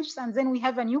plasmonic changes, and then we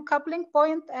have a new coupling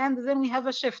point, and then we have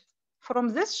a shift. From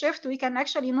this shift, we can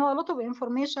actually know a lot of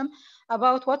information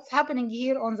about what's happening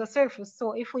here on the surface.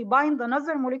 So if we bind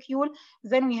another molecule,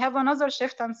 then we have another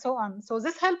shift and so on. So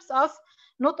this helps us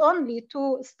not only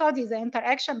to study the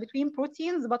interaction between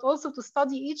proteins, but also to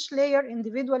study each layer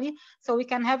individually, so we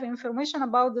can have information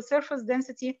about the surface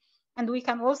density, and we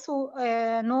can also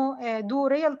do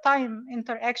real-time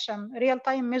interaction,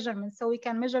 real-time measurements, so we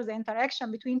can measure the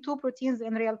interaction between two proteins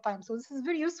in real time. So this is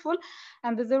very useful,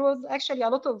 and there was actually a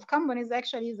lot of companies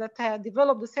actually that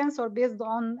developed the sensor based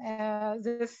on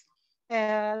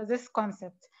this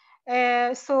concept.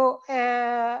 I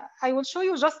will show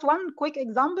you just one quick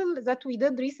example that we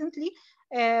did recently,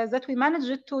 that we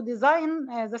managed to design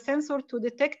the sensor to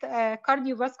detect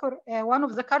one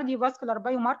of the cardiovascular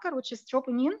biomarker, which is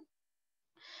troponin.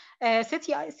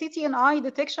 CTNI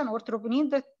detection or troponin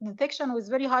detection with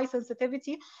very high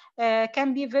sensitivity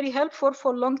can be very helpful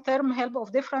for long-term help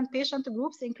of different patient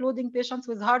groups, including patients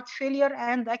with heart failure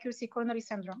and acute coronary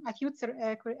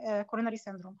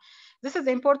syndrome. This is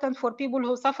important for people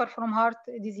who suffer from heart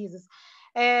diseases.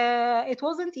 It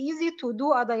wasn't easy to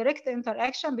do a direct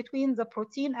interaction between the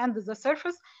protein and the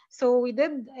surface. So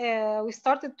we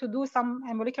started to do some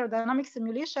molecular dynamic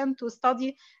simulation to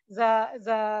study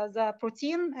the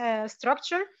protein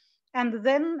structure. And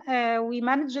then we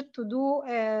managed to do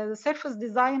the surface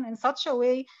design in such a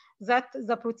way that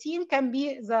the protein can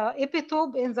be, the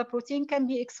epitope in the protein can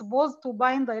be exposed to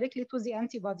bind directly to the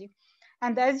antibody.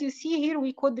 And as you see here,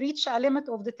 we could reach a limit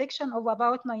of detection of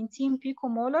about 19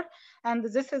 picomolar, and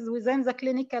this is within the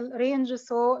clinical range.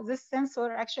 So this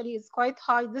sensor actually is quite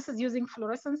high. This is using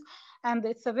fluorescence, and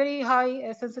it's a very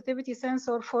high sensitivity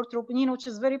sensor for troponin, which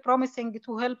is very promising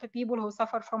to help people who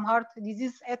suffer from heart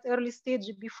disease at early stage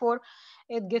before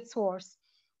it gets worse.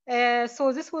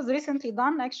 So this was recently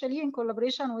done actually in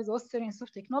collaboration with Austrian Institute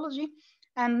of Technology.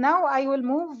 And now I will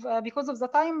move, because of the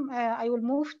time, I will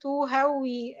move to how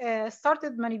we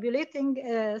started manipulating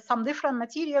some different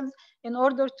materials in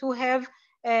order to have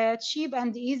cheap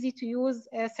and easy to use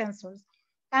sensors.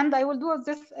 And I will do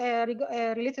this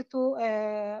related to,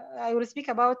 I will speak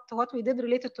about what we did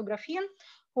related to graphene.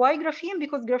 Why graphene?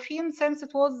 Because graphene, since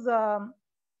it was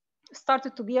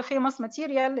started to be a famous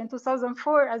material in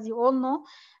 2004, as you all know,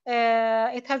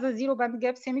 it has a zero band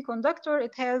gap semiconductor.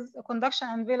 It has a conduction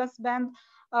and valence band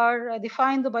are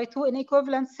defined by two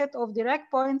inequivalent set of Dirac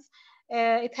points.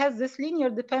 It has this linear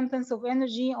dependence of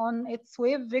energy on its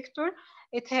wave vector.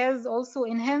 It has also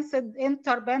enhanced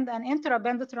interband and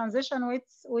intraband transition,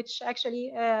 which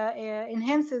actually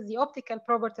enhances the optical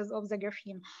properties of the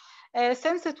graphene.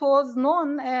 Since it was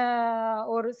known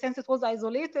or since it was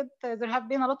isolated, there have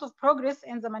been a lot of progress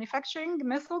in the manufacturing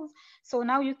methods. So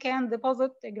now you can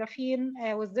deposit graphene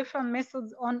with different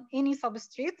methods on any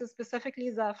substrate, specifically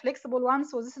the flexible one.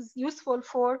 So this is useful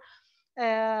for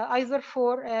either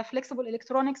for flexible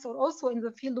electronics or also in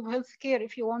the field of healthcare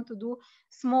if you want to do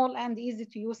small and easy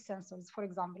to use sensors, for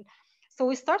example. So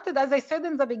we started, as I said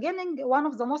in the beginning, one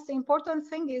of the most important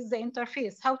thing is the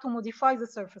interface, how to modify the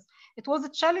surface. It was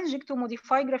challenging to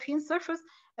modify graphene surface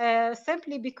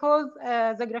simply because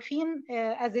the graphene,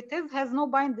 as it is, has no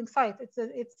binding site.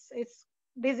 It's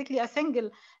basically a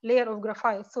single layer of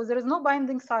graphite, so there is no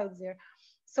binding site there.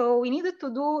 So we needed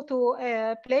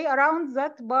to play around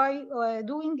that by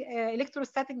doing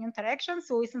electrostatic interaction.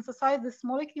 So we synthesized this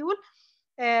molecule,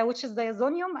 which is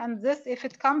diazonium, and this, if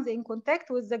it comes in contact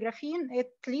with the graphene,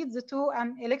 it leads to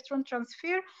an electron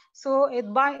transfer. So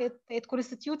it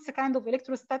constitutes a kind of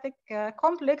electrostatic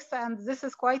complex, and this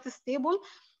is quite stable.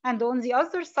 And on the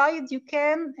other side, you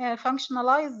can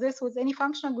functionalize this with any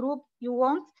functional group you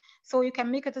want. So you can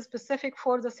make it specific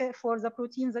for the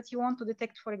proteins that you want to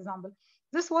detect, for example.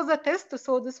 This was a test,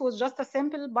 so this was just a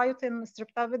simple biotin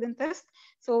streptavidin test.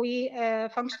 So we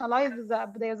functionalized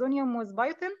the diazonium with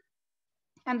biotin.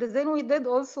 And then we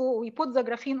put the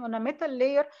graphene on a metal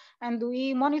layer, and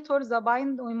we monitored the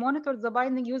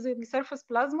binding using surface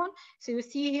plasmon. So you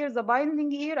see here the binding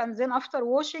here, and then after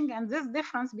washing, and this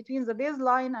difference between the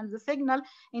baseline and the signal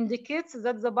indicates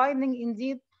that the binding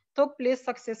indeed took place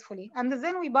successfully. And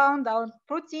then we bound our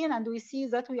protein, and we see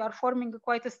that we are forming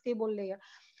quite a stable layer.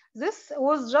 This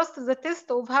was just the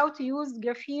test of how to use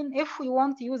graphene if we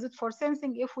want to use it for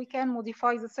sensing, if we can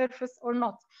modify the surface or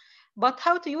not. But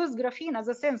how to use graphene as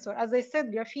a sensor? As I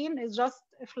said, graphene is just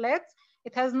flat.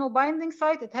 It has no binding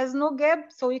site. It has no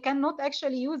gap, so you cannot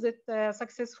actually use it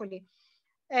successfully.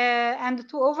 And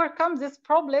to overcome this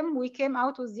problem, we came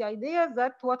out with the idea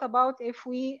that what about if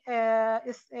we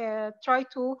try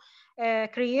to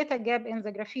create a gap in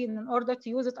the graphene in order to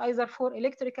use it either for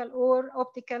electrical or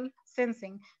optical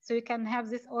sensing, so you can have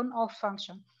this on-off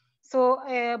function. So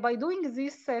by doing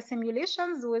these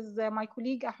simulations with my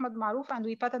colleague Ahmed Marouf, and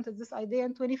we patented this idea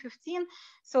in 2015.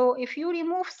 So if you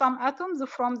remove some atoms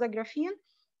from the graphene,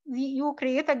 you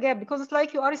create a gap, because it's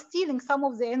like you are stealing some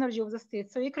of the energy of the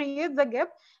state. So you create the gap,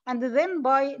 and then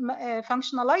by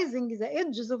functionalizing the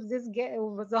edges of this gap,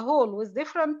 of the hole with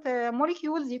different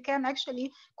molecules, you can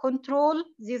actually control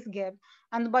this gap.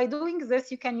 And by doing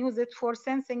this, you can use it for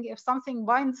sensing if something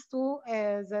binds to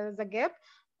the gap.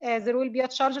 There will be a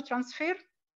charge transfer,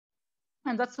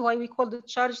 and that's why we call the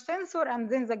charge sensor, and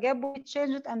then the gap will be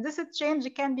changed, and this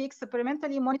change can be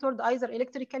experimentally monitored either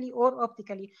electrically or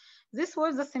optically. This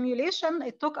was the simulation.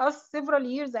 It took us several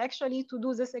years actually to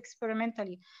do this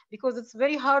experimentally, because it's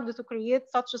very hard to create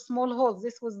such a small holes.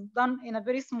 This was done in a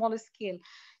very small scale.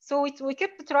 So we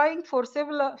kept trying for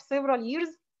several years.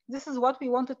 This is what we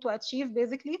wanted to achieve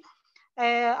basically.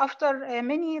 After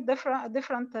many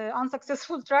different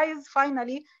unsuccessful tries,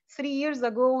 finally 3 years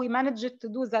ago we managed to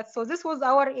do that. So this was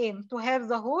our aim, to have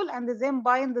the hole and then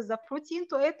bind the protein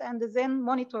to it and then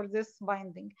monitor this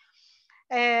binding.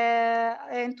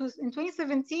 In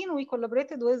 2017 we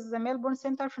collaborated with the Melbourne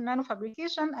Center for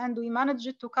Nanofabrication, and we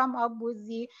managed to come up with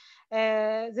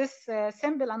this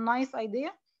simple and nice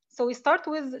idea. So we start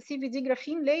with CVD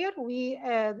graphene layer. We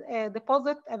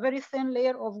deposit a very thin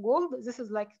layer of gold. This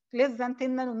is like less than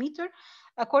 10 nanometer.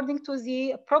 According to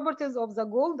the properties of the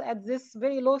gold at this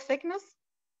very low thickness,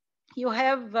 you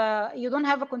don't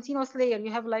have a continuous layer, you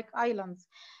have like islands.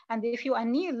 And if you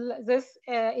anneal this,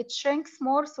 it shrinks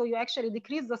more, so you actually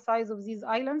decrease the size of these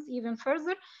islands even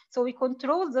further. So we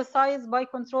control the size by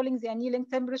controlling the annealing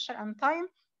temperature and time,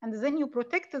 and then you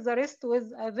protect the rest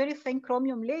with a very thin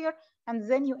chromium layer, and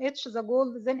then you etch the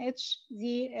gold, then etch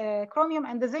the chromium,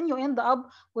 and then you end up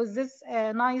with this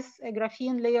nice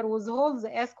graphene layer with holes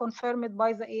as confirmed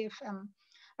by the AFM.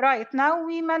 Right, now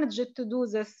we managed to do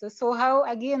this. So how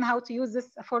to use this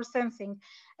for sensing?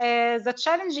 The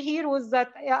challenge here was that,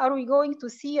 are we going to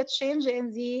see a change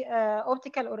in the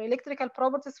optical or electrical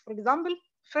properties, for example?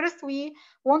 First, we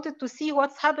wanted to see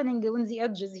what's happening on the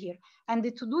edges here. And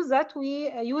to do that,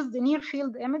 we used the near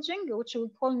field imaging, which we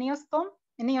call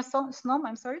NeoSNOM,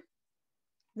 I'm sorry.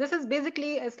 This is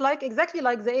basically, it's like exactly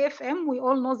like the AFM. We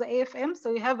all know the AFM.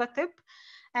 So you have a tip,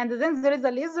 and then there is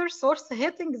a laser source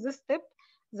hitting this tip.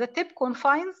 The tip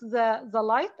confines the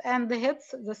light and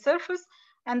hits the surface,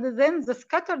 and then the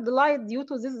scattered light, due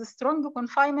to this strong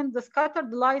confinement, the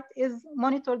scattered light is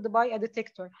monitored by a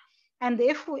detector. And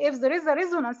if there is a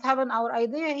resonance happen, our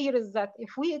idea here is that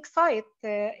if we excite,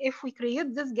 if we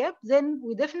create this gap, then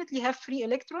we definitely have free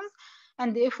electrons.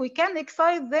 And if we can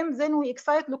excite them, then we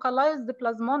excite localized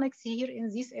plasmonics here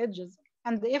in these edges.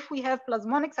 And if we have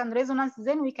plasmonics and resonance,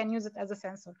 then we can use it as a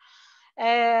sensor.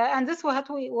 And this is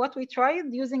what we tried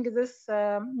using this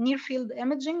near field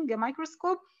imaging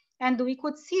microscope. And we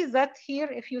could see that here,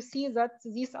 if you see that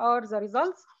these are the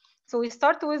results. So we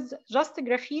start with just a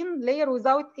graphene layer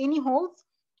without any holes,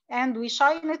 and we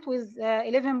shine it with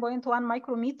 11.1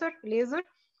 micrometer laser.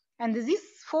 And these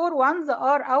 4 ones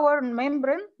are our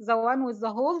membrane, the one with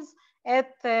the holes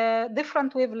at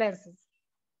different wavelengths.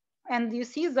 And you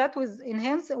see that with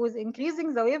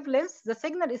increasing the wavelength, the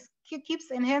signal keeps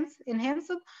enhanced,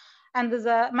 and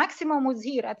the maximum was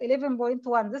here at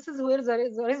 11.1. This is where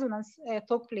the resonance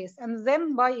took place. And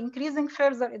then by increasing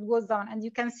further, it goes down. And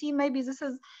you can see, maybe this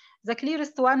is the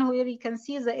clearest one, where you can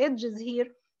see the edges here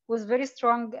with very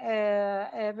strong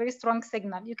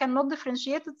signal. You cannot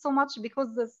differentiate it so much because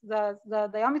the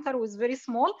diameter was very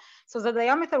small. So the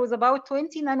diameter was about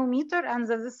 20 nanometer, and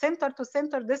the center to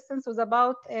center distance was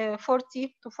about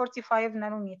 40 to 45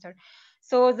 nanometer.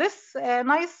 So this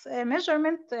nice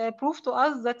measurement proved to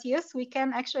us that yes, we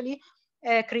can actually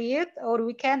create, or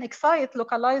we can excite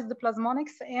localized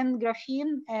plasmonics in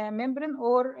graphene membrane,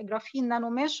 or graphene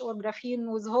nanomesh, or graphene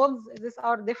with holes. These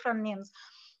are different names.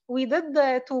 We did,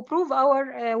 to prove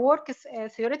our work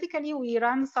theoretically, we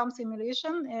ran some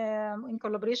simulation in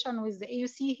collaboration with the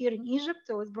AUC here in Egypt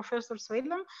with Professor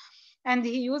Swedlin, and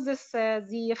he uses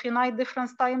the finite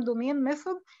difference time domain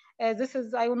method. This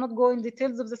is, I will not go in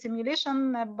details of the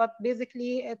simulation, but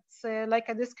basically it's like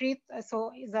a discrete,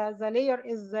 so the layer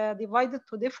is divided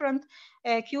to different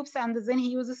cubes, and then he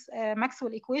uses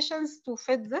Maxwell equations to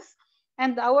fit this.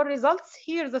 And our results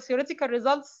here, the theoretical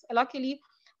results, luckily,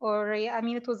 or I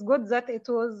mean, it was good that it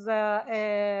was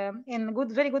in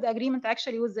very good agreement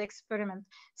actually with the experiment.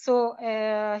 So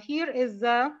here is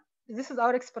this is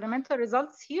our experimental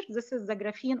results here. This is the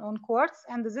graphene on quartz,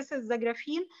 and this is the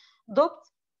graphene doped,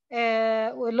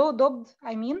 low doped,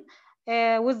 I mean,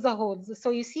 with the holes. So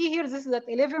you see here, this is at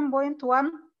 11.1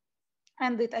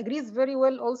 And it agrees very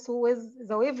well also with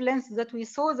the wavelengths that we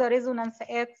saw the resonance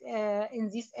at in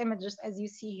these images, as you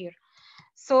see here.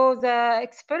 So the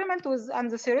experiment was,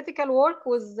 and the theoretical work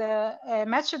was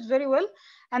matched very well.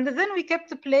 And then we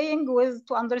kept playing with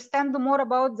to understand more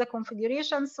about the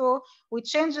configuration. So we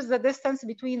changed the distance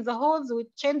between the holes, we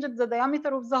changed the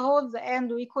diameter of the holes,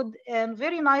 and we could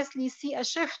very nicely see a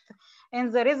shift in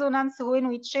the resonance when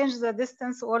we change the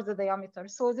distance or the diameter.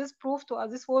 So this proved to us,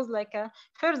 this was like a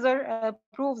further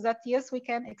proof that yes, we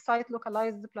can excite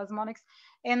localized plasmonics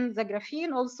in the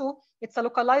graphene. Also, it's a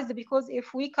localized because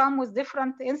if we come with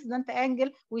different incident angle,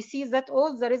 we see that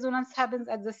all the resonance happens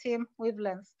at the same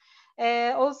wavelength.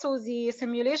 Also, the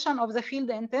simulation of the field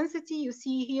intensity, you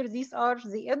see here, these are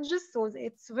the edges. So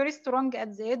it's very strong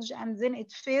at the edge and then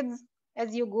it fades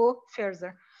as you go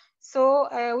further. So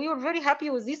we were very happy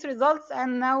with these results.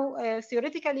 And now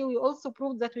theoretically, we also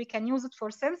proved that we can use it for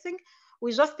sensing.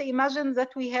 We just imagine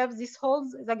that we have these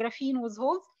holes, the graphene with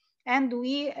holes, and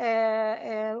we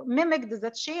mimicked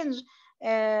the change,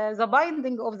 the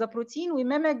binding of the protein. We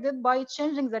mimicked it by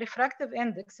changing the refractive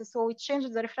index. So we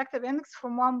changed the refractive index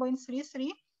from 1.33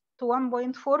 to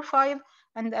 1.45.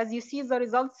 And as you see the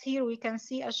results here, we can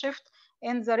see a shift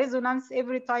in the resonance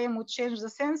every time we change the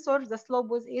sensor. The slope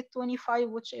was 825,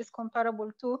 which is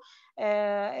comparable to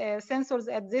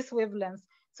sensors at this wavelength.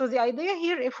 So the idea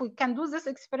here, if we can do this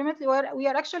experimentally, we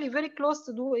are actually very close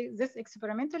to do this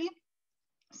experimentally.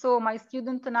 So my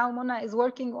student now, Mona, is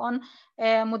working on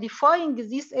modifying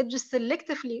these edges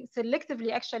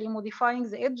selectively actually modifying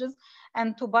the edges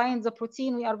and to bind the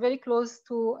protein. We are very close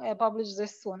to publish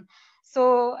this soon.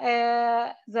 So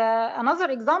another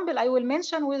example I will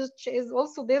mention, which is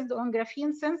also based on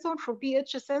graphene sensor for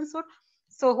pH sensor.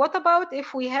 So what about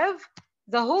if we have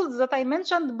the holes that I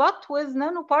mentioned, but with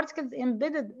nanoparticles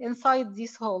embedded inside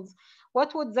these holes?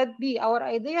 What would that be? Our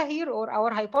idea here, or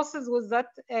our hypothesis, was that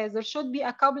there should be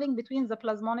a coupling between the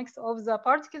plasmonics of the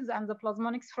particles and the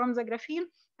plasmonics from the graphene,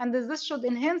 and this should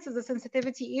enhance the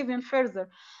sensitivity even further.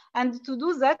 And to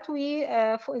do that, we,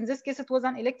 in this case, it was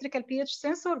an electrical pH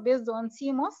sensor based on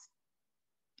CMOS,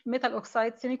 metal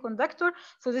oxide semiconductor.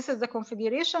 So this is the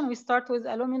configuration. We start with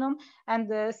aluminum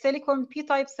and silicon,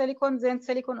 p-type silicon, then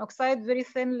silicon oxide, very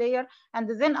thin layer, and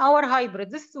then our hybrid.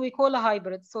 This we call a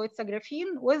hybrid. So it's a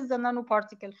graphene with the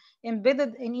nanoparticle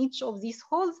embedded in each of these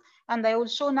holes. And I will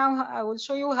show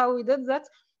you how we did that.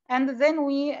 And then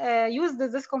we used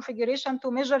this configuration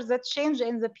to measure the change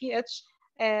in the pH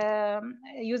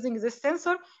using this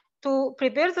sensor. To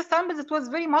prepare the samples, it was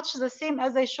very much the same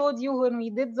as I showed you when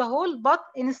we did the hole, but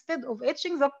instead of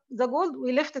etching the gold,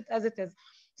 we left it as it is.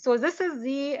 So this is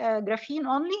the graphene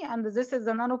only, and this is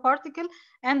the nanoparticle,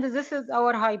 and this is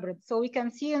our hybrid. So we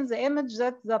can see in the image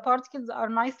that the particles are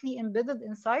nicely embedded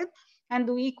inside, and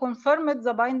we confirmed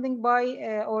the binding by,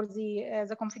 or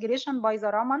the configuration by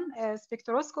the Raman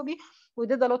spectroscopy. We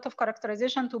did a lot of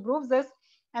characterization to prove this.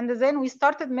 And then we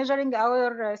started measuring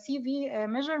our CV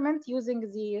measurement using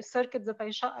the circuit that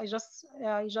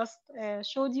I just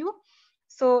showed you.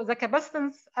 So the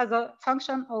capacitance as a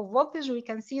function of voltage, we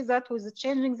can see that with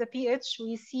changing the pH,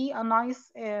 we see a nice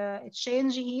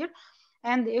change here.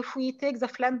 And if we take the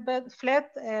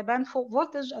flat band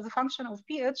voltage as a function of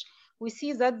pH, we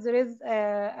see that there is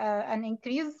an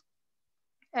increase.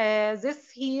 This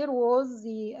here was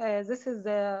this is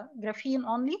the graphene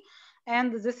only,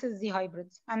 and this is the hybrid.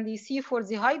 And you see for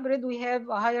the hybrid, we have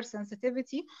a higher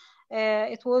sensitivity.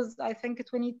 It was, I think,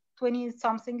 20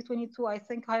 something, 22, I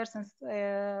think, higher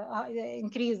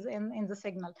increase in the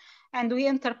signal. And we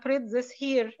interpret this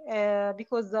here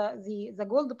because the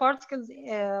gold particles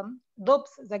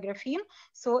dopes the graphene,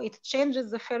 so it changes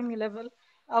the Fermi level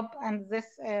up, and this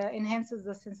enhances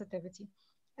the sensitivity.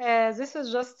 This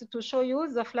is just to show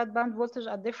you the flat band voltage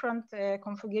at different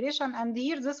configuration. And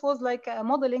here, this was like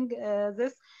modeling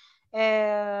this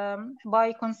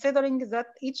by considering that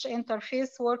each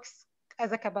interface works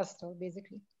as a capacitor,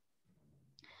 basically.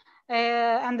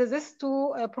 And this to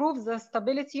prove the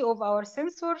stability of our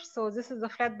sensor. So this is the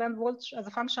flat band voltage as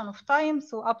a function of time.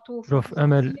 So up to. Prof.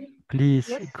 Amal,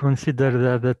 please consider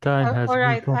that the time has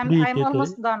been completed. I'm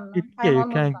almost done. You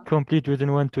can complete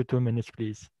within 1 to 2 minutes,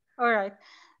 please. All right.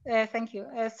 Thank you.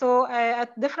 So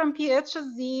at different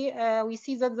pHs, we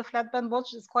see that the flat band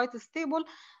voltage is quite stable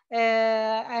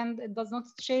and it does not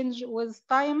change with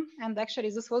time. And actually,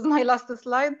 this was my last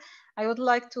slide. I would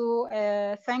like to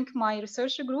thank my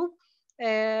research group.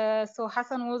 So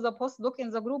Hassan was a postdoc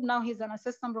in the group. Now he's an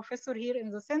assistant professor here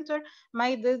in the center.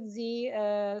 Mai did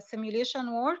the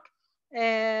simulation work.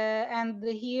 And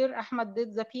here Ahmed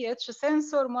did the pH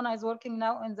sensor. Mona is working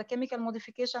now on the chemical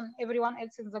modification. Everyone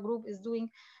else in the group is doing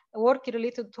work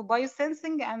related to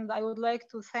biosensing. And I would like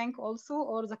to thank also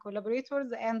all the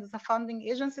collaborators and the funding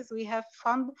agencies. We have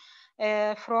fund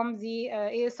from the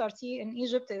ASRT in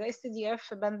Egypt, the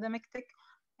STDF, Pandemic Tech,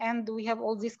 and we have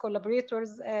all these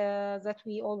collaborators that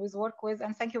we always work with.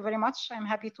 And thank you very much. I'm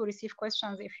happy to receive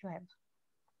questions if you have.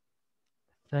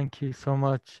 Thank you so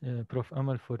much, Prof.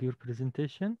 Amal, for your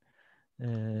presentation.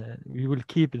 We will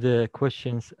keep the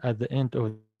questions at the end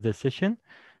of the session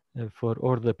for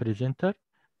all the presenter.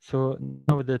 So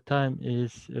now the time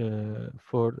is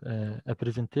for a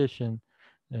presentation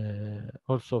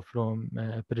also from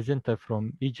a presenter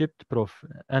from Egypt, Prof.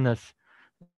 Anas,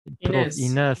 Prof.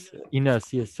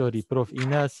 Inas, yes, sorry, Prof.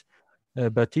 Inas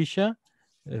Batisha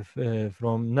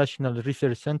from National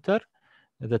Research Center.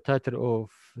 The title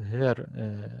of her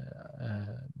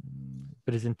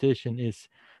presentation is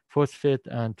Phosphate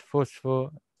and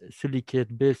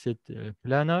Phosphosilicate-based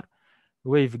planar,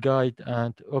 waveguide,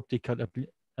 and optical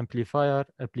amplifier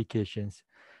applications.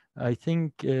 I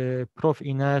think Prof.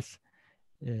 Inas,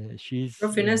 she's...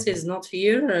 Prof. Inas is not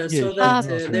here, yeah, so that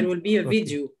not there will be a okay.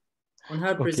 video on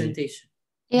her presentation.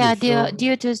 Yeah, Yes,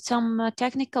 due to some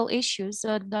technical issues,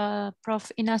 the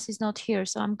Prof. Inas is not here,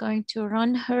 so I'm going to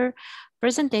run her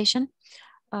presentation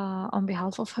on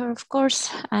behalf of her, of course,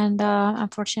 and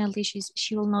unfortunately,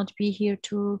 she will not be here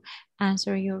to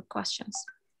answer your questions.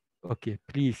 Okay,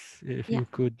 please, if you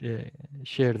could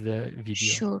share the video.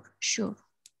 Sure, sure.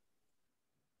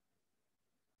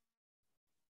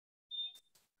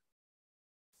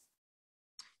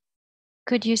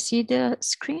 Could you see the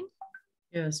screen?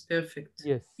 Yes, perfect.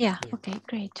 Yes. Yeah, okay,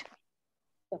 great.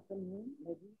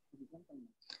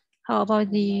 How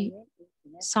about the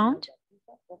sound?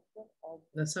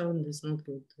 The sound is not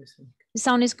good, I think. The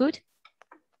sound is good?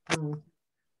 No.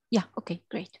 Yeah, okay,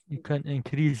 great. You can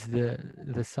increase the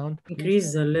sound, please.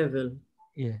 Increase the level.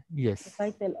 Yeah, yes. The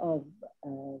title of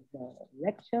the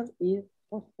lecture is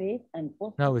Phosphate and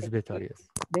Now it's better, yes.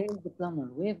 Based planar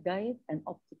waveguide and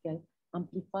optical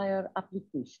amplifier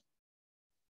application.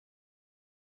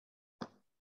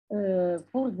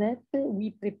 For that,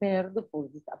 we prepared for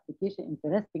this application,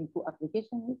 interesting two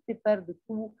applications, we prepared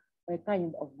two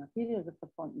kind of materials. The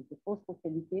first one is the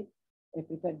phosphosilicate,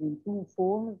 prepared in two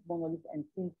forms, monolith and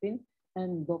thin film,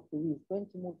 and docked with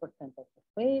 20 mole % of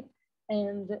phosphate,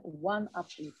 and 1 up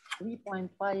to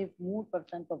 3.5 mole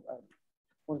 % of earth.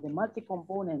 For the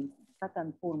multi-component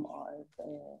second form of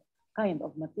kind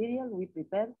of material, we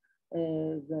prepared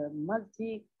the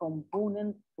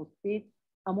multi-component phosphate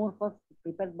amorphous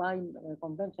prepared by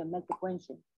conventional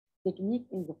multi-quenching technique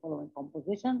in the following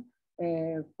composition: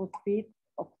 phosphate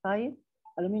oxide,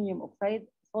 aluminum oxide,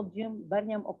 sodium,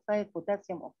 barium oxide,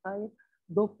 potassium oxide,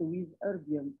 doped with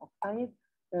erbium oxide.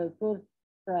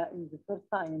 In the first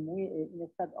time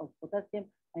instead of potassium,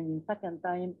 and in second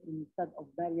time instead of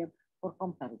barium for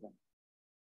comparison.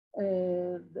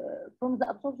 From the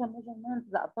absorption measurement,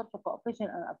 the absorption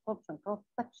coefficient and absorption cross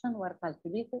section were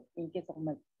calculated in case of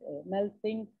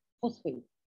melting phosphate.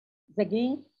 The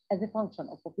gain as a function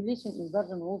of population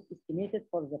inversion was estimated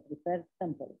for the prepared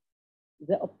sample.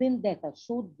 The obtained data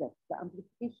showed that the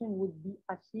amplification would be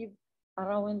achieved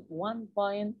around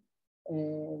 1.5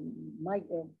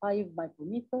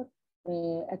 micrometer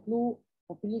at low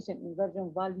population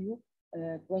inversion value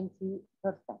 20%.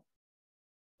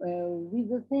 With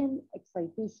the same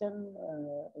excitation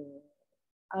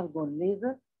argon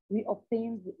laser, we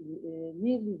obtained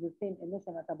nearly the same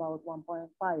emission at about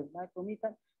 1.5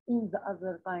 micrometer in the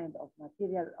other kind of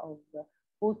material of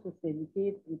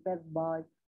phosphosilicate prepared by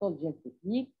Sol-Gel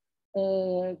technique.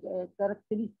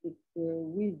 Characteristics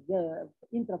with the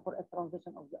intra-4S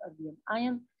transition of the erbium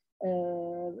ion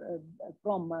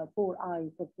from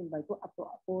 4I13/2 up to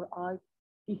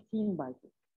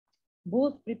 4I15/2.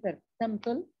 Both prepared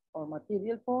sample or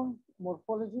material form,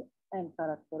 morphology, and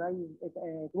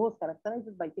it was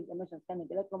characterized by field emission scanning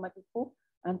electron microscope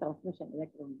and transmission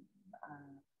electron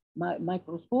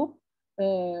microscope.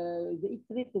 The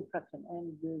X-ray diffraction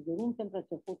and the room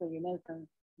temperature photoluminescence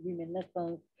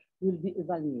will be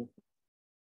evaluated.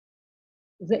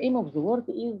 The aim of the work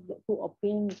is to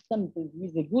obtain samples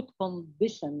with a good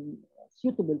condition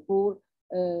suitable for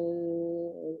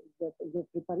the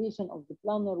preparation of the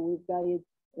planar waveguide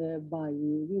by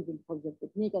using project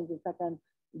technique, and the second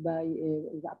by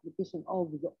the application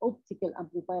of the optical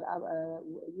amplifier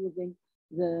using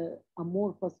the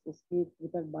amorphous phosphate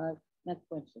prepared by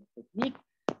multi-quenching technique.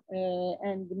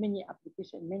 And many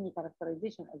application, many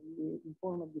characterization, as we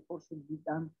informed before, should be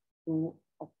done to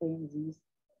obtain these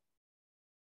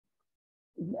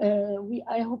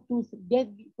I hope to give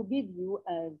you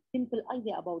a simple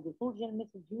idea about the social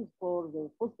method used for the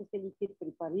phosphosilicate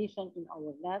preparation in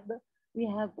our lab. We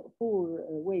have four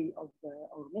way of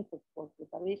or methods for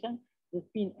preparation: the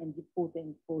spin and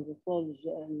depotent for the sol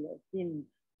thin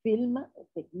film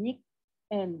technique,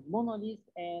 and monolith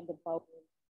and the power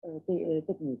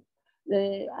technique.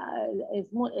 A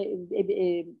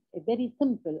very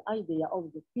simple idea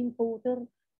of the spin coater,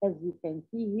 as you can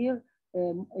see here,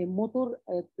 a motor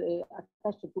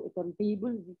attached to a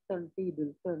turntable. This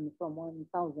turntable turns from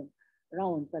 1,000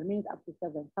 rounds per minute up to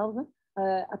 7,000.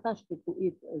 Attached to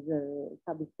it the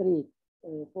substrate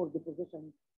for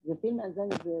deposition the film, and then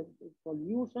the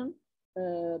solution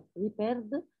prepared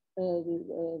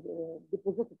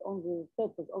deposited on the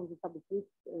surface of the substrate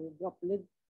droplet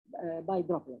by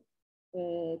droplet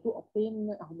to obtain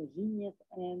homogeneous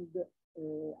and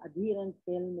adherent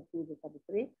film to the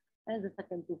substrate. And the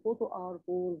second two photos are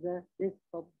for the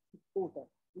desktop coater.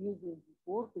 We use this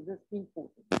for the spin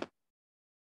coater.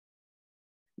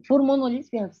 For monolith,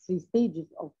 we have three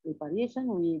stages of preparation.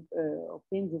 We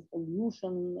obtain the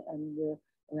solution, and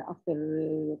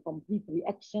after complete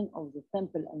reaction of the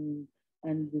sample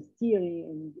and the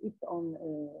steering it on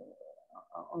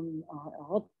a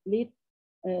hot plate,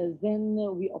 then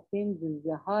we obtain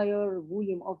the higher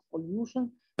volume of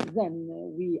solution. Then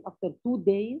we, after 2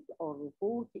 days or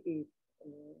 48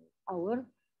 hours,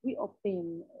 we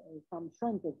obtain some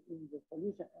shrinkage in the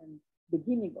solution, and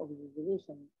beginning of the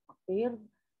duration appeared,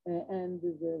 and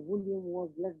the volume was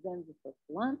less than the first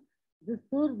one. The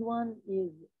third one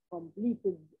is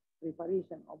completed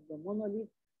preparation of the monolith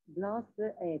glass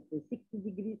at 60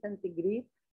 degrees centigrade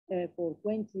for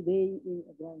 20 days in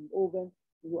a drying oven,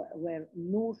 where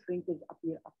no shrinkage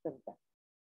appear after that.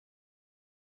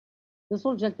 The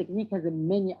sol gel technique has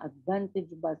many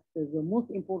advantages, but the most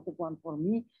important one for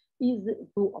me is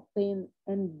to obtain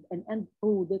an end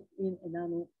product in a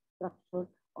nano structure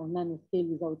or nanoscale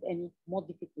without any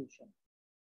modification.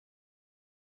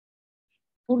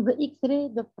 For the X-ray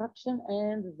diffraction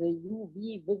and the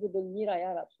UV visible near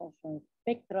IR absorption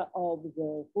spectra of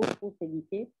the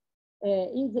phosphosilicate,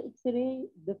 in the X-ray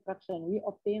diffraction, we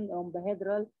obtain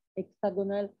rhombohedral,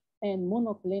 hexagonal, and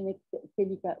monoclinic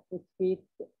silica phosphate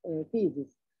phases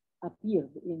appeared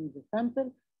in the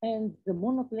sample, and the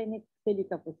monoclinic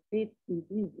silica phosphate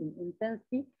increased in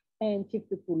intensity and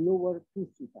shifted to lower 2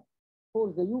 theta.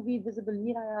 For the UV visible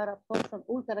near IR absorption,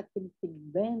 all characteristic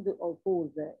band for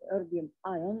the erbium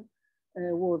ion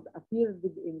was appeared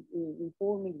in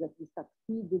informing that we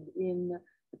succeeded in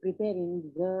preparing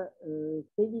the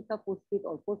silica phosphate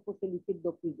or phosphosilicate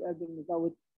doped with erbium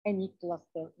without any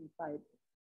cluster inside it.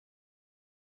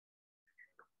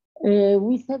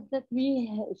 We said that we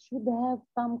should have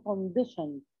some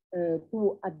conditions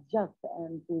to adjust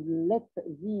and to let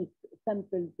these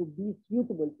samples to be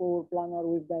suitable for planar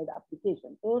waveguide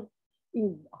application. First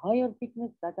is higher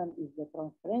thickness. Second is the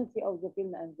transparency of the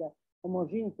film and the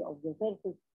homogeneity of the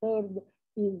surface. Third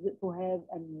is to have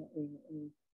an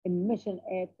emission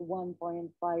at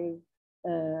 1.5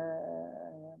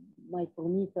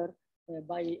 micrometer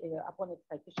by upon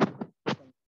excitation.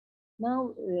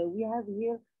 Now we have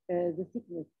here the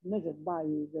thickness measured by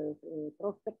the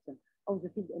cross section of the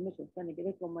field emission scanning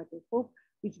electron microscope,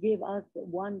 which gave us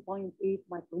 1.8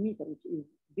 micrometer, which is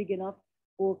big enough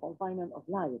for confinement of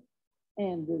light.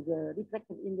 And the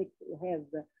refractive index has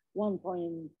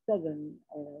 1.7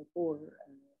 for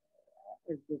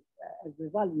as the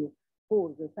value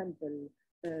for the sample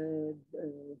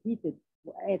heated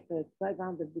at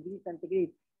 500 degrees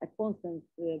centigrade at constant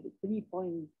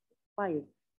 3.5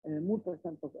 mole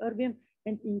percent of erbium,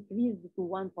 and increased to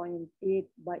 1.8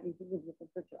 by increasing the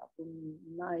temperature up to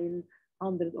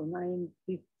 900 or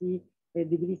 950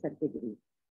 degrees centigrade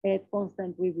at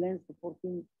constant wavelength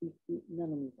 1450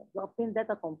 nanometers. The obtained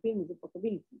data confirms the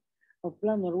possibility of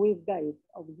planar waveguides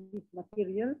of this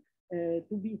material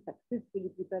to be successfully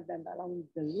prepared and allowing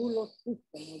the low-loss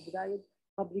system of guide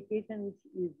fabrication, which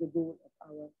is the goal of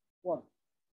our work.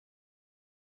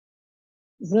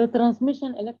 The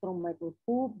transmission electron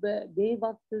microscope gave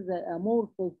us the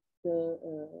amorphous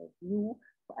view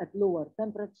at lower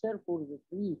temperature for the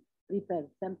three prepared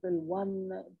sample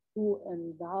 1,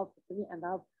 2.5,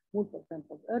 3.5 mole percent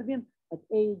of erbium at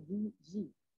ADG.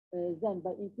 Then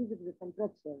by increasing the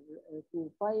temperature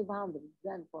to 500,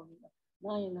 then from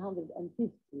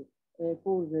 950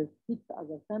 for the 6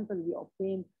 other samples, we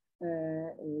obtain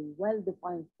a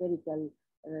well-defined spherical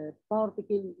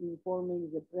particle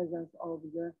informing the presence of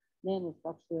the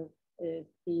nanostructure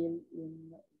scale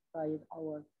inside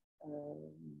our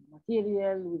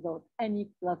material without any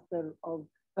cluster of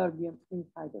erbium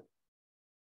inside it.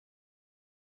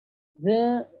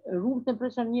 The room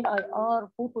temperature near IR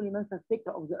photoluminescence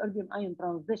spectra of the erbium ion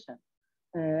transition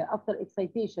after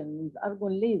excitation with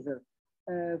argon laser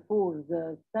for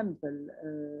the sample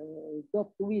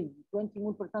doped with 20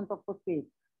 mole% of phosphate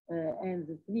and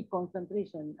the 3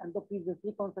 concentration and doped with the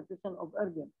 3 concentration of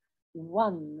erbium,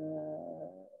 one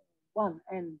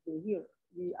and here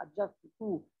we adjust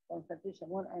to concentration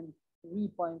 1 and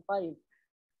 3.5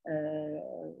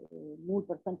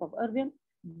 mole% of erbium,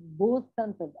 both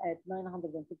centered at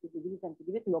 950 degrees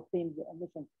centigrade. We obtained the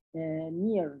emission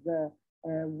near the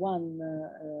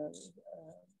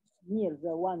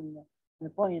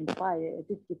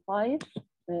 1.55.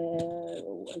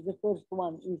 The first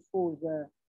one is for the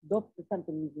doped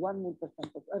sample with 1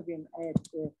 mole% of erbium at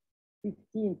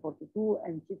 1542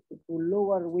 and shifted to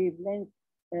lower wavelength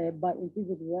by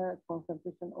increasing the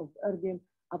concentration of erbium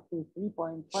up to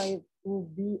 3.5 to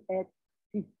be at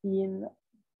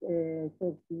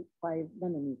 1535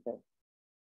 nanometers.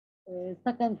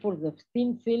 Second, for the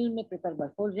thin film prepared by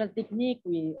Sol-Gel technique,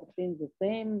 we obtained the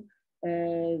same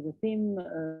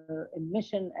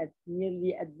emission at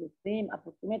nearly at the same,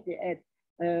 approximately at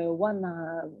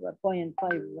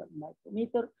 1.5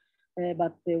 micrometer,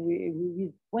 but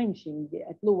with quenching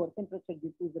at lower temperature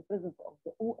due to the presence of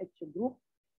the OH group,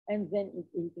 and then it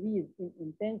increased in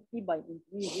intensity by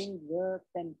increasing the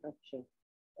temperature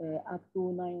up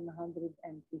to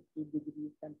 950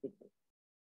 degrees centigrade.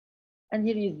 And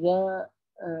here is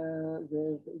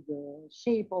the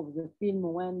shape of the film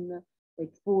when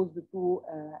exposed to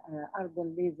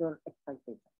argon laser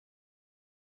excitation.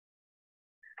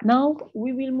 Now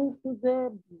we will move to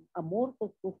the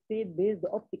amorphous phosphate-based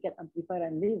optical amplifier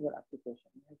and laser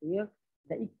application. Here,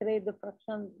 the X-ray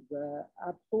diffraction, the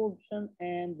absorption,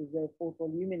 and the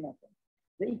photoluminescence.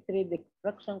 The X-ray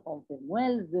diffraction confirms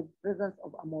well the presence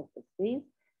of amorphous phase.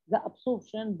 The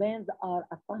absorption bands are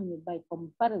assigned by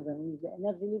comparison with the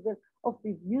energy level of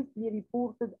previously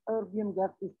reported erbium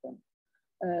gas system.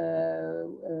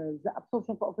 The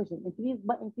absorption coefficient increased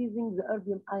by increasing the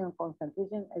erbium ion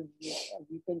concentration, as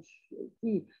you can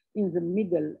see in the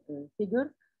middle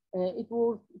figure. It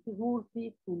is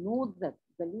worthy to note that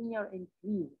the linear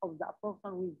increase of the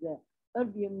absorption with the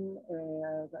erbium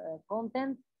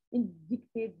content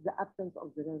indicates the absence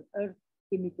of the rare earth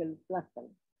chemical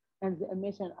clustering, and the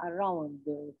emission around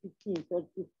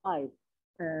 1535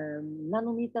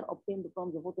 nanometer obtained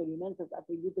from the photoluminescence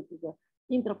attributed to the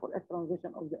intra-4S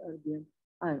transition of the erbium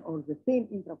ion, or the same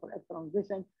intra-4S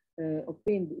transition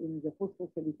obtained in the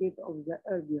phosphosilicate of the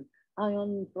erbium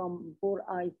ion from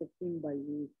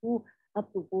 4I15/2 up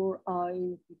to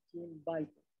 4I15/2.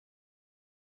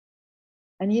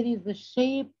 And here is the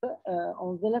shape.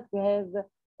 On the left, we have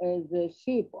the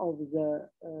shape of the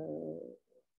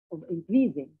of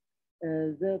increasing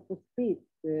the phosphate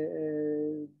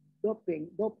doped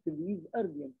with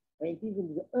erbium by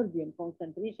increasing the erbium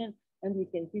concentration, and we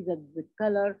can see that the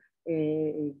color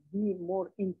be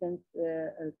more intense,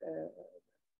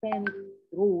 faint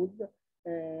rose,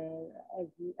 as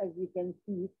we can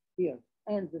see here.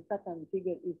 And the second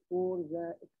figure is for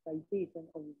the excitation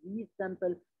of these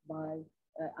samples by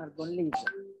argon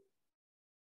laser.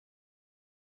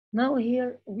 Now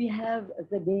here we have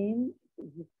the gain.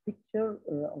 This picture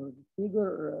or the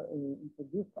figure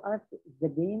introduced to us the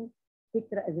gain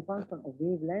spectra as a function of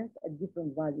wavelength at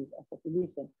different values of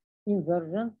population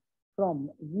inversion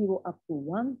from 0 up to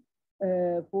 1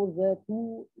 for the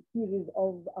 2 series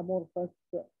of amorphous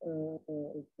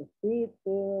phosphate.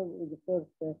 The first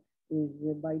is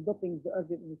by doping the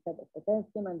erbium instead of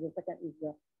potassium, and the second is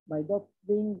by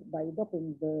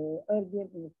doping the erbium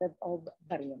instead of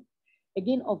barium.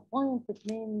 Again, of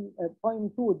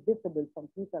 0.2 decibel from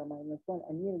theta -1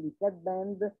 and nearly flat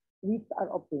band widths are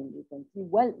obtained. You can see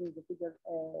well in the figure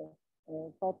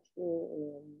such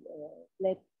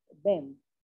flat band.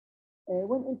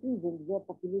 When increasing the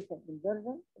population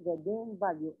inversion, the gain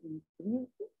value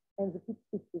increased and the peak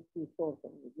shifted to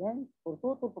shorter again for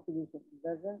total population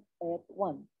inversion at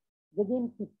 1. The gain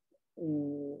peak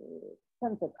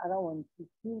centered around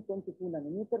 1522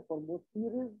 nanometer for both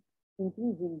series.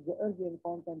 Increasing the erbium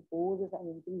content causes an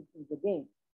increase in the gain.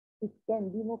 It can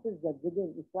be noticed that the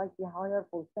gain is slightly higher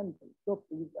for samples doped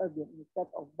with erbium instead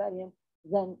of barium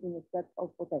than instead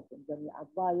of potassium. Then we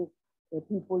advise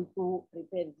people to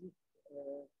prepare this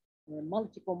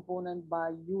multi-component by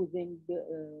using the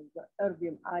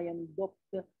erbium ion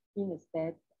doped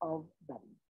instead of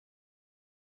barium.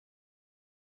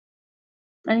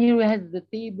 And here we have the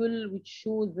table which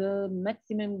shows the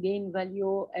maximum gain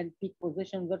value and peak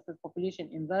position versus population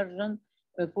inversion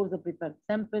for the prepared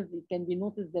samples. It can be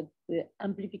noticed that the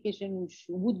amplification which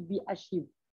would be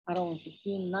achieved around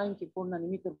 1594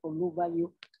 nanometer for low value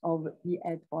of P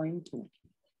at 0.2.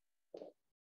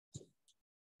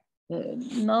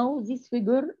 Now this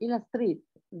figure illustrates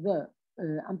the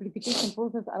amplification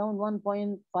process around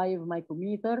 1.5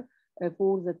 micrometer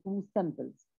for the two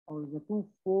samples, or the two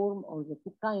form, or the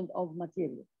two kind of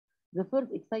material. The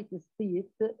first excited state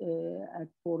at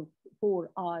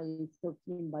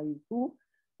 4I13/2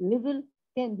 level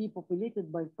can be populated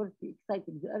by first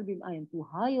exciting the erbium ion to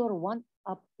higher one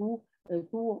up to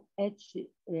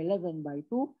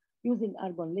 2H11/2 using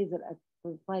argon laser at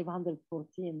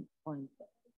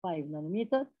 514.5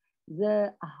 nanometer.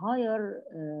 The higher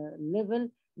level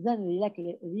then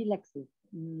relaxes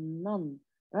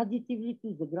non-radiatively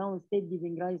to the ground state,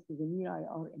 giving rise to the near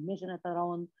IR emission at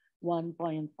around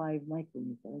 1.5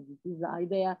 micrometers. This is the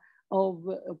idea of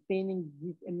obtaining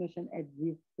this emission at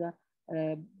this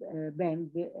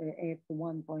band at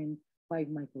 1.5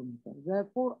 micrometers. The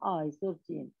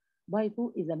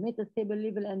 4I13/2 is a metastable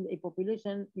level, and a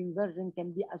population inversion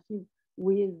can be achieved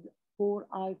with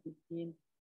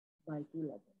 4I15/2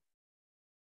 level.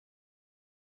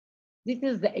 This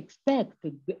is the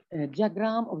expected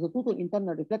diagram of the total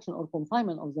internal reflection or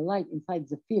confinement of the light inside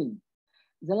the film.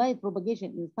 The light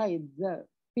propagation inside the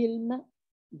film,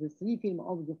 the three film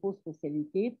of the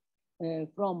phosphosilicate,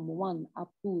 from 1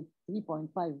 up to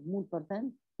 3.5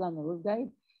 mol/10 planar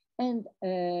waveguide, and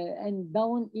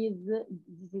down is this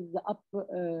is the up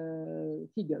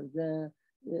figure, the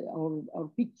or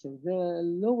picture. The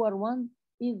lower one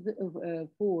is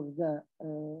for the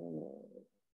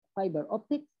fiber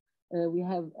optics. We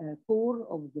have a core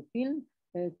of the film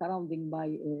surrounding by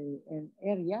an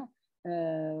area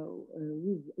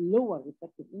with lower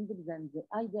refractive index, and the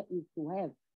idea is to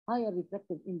have higher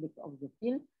refractive index of the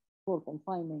film for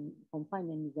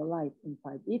confining the light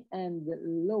inside it, and the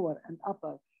lower and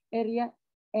upper area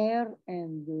air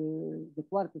and the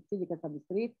quartz silica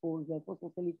substrate for the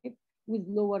phosphosilicate with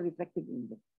lower refractive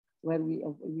index, where we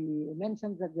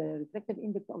mentioned that the refractive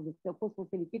index of the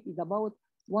phosphosilicate is about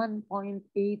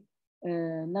 1.8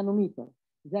 nanometer.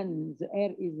 Then the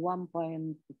air is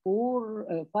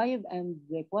 1.45, and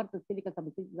the quartz silica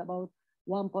substrate is about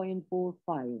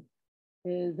 1.45.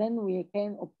 Then we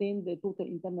can obtain the total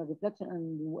internal reflection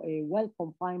and a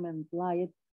well-confinement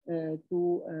light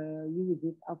to use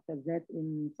it after that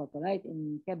in satellite,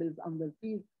 in cables under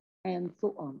seas, and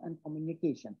so on, and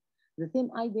communication. The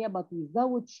same idea, but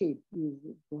without shape, is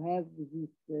to have this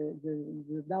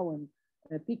the down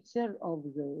picture of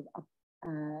the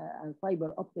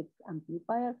fiber optics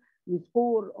amplifier with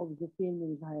core of the film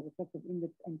with higher refractive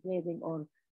index and cladding or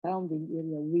surrounding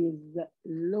area with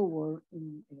lower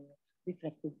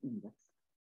refractive index,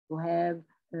 to have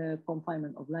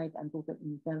confinement of light and total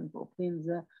internal, to obtain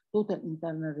the total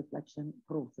internal reflection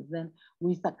process. Then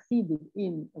we succeeded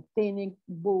in obtaining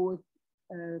both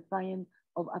kind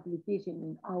of application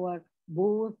in our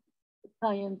both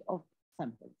kind of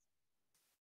samples.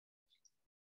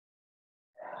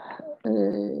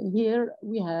 Here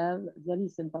we have the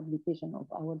recent publication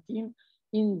of our team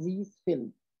in this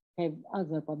field. Have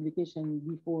other publication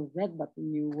before that, but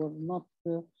we were not.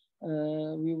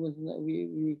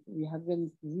 We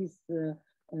haven't these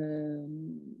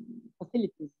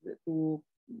facilities to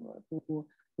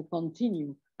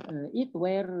continue it,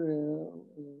 where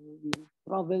we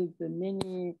traveled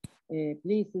many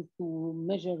places to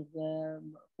measure the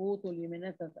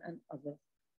photoluminescence and other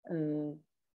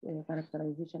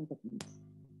characterization techniques.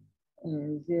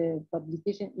 The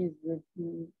publication is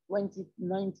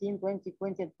 2019,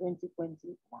 2020, and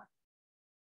 2021.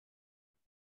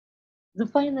 The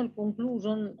final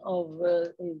conclusion of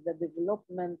is the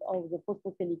development of the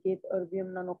phosphosilicate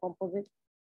erbium nanocomposite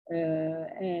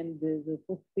and the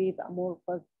phosphate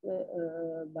amorphous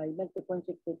by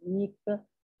multi-quenching technique,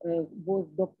 both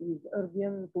doped with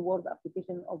erbium toward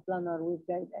application of planar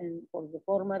waveguide and for the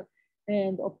former,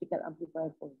 and optical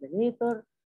amplifier for the later.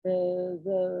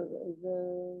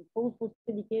 The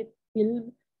phosphosilicate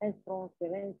film has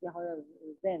transparency higher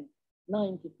than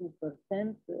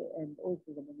 92%, and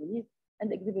also the monolith,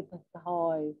 and exhibits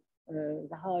high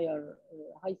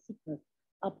thickness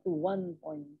up to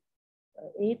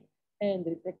 1.8, and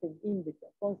refractive index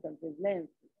of constant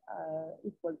wavelength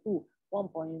equal to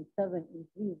 1.7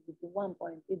 increased to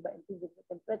 1.8 by increasing the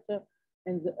temperature,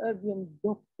 and the erbium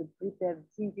doped prepared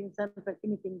sinking sample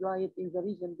emitting light in the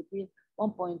region between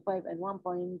 1.5 and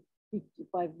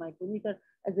 1.55 micrometer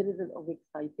as a result of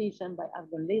excitation by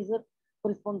argon laser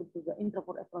corresponding to the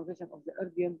intra-4F transition of the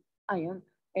erbium ion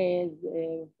as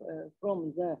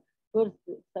from the first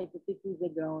excited state to the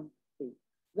ground state.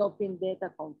 The obtained data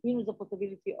confirms the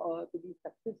possibility to be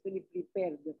successfully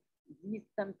prepared this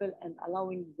sample and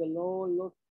allowing the low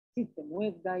loss system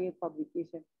waveguide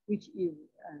publication, which is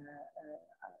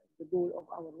the goal of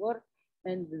our work.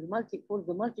 And for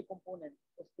the multi-component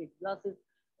phosphate glasses,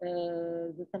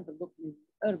 the sample book is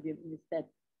erbium instead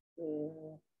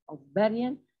of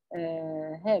barium,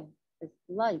 have a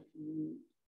slightly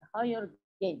higher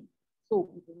gain. So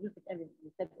introducing erbium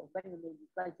instead of barium may be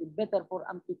slightly better for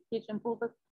amplification process,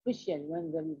 especially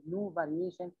when there is no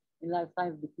variation in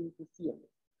lifetime between two series.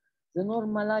 The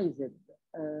normalized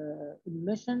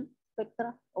emission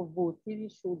spectra of both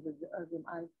series shows that the erbium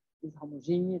eye is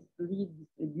homogeneously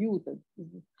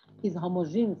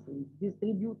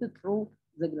distributed through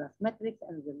the glass matrix,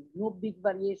 and there is no big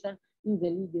variation in the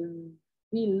leading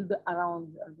field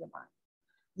around the erbium eye.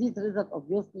 This result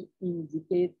obviously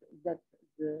indicates that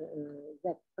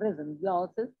that present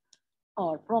glasses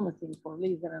are promising for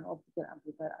laser and optical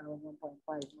amplifier around 1.5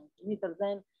 micrometers.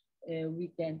 Then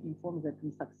we can inform that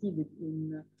we succeeded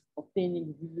in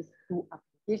obtaining these two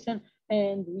applications,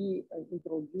 and we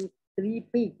introduced 3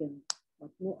 patents,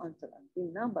 but no answer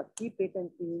until now, but 3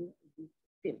 patents in this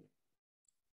field.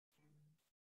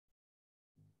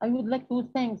 I would like to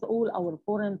thank all our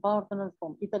foreign partners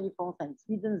from Italy, France, and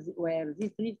Sweden, where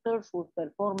this research was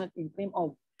performed in frame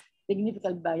of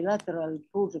significant bilateral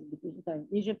project between Italy and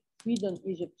Egypt, Sweden,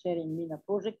 Egypt sharing MENA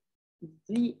project,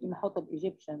 3 Imhotep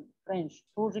Egyptian French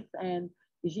projects, and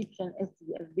Egyptian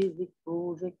STF basic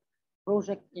project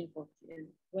in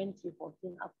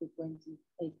 2014 up to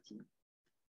 2018.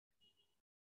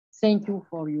 Thank you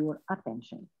for your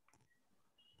attention.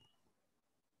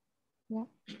 Yeah,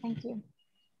 thank you.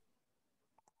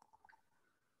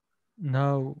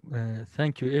 Now,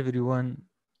 thank you everyone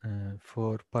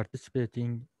for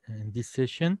participating in this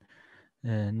session.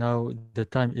 Now the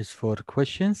time is for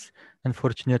questions.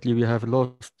 Unfortunately, we have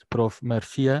lost Prof.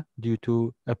 Marcia due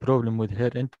to a problem with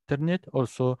her internet.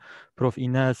 Also, Prof.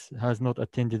 Inas has not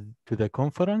attended to the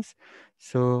conference,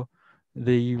 so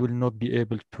they will not be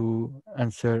able to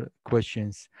answer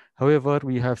questions. However,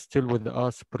 we have still with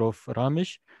us Prof.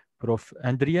 Ramesh, Prof.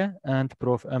 Andrea, and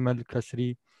Prof. Amal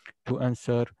Kasri to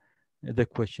answer the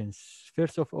questions.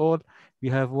 First of all, we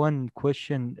have one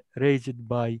question raised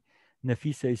by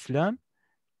Nafisa Islam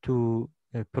to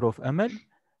Prof. Amal.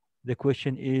 The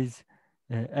question is,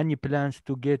 any plans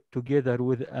to get together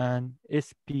with an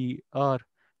SPR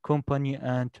company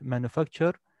and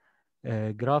manufacture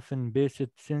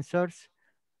graphene-based sensors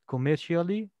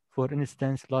commercially? For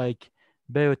instance, like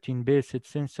biotin-based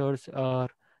sensors are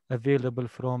available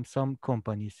from some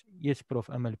companies. Yes, Prof.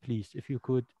 Amal, please, if you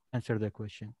could answer the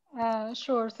question.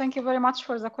 Sure. Thank you very much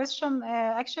for the question.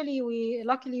 Actually,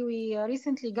 luckily we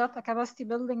recently got a capacity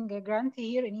building grant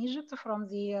here in Egypt from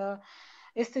the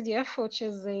STDF, which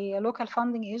is a local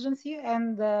funding agency.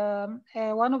 And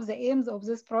one of the aims of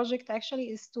this project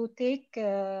actually is to take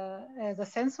the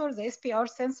sensor, the SPR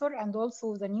sensor, and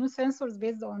also the new sensors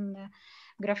based on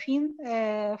graphene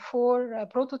for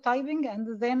prototyping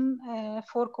and then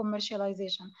for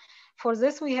commercialization. For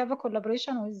this, we have a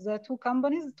collaboration with 2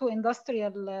 companies, 2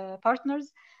 industrial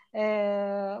partners.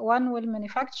 One will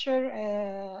manufacture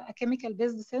a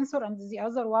chemical-based sensor, and the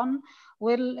other one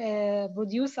will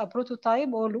produce a prototype,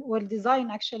 or will design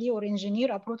actually or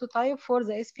engineer a prototype for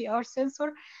the SPR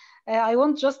sensor. I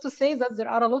want just to say that there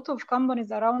are a lot of companies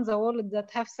around the world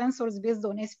that have sensors based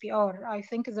on SPR. I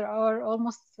think there are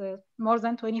almost more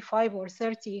than 25 or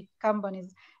 30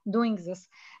 companies doing this.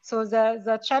 So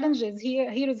the challenge is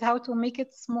here is how to make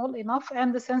it small enough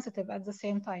and sensitive at the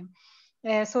same time.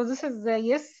 So this is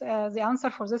yes, the answer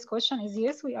for this question is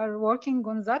yes, we are working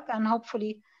on that, and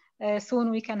hopefully soon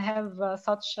we can have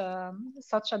such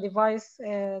a device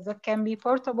that can be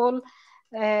portable,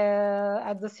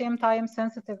 at the same time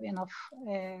sensitive enough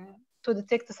to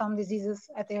detect some diseases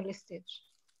at early stage.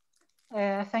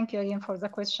 Thank you again for the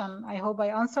question. I hope I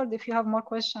answered. If you have more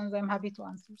questions, I'm happy to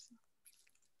answer.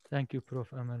 Thank you,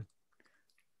 Prof. Amal.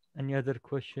 Any other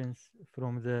questions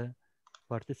from the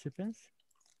participants?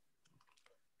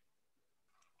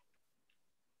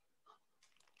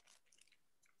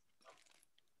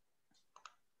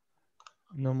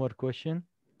 No more question?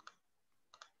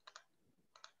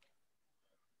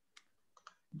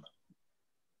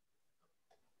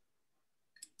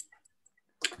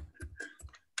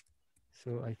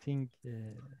 So I think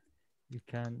we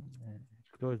can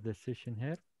close the session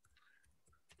here.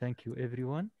 Thank you,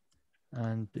 everyone.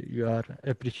 And you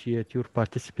appreciate your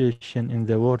participation in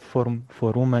the World Forum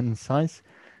for Women in Science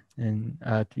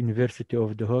at University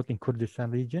of Duhok in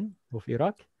Kurdistan region of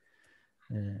Iraq.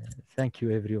 Thank you,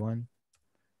 everyone.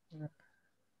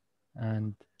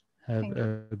 And have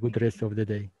a good rest of the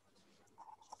day.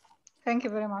 Thank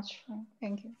you very much.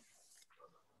 Thank you.